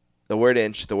 the word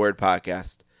inch, the word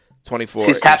podcast,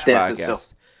 24-inch podcast.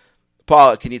 Still.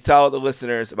 Paula, can you tell the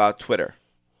listeners about Twitter?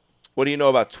 What do you know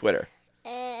about Twitter?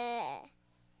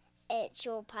 It's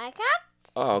your podcast.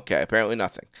 Oh, okay. Apparently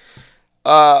nothing.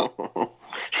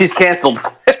 She's canceled.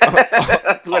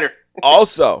 Twitter.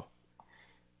 Also,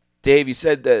 Dave, you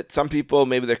said that some people,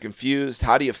 maybe they're confused.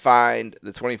 How do you find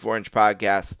the 24-inch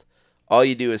podcast? All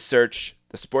you do is search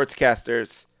the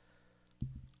Sportscasters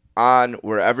on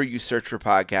wherever you search for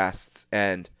podcasts,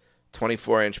 and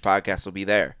 24-inch podcast will be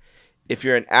there. If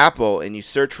you're an Apple and you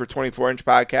search for 24-inch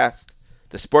podcast,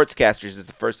 the Sportscasters is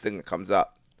the first thing that comes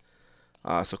up.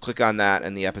 So click on that,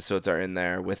 and the episodes are in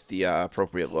there with the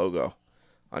appropriate logo.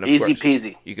 And easy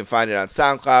peasy. You can find it on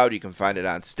SoundCloud. You can find it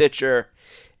on Stitcher.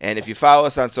 And if you follow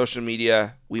us on social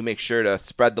media, we make sure to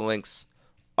spread the links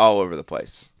all over the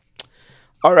place.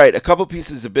 All right, a couple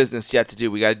pieces of business yet to do.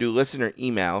 We got to do listener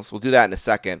emails. We'll do that in a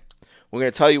second. We're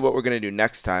going to tell you what we're going to do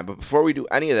next time. But before we do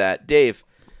any of that, Dave,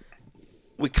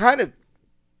 we kind of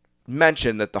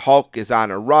mentioned that the Hulk is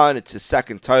on a run. It's his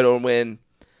second title win.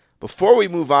 Before we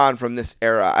move on from this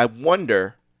era, I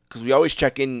wonder, because we always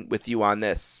check in with you on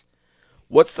this,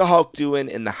 what's the Hulk doing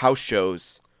in the house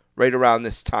shows right around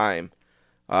this time?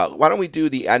 Why don't we do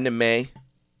the end of May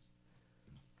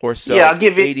or so? Yeah, I'll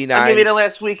give you 89. I'll give you the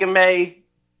last week of May,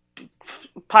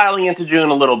 piling into June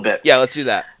a little bit. Yeah, let's do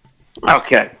that.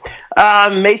 Okay.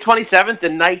 May 27th, the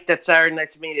night that Saturday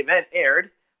Night's Main Event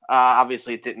aired.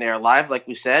 Obviously, it didn't air live, like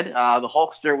we said. The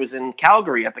Hulkster was in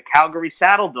Calgary at the Calgary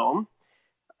Saddle Dome,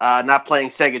 not playing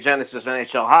Sega Genesis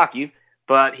NHL hockey,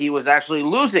 but he was actually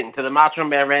losing to the Macho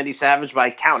Man Randy Savage by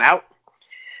countout.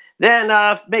 Then,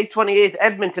 May 28th,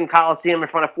 Edmonton Coliseum in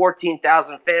front of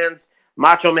 14,000 fans.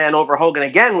 Macho Man over Hogan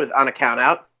again on a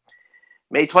countout.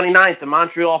 May 29th, the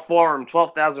Montreal Forum,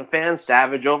 12,000 fans.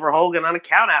 Savage over Hogan on a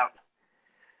countout.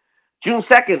 June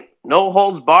 2nd, No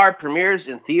Holds Barred premieres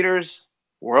in theaters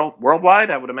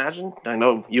worldwide, I would imagine. I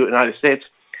know United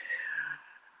States.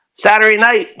 Saturday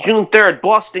night, June 3rd,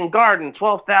 Boston Garden,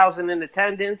 12,000 in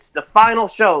attendance. The final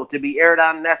show to be aired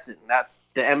on NESN. That's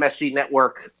the MSG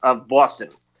network of Boston.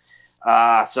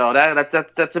 So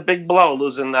that's a big blow,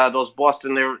 losing those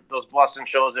Boston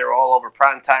shows. They were all over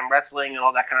primetime wrestling and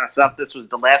all that kind of stuff. This was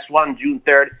the last one, June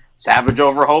 3rd. Savage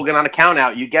over Hogan on a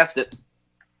countout. You guessed it.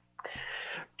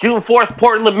 June 4th,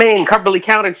 Portland, Maine, Cumberland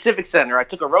County Civic Center. I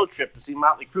took a road trip to see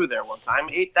Motley Crue there one time.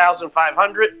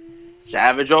 8,500.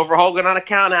 Savage over Hogan on a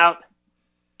countout.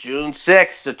 June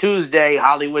 6th, a Tuesday,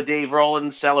 Hollywood Dave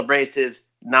Rowland celebrates his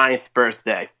 9th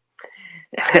birthday.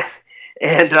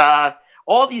 And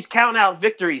all these count-out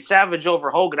victories, Savage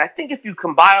over Hogan. I think if you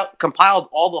compiled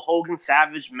all the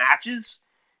Hogan-Savage matches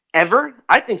ever,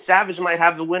 I think Savage might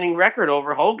have the winning record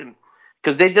over Hogan,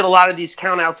 because they did a lot of these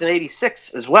count-outs in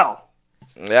 '86 as well.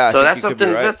 Yeah, so that's something.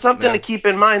 Right. That's something to keep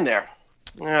in mind there.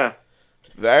 Yeah.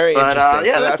 Very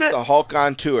interesting. So that's the Hulk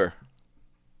on tour.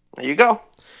 There you go.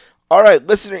 All right,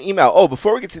 listener email. Oh,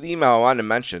 before we get to the email, I wanted to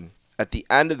mention at the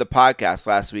end of the podcast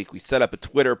last week, we set up a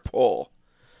Twitter poll.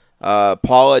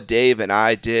 Paula, Dave, and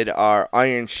I did our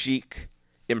Iron Sheik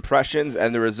impressions,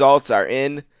 and the results are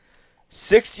in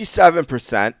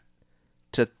 67%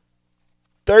 to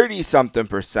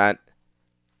 30-something%,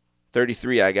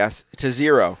 33, I guess, to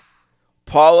 0.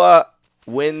 Paula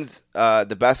wins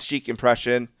the best Sheik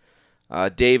impression.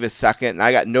 Dave is second, and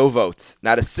I got no votes.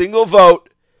 Not a single vote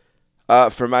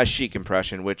for my Sheik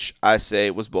impression, which I say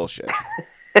was bullshit.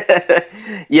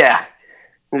 Yeah.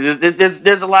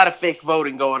 There's a lot of fake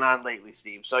voting going on lately,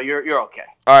 Steve. So you're okay.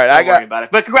 All right, Don't worry about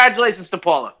it. But congratulations to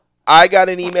Paula. I got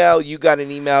an email. You got an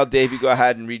email. Dave, you go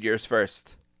ahead and read yours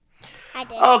first. I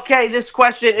did. Okay, this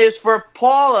question is for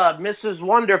Paula, Mrs.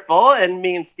 Wonderful, and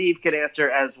me and Steve can answer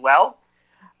as well.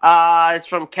 It's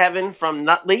from Kevin from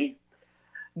Nutley.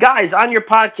 Guys, on your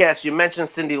podcast, you mentioned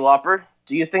Cyndi Lauper.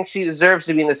 Do you think she deserves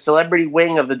to be in the celebrity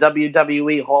wing of the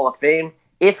WWE Hall of Fame?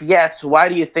 If yes, why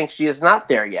do you think she is not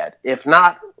there yet? If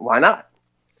not, why not?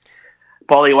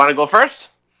 Paula, you want to go first?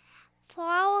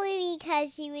 Probably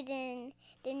because she was in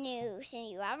the new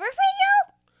Cyndi Lauper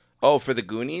video. Oh, for the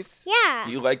Goonies? Yeah.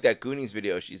 You like that Goonies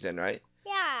video she's in, right?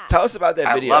 Yeah. Tell us about that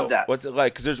I video. love that. What's it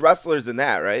like? Because there's wrestlers in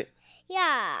that, right?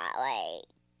 Yeah, like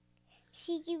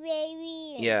Cheeky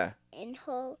Baby. Yeah. And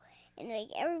like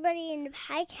everybody in the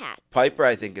podcast. Piper,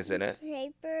 I think, is in it.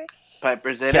 Paper.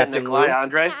 Piper's in Captain it. Nikolai, Lou.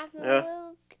 Andre. Captain Yeah.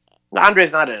 Luke,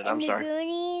 Andre's not in it. and I'm the sorry.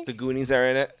 Goonies. The Goonies are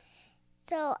in it.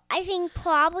 So I think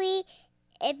probably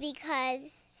it because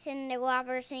Cyndi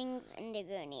Lauper sings in the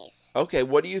Goonies. Okay,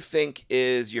 what do you think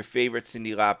is your favorite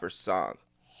Cyndi Lauper song?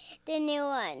 The new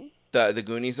one. The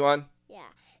Goonies one? Yeah.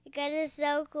 Because it's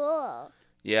so cool.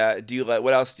 Yeah. Do you like?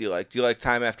 What else do you like? Do you like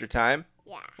Time After Time?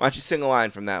 Yeah. Why don't you sing a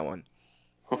line from that one?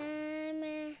 Time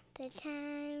after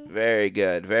time. Very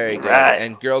good, very good. Right.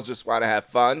 And Girls Just Want to Have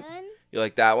Fun. Fun. You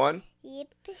like that one? Yep.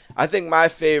 I think my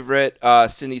favorite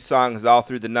Cyndi song is All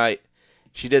Through the Night.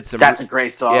 She did some. That's a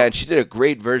great song. Yeah, and she did a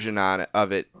great version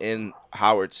of it in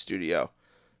Howard's studio,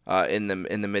 in the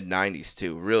mid '90s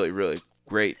too. Really, really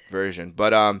great version.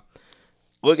 But I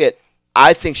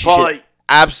think she Paul, should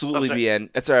absolutely okay. be in.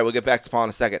 It's all right. We'll get back to Paul in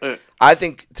a second. Uh. I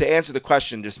think to answer the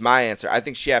question, just my answer. I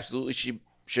think she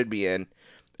should be in.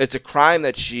 It's a crime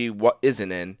that she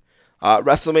isn't in.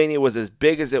 WrestleMania was as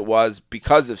big as it was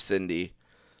because of Cyndi.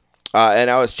 And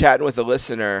I was chatting with a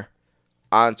listener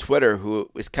on Twitter who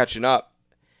was catching up.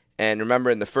 And remember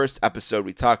in the first episode,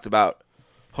 we talked about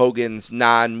Hogan's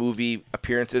non-movie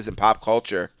appearances in pop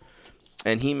culture.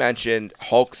 And he mentioned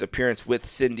Hulk's appearance with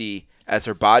Cyndi as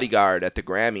her bodyguard at the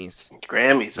Grammys.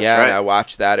 Grammys. That's Yeah, right. and I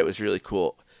watched that. It was really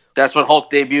cool. That's when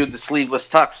Hulk debuted the sleeveless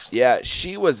tux. Yeah,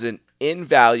 she was an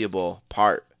invaluable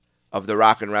part of the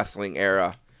rock and wrestling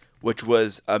era, which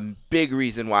was a big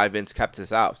reason why Vince kept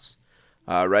his house.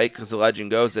 Right? Because the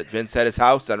legend goes that Vince had his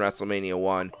house on WrestleMania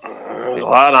 1. There's a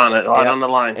lot on it, a lot Yeah, on the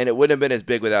line. And it wouldn't have been as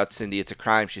big without Cyndi. It's a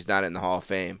crime she's not in the Hall of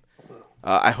Fame.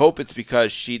 I hope it's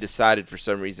because she decided for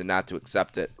some reason not to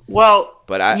accept it. Well,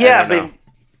 But I yeah, don't know.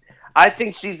 I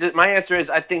think my answer is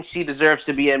I think she deserves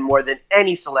to be in more than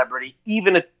any celebrity,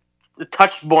 even a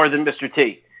touch more than Mr.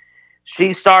 T.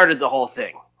 She started the whole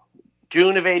thing.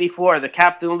 June of '84, the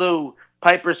Captain Lou,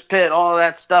 Piper's Pit, all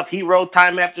that stuff. He wrote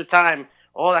Time After Time,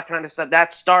 all that kind of stuff.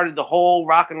 That started the whole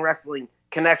rock and wrestling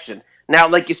connection. Now,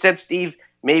 like you said, Steve,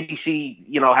 maybe she,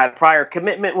 had prior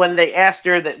commitment when they asked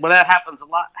her. That when that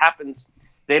happens,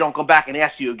 they don't go back and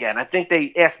ask you again. I think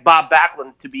they asked Bob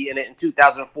Backlund to be in it in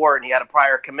 2004, and he had a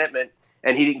prior commitment,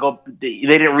 and he didn't go. They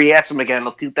didn't re-ask him again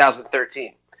until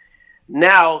 2013.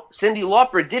 Now, Cyndi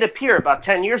Lauper did appear about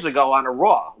 10 years ago on a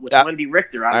Raw with Wendy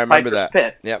Richter on I remember Piper's that.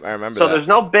 Pit. Yep, I remember So that. there's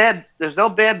no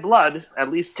bad blood, at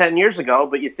least 10 years ago.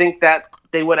 But you think that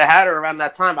they would have had her around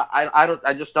that time?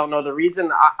 I just don't know the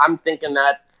reason. I'm thinking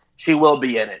that she will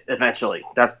be in it eventually.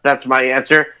 That's my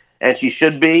answer, and she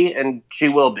should be, and she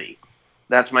will be.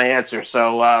 That's my answer.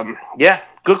 So yeah,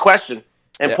 good question.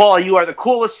 And Yeah. Paul, you are the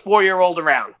coolest 4-year-old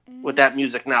around with that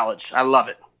music knowledge. I love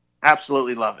it.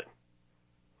 Absolutely love it.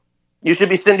 You should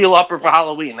be Cyndi Lauper for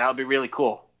Halloween. That would be really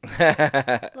cool. But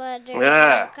there's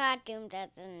Yeah. no cartoon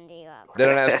that's in the opera. They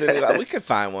don't have Cyndi Lauper. We could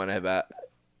find one, I bet.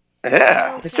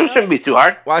 Yeah, it shouldn't be too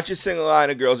hard. Why don't you sing a line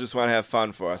of Girls Just Want to Have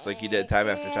Fun for us like you did time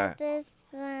after time? Just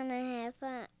wanna have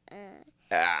fun.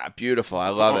 Ah, beautiful. I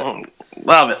love it.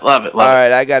 Love it. All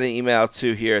right, I got an email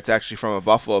too here. It's actually from a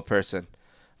Buffalo person.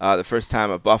 The first time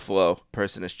a Buffalo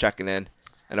person is checking in,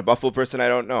 and a Buffalo person I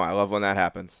don't know. I love when that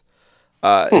happens.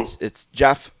 It's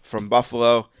Jeff from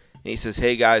Buffalo, and he says,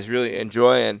 "Hey guys, really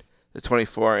enjoying the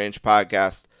 24-inch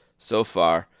podcast so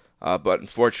far, but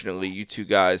unfortunately, you two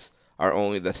guys are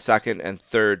only the second and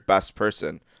third best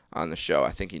person on the show."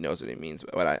 I think he knows what he means,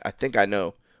 but I think I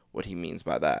know what he means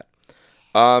by that.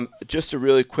 Just a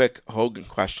really quick Hogan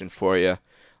question for you.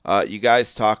 You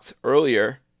guys talked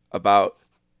earlier about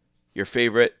your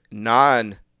favorite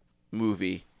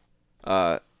non-movie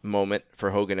moment for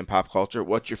Hogan in pop culture.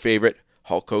 What's your favorite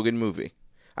Hulk Hogan movie?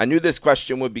 I knew this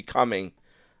question would be coming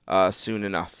soon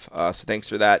enough, so thanks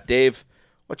for that. Dave,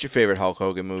 what's your favorite Hulk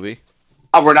Hogan movie?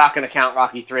 We're not going to count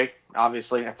Rocky 3,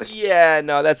 obviously. That's Yeah,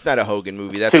 no, that's not a Hogan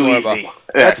movie. That's too more easy.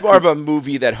 that's more of a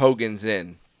movie that Hogan's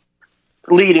in.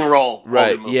 Leading role.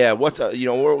 Right. Hogan movie. Yeah.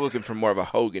 We're looking for more of a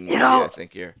Hogan movie, I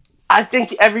think here. I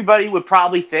think everybody would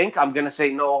probably think I'm going to say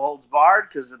No Holds Barred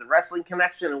because of the wrestling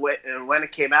connection and when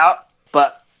it came out.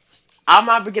 But I'm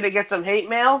not going to get some hate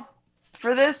mail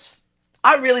for this.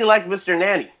 I really like Mr.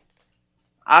 Nanny.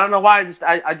 I don't know why.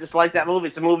 I just like that movie.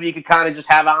 It's a movie you could kind of just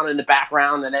have on in the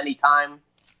background at any time.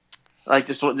 Like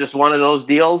just one of those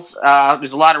deals.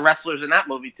 There's a lot of wrestlers in that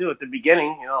movie too. At the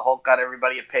beginning, Hulk got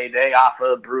everybody a payday.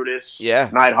 Alpha, Brutus,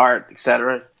 Neidhart,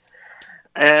 etc.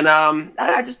 And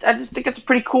I just think it's a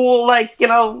pretty cool,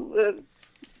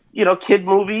 kid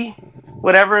movie.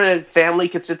 whatever, the family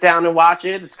could sit down and watch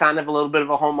it. It's kind of a little bit of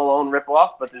a Home Alone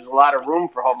ripoff, but there's a lot of room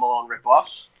for Home Alone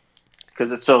ripoffs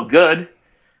because it's so good.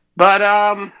 But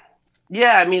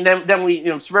yeah, I mean, then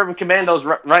we, Suburban Commando's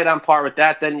right on par with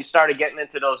that. Then you started getting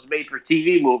into those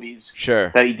made-for-TV movies Sure.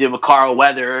 that he did with Carl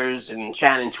Weathers and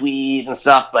Shannon Tweed and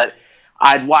stuff. But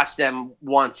I'd watched them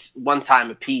one time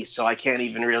a piece, so I can't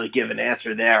even really give an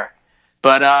answer there.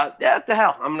 But yeah, what the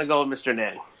hell? I'm gonna go with Mr.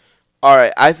 Nanny. All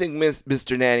right, I think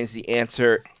Mr. Nanny's the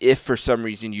answer if for some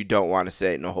reason you don't want to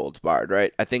say No Holds Barred,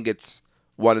 right? I think it's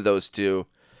one of those two.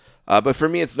 But for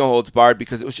me, it's No Holds Barred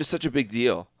because it was just such a big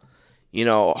deal.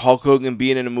 Hulk Hogan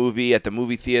being in a movie at the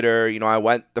movie theater. I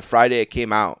went the Friday it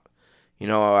came out.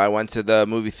 I went to the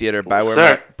movie theater by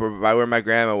where my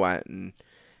grandma went. And,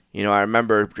 I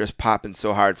remember just popping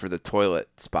so hard for the toilet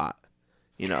spot.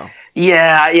 Yeah.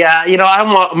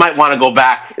 I might want to go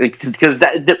back because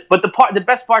the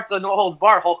best part of No Holds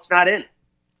Barred, Hulk's not in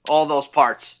all those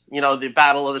parts. The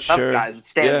Battle of the Tough Guys with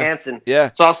Stan Hansen. Yeah.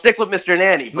 So I'll stick with Mr.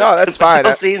 Nanny. No, that's fine.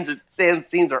 Those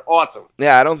scenes are awesome.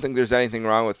 Yeah, I don't think there's anything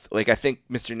wrong with I think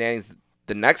Mr. Nanny's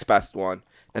the next best one.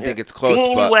 I think it's close,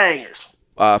 but Wangers.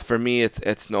 For me,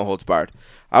 it's No Holds Barred.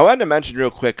 I wanted to mention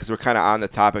real quick because we're kind of on the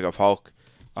topic of Hulk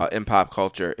in pop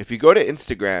culture. If you go to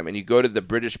Instagram and you go to the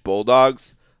British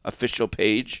Bulldogs official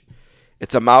page,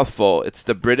 it's a mouthful. It's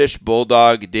the British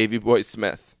Bulldog Davy Boy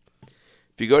Smith.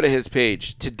 If you go to his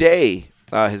page today,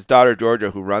 his daughter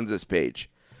Georgia, who runs this page,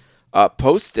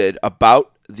 posted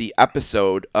about the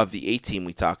episode of the A-Team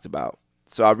we talked about.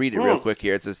 So I'll read it real quick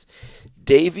here. It says,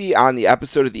 Davy on the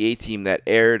episode of the A-Team that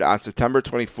aired on September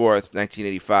 24th,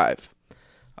 1985.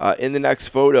 In the next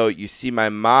photo, you see my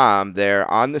mom there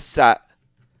on the set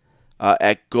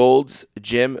at Gold's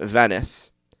Gym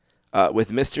Venice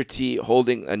with Mr. T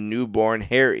holding a newborn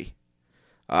Harry.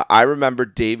 I remember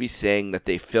Davy saying that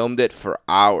they filmed it for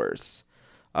hours.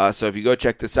 So if you go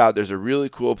check this out, there's a really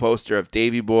cool poster of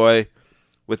Davy Boy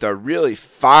with a really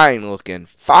fine looking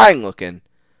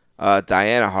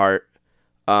Diana Hart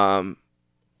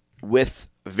with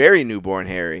very newborn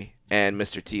Harry and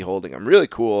Mr. T holding him. Really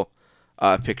cool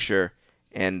picture,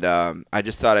 and I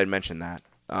just thought I'd mention that.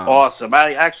 Awesome.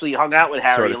 I actually hung out with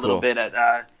Harry Sorta a little cool. bit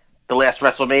at the last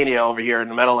WrestleMania over here in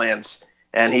the Meadowlands,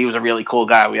 and he was a really cool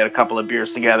guy. We had a couple of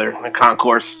beers together in the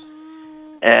concourse.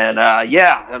 And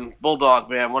Bulldog,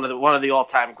 man, one of the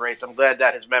all-time greats. I'm glad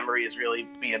that his memory is really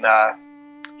being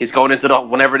he's going into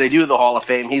whenever they do the Hall of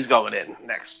Fame, he's going in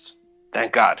next.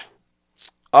 Thank God.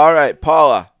 All right,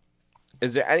 Paula,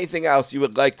 is there anything else you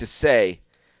would like to say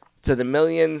to the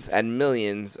millions and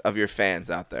millions of your fans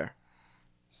out there?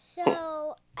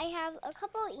 So I have a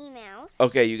couple emails.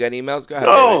 Okay, you got emails? Go ahead.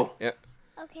 Oh. Yeah.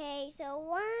 Okay, so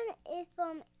one is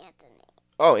from Anthony.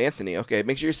 Oh, Anthony. Okay,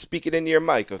 make sure you speak it into your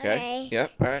mic, okay? Okay.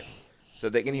 Yep, all right. So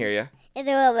they can hear you. It's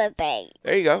a little bit big.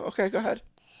 There you go. Okay, go ahead.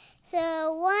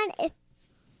 So one is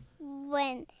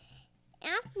when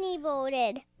Anthony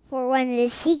voted for one of the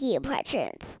Shiki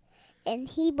impressions, and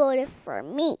he voted for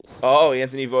me. Oh,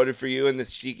 Anthony voted for you in the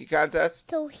Shiki contest?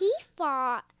 So he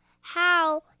thought,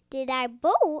 how did I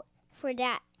vote for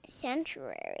that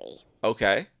sanctuary?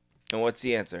 Okay. And what's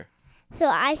the answer? So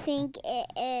I think it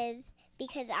is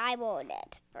because I voted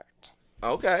first.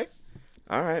 Okay.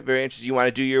 All right, very interesting. You want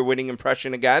to do your winning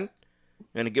impression again? You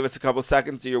want to give us a couple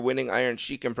seconds of your winning Iron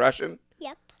Sheik impression?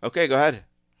 Yep. Okay, go ahead.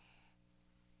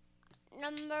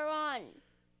 Number one,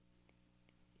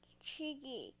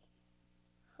 Shiki,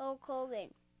 Hulk Hogan.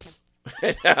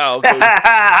 Okay. All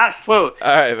All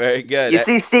right, very good. You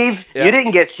see, Steve, Yeah. you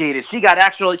didn't get cheated. She got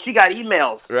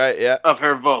emails Right, yeah. of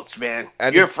her votes, man.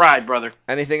 And You're fried, brother.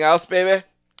 Anything else, baby?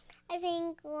 I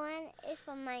think one is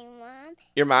from my mom.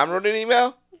 Your mom wrote an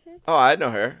email? Mhm. Oh, I know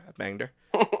her. I banged her.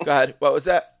 Go ahead. What was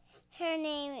that? Her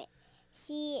name,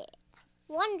 she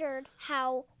wondered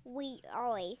how we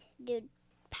always do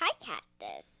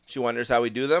podcasters. She wonders how we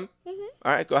do them? Mhm.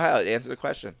 All right, go ahead. Answer the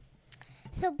question.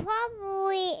 So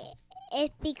probably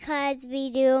it's because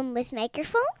we do them with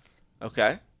microphones.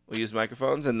 Okay. We use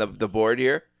microphones and the board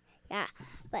here. Yeah,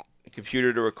 but A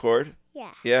computer to record.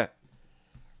 yeah, Yeah.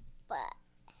 but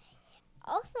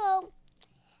also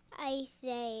I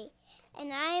say,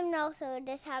 and I'm also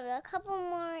just have a couple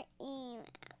more emails.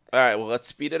 All right, well, let's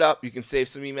speed it up. You can save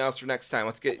some emails for next time.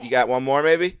 You got one more,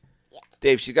 maybe? Yeah.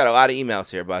 Dave, she's got a lot of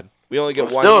emails here, bud. We only get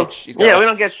one No. each. She's Yeah, got we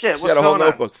don't get shit. She's What's got a whole going on?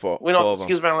 notebook full We don't, of them.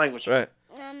 excuse my language. Right.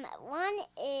 One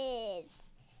is,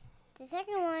 the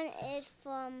second one is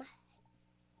from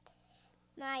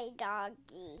my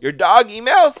doggy. Your dog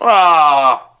emails?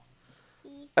 Oh,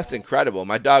 He That's says, incredible.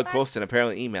 My dog, Colston,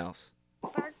 apparently emails.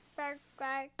 bark, bark,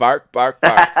 bark. Bark, bark,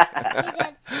 bark. He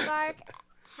said, bark,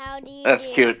 how do you that's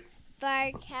do? cute.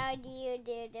 Bark, how do you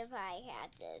do the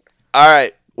podcasts? All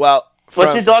right. Well,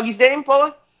 What's your doggy's name,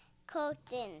 Paula?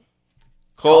 Colton.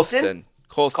 Colston.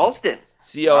 Colston. Colston.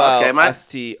 Yep.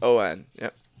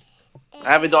 I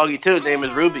have a doggy too. His name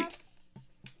is Ruby.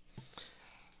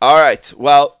 All right.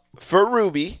 Well, for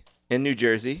Ruby in New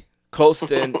Jersey,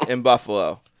 Colston in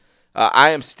Buffalo, I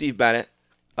am Steve Bennett.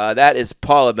 That is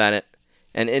Paula Bennett.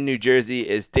 And in New Jersey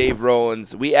is Dave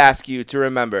Rollins. We ask you to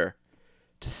remember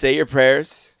to say your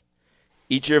prayers,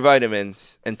 eat your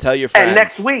vitamins, and tell your friends. And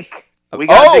next week, we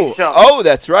got a big show. Oh,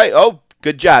 that's right. Oh,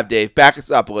 good job, Dave. Back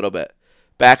us up a little bit.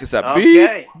 Back us up.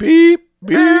 Okay. Beep, beep,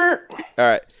 beep. All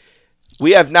right.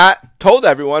 We have not told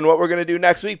everyone what we're going to do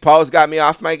next week. Paula's got me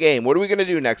off my game. What are we going to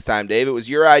do next time, Dave? It was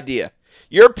your idea.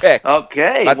 Your pick.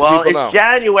 Okay. Let the Well, people it's know.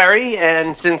 January,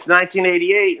 and since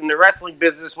 1988 in the wrestling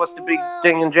business, what's the big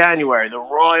thing in January? The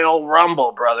Royal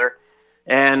Rumble, brother.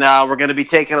 And we're going to be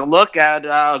taking a look at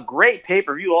a great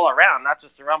pay-per-view all around, not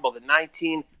just the Rumble, the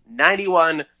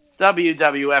 1991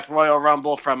 WWF Royal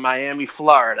Rumble from Miami,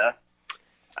 Florida.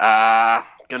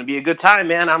 Going to be a good time,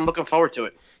 man. I'm looking forward to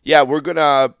it. Yeah,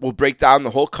 we'll break down the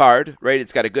whole card, right?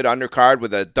 It's got a good undercard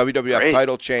with a WWF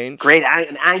title change. Great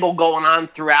an angle going on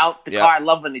throughout the card. I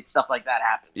love when stuff like that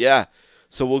happens. Yeah.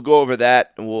 So we'll go over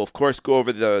that, and we'll, of course, go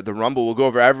over the Rumble. We'll go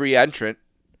over every entrant.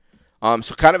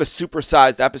 So kind of a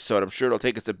supersized episode. I'm sure it'll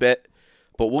take us a bit,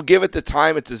 but we'll give it the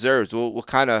time it deserves. We'll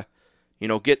kind of,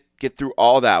 get through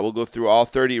all that. We'll go through all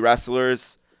 30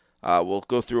 wrestlers. We'll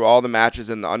go through all the matches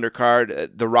in the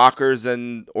undercard. The Rockers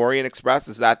and Orient Express,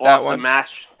 is that Awesome one?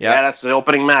 Match. Yeah, that's the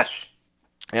opening match.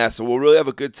 Yeah, so we'll really have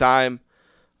a good time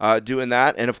doing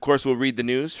that. And, of course, we'll read the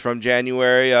news from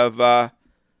January of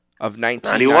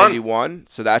 1991.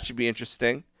 So that should be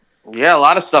interesting. Yeah, a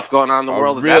lot of stuff going on in the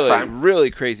world at that time. Really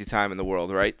crazy time in the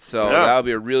world, right? So that'll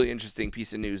be a really interesting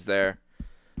piece of news there.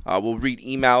 We'll read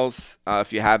emails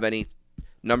if you have any.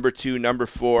 Number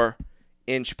 4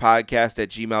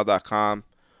 inchpodcast@gmail.com,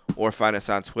 or find us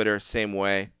on Twitter, same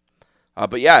way.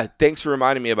 But yeah, thanks for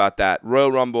reminding me about that.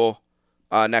 Royal Rumble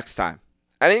next time.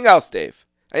 Anything else, Dave?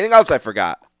 Anything else I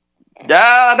forgot?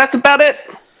 That's about it.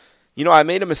 I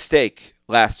made a mistake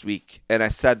last week, and I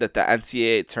said that the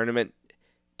NCAA tournament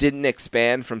didn't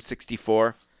expand from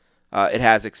 64. It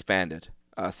has expanded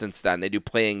since then. They do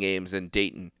playing games in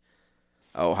Dayton,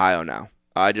 Ohio now.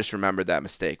 I just remembered that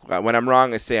mistake. When I'm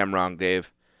wrong, I say I'm wrong,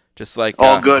 Dave. Just like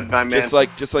all good, my man. Just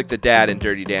like the dad in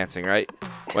Dirty Dancing, right?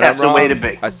 When That's I'm wrong, the way to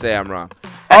be. I say I'm wrong.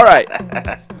 All right.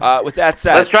 With that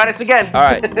said, let's try this again. All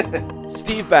right.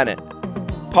 Steve Bennett,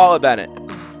 Paula Bennett,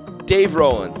 Dave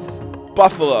Rollins,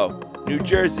 Buffalo, New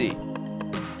Jersey.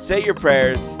 Say your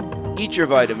prayers, eat your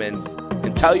vitamins,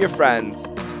 and tell your friends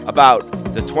about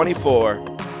the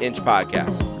 24-inch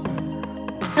podcast.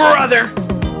 Brother.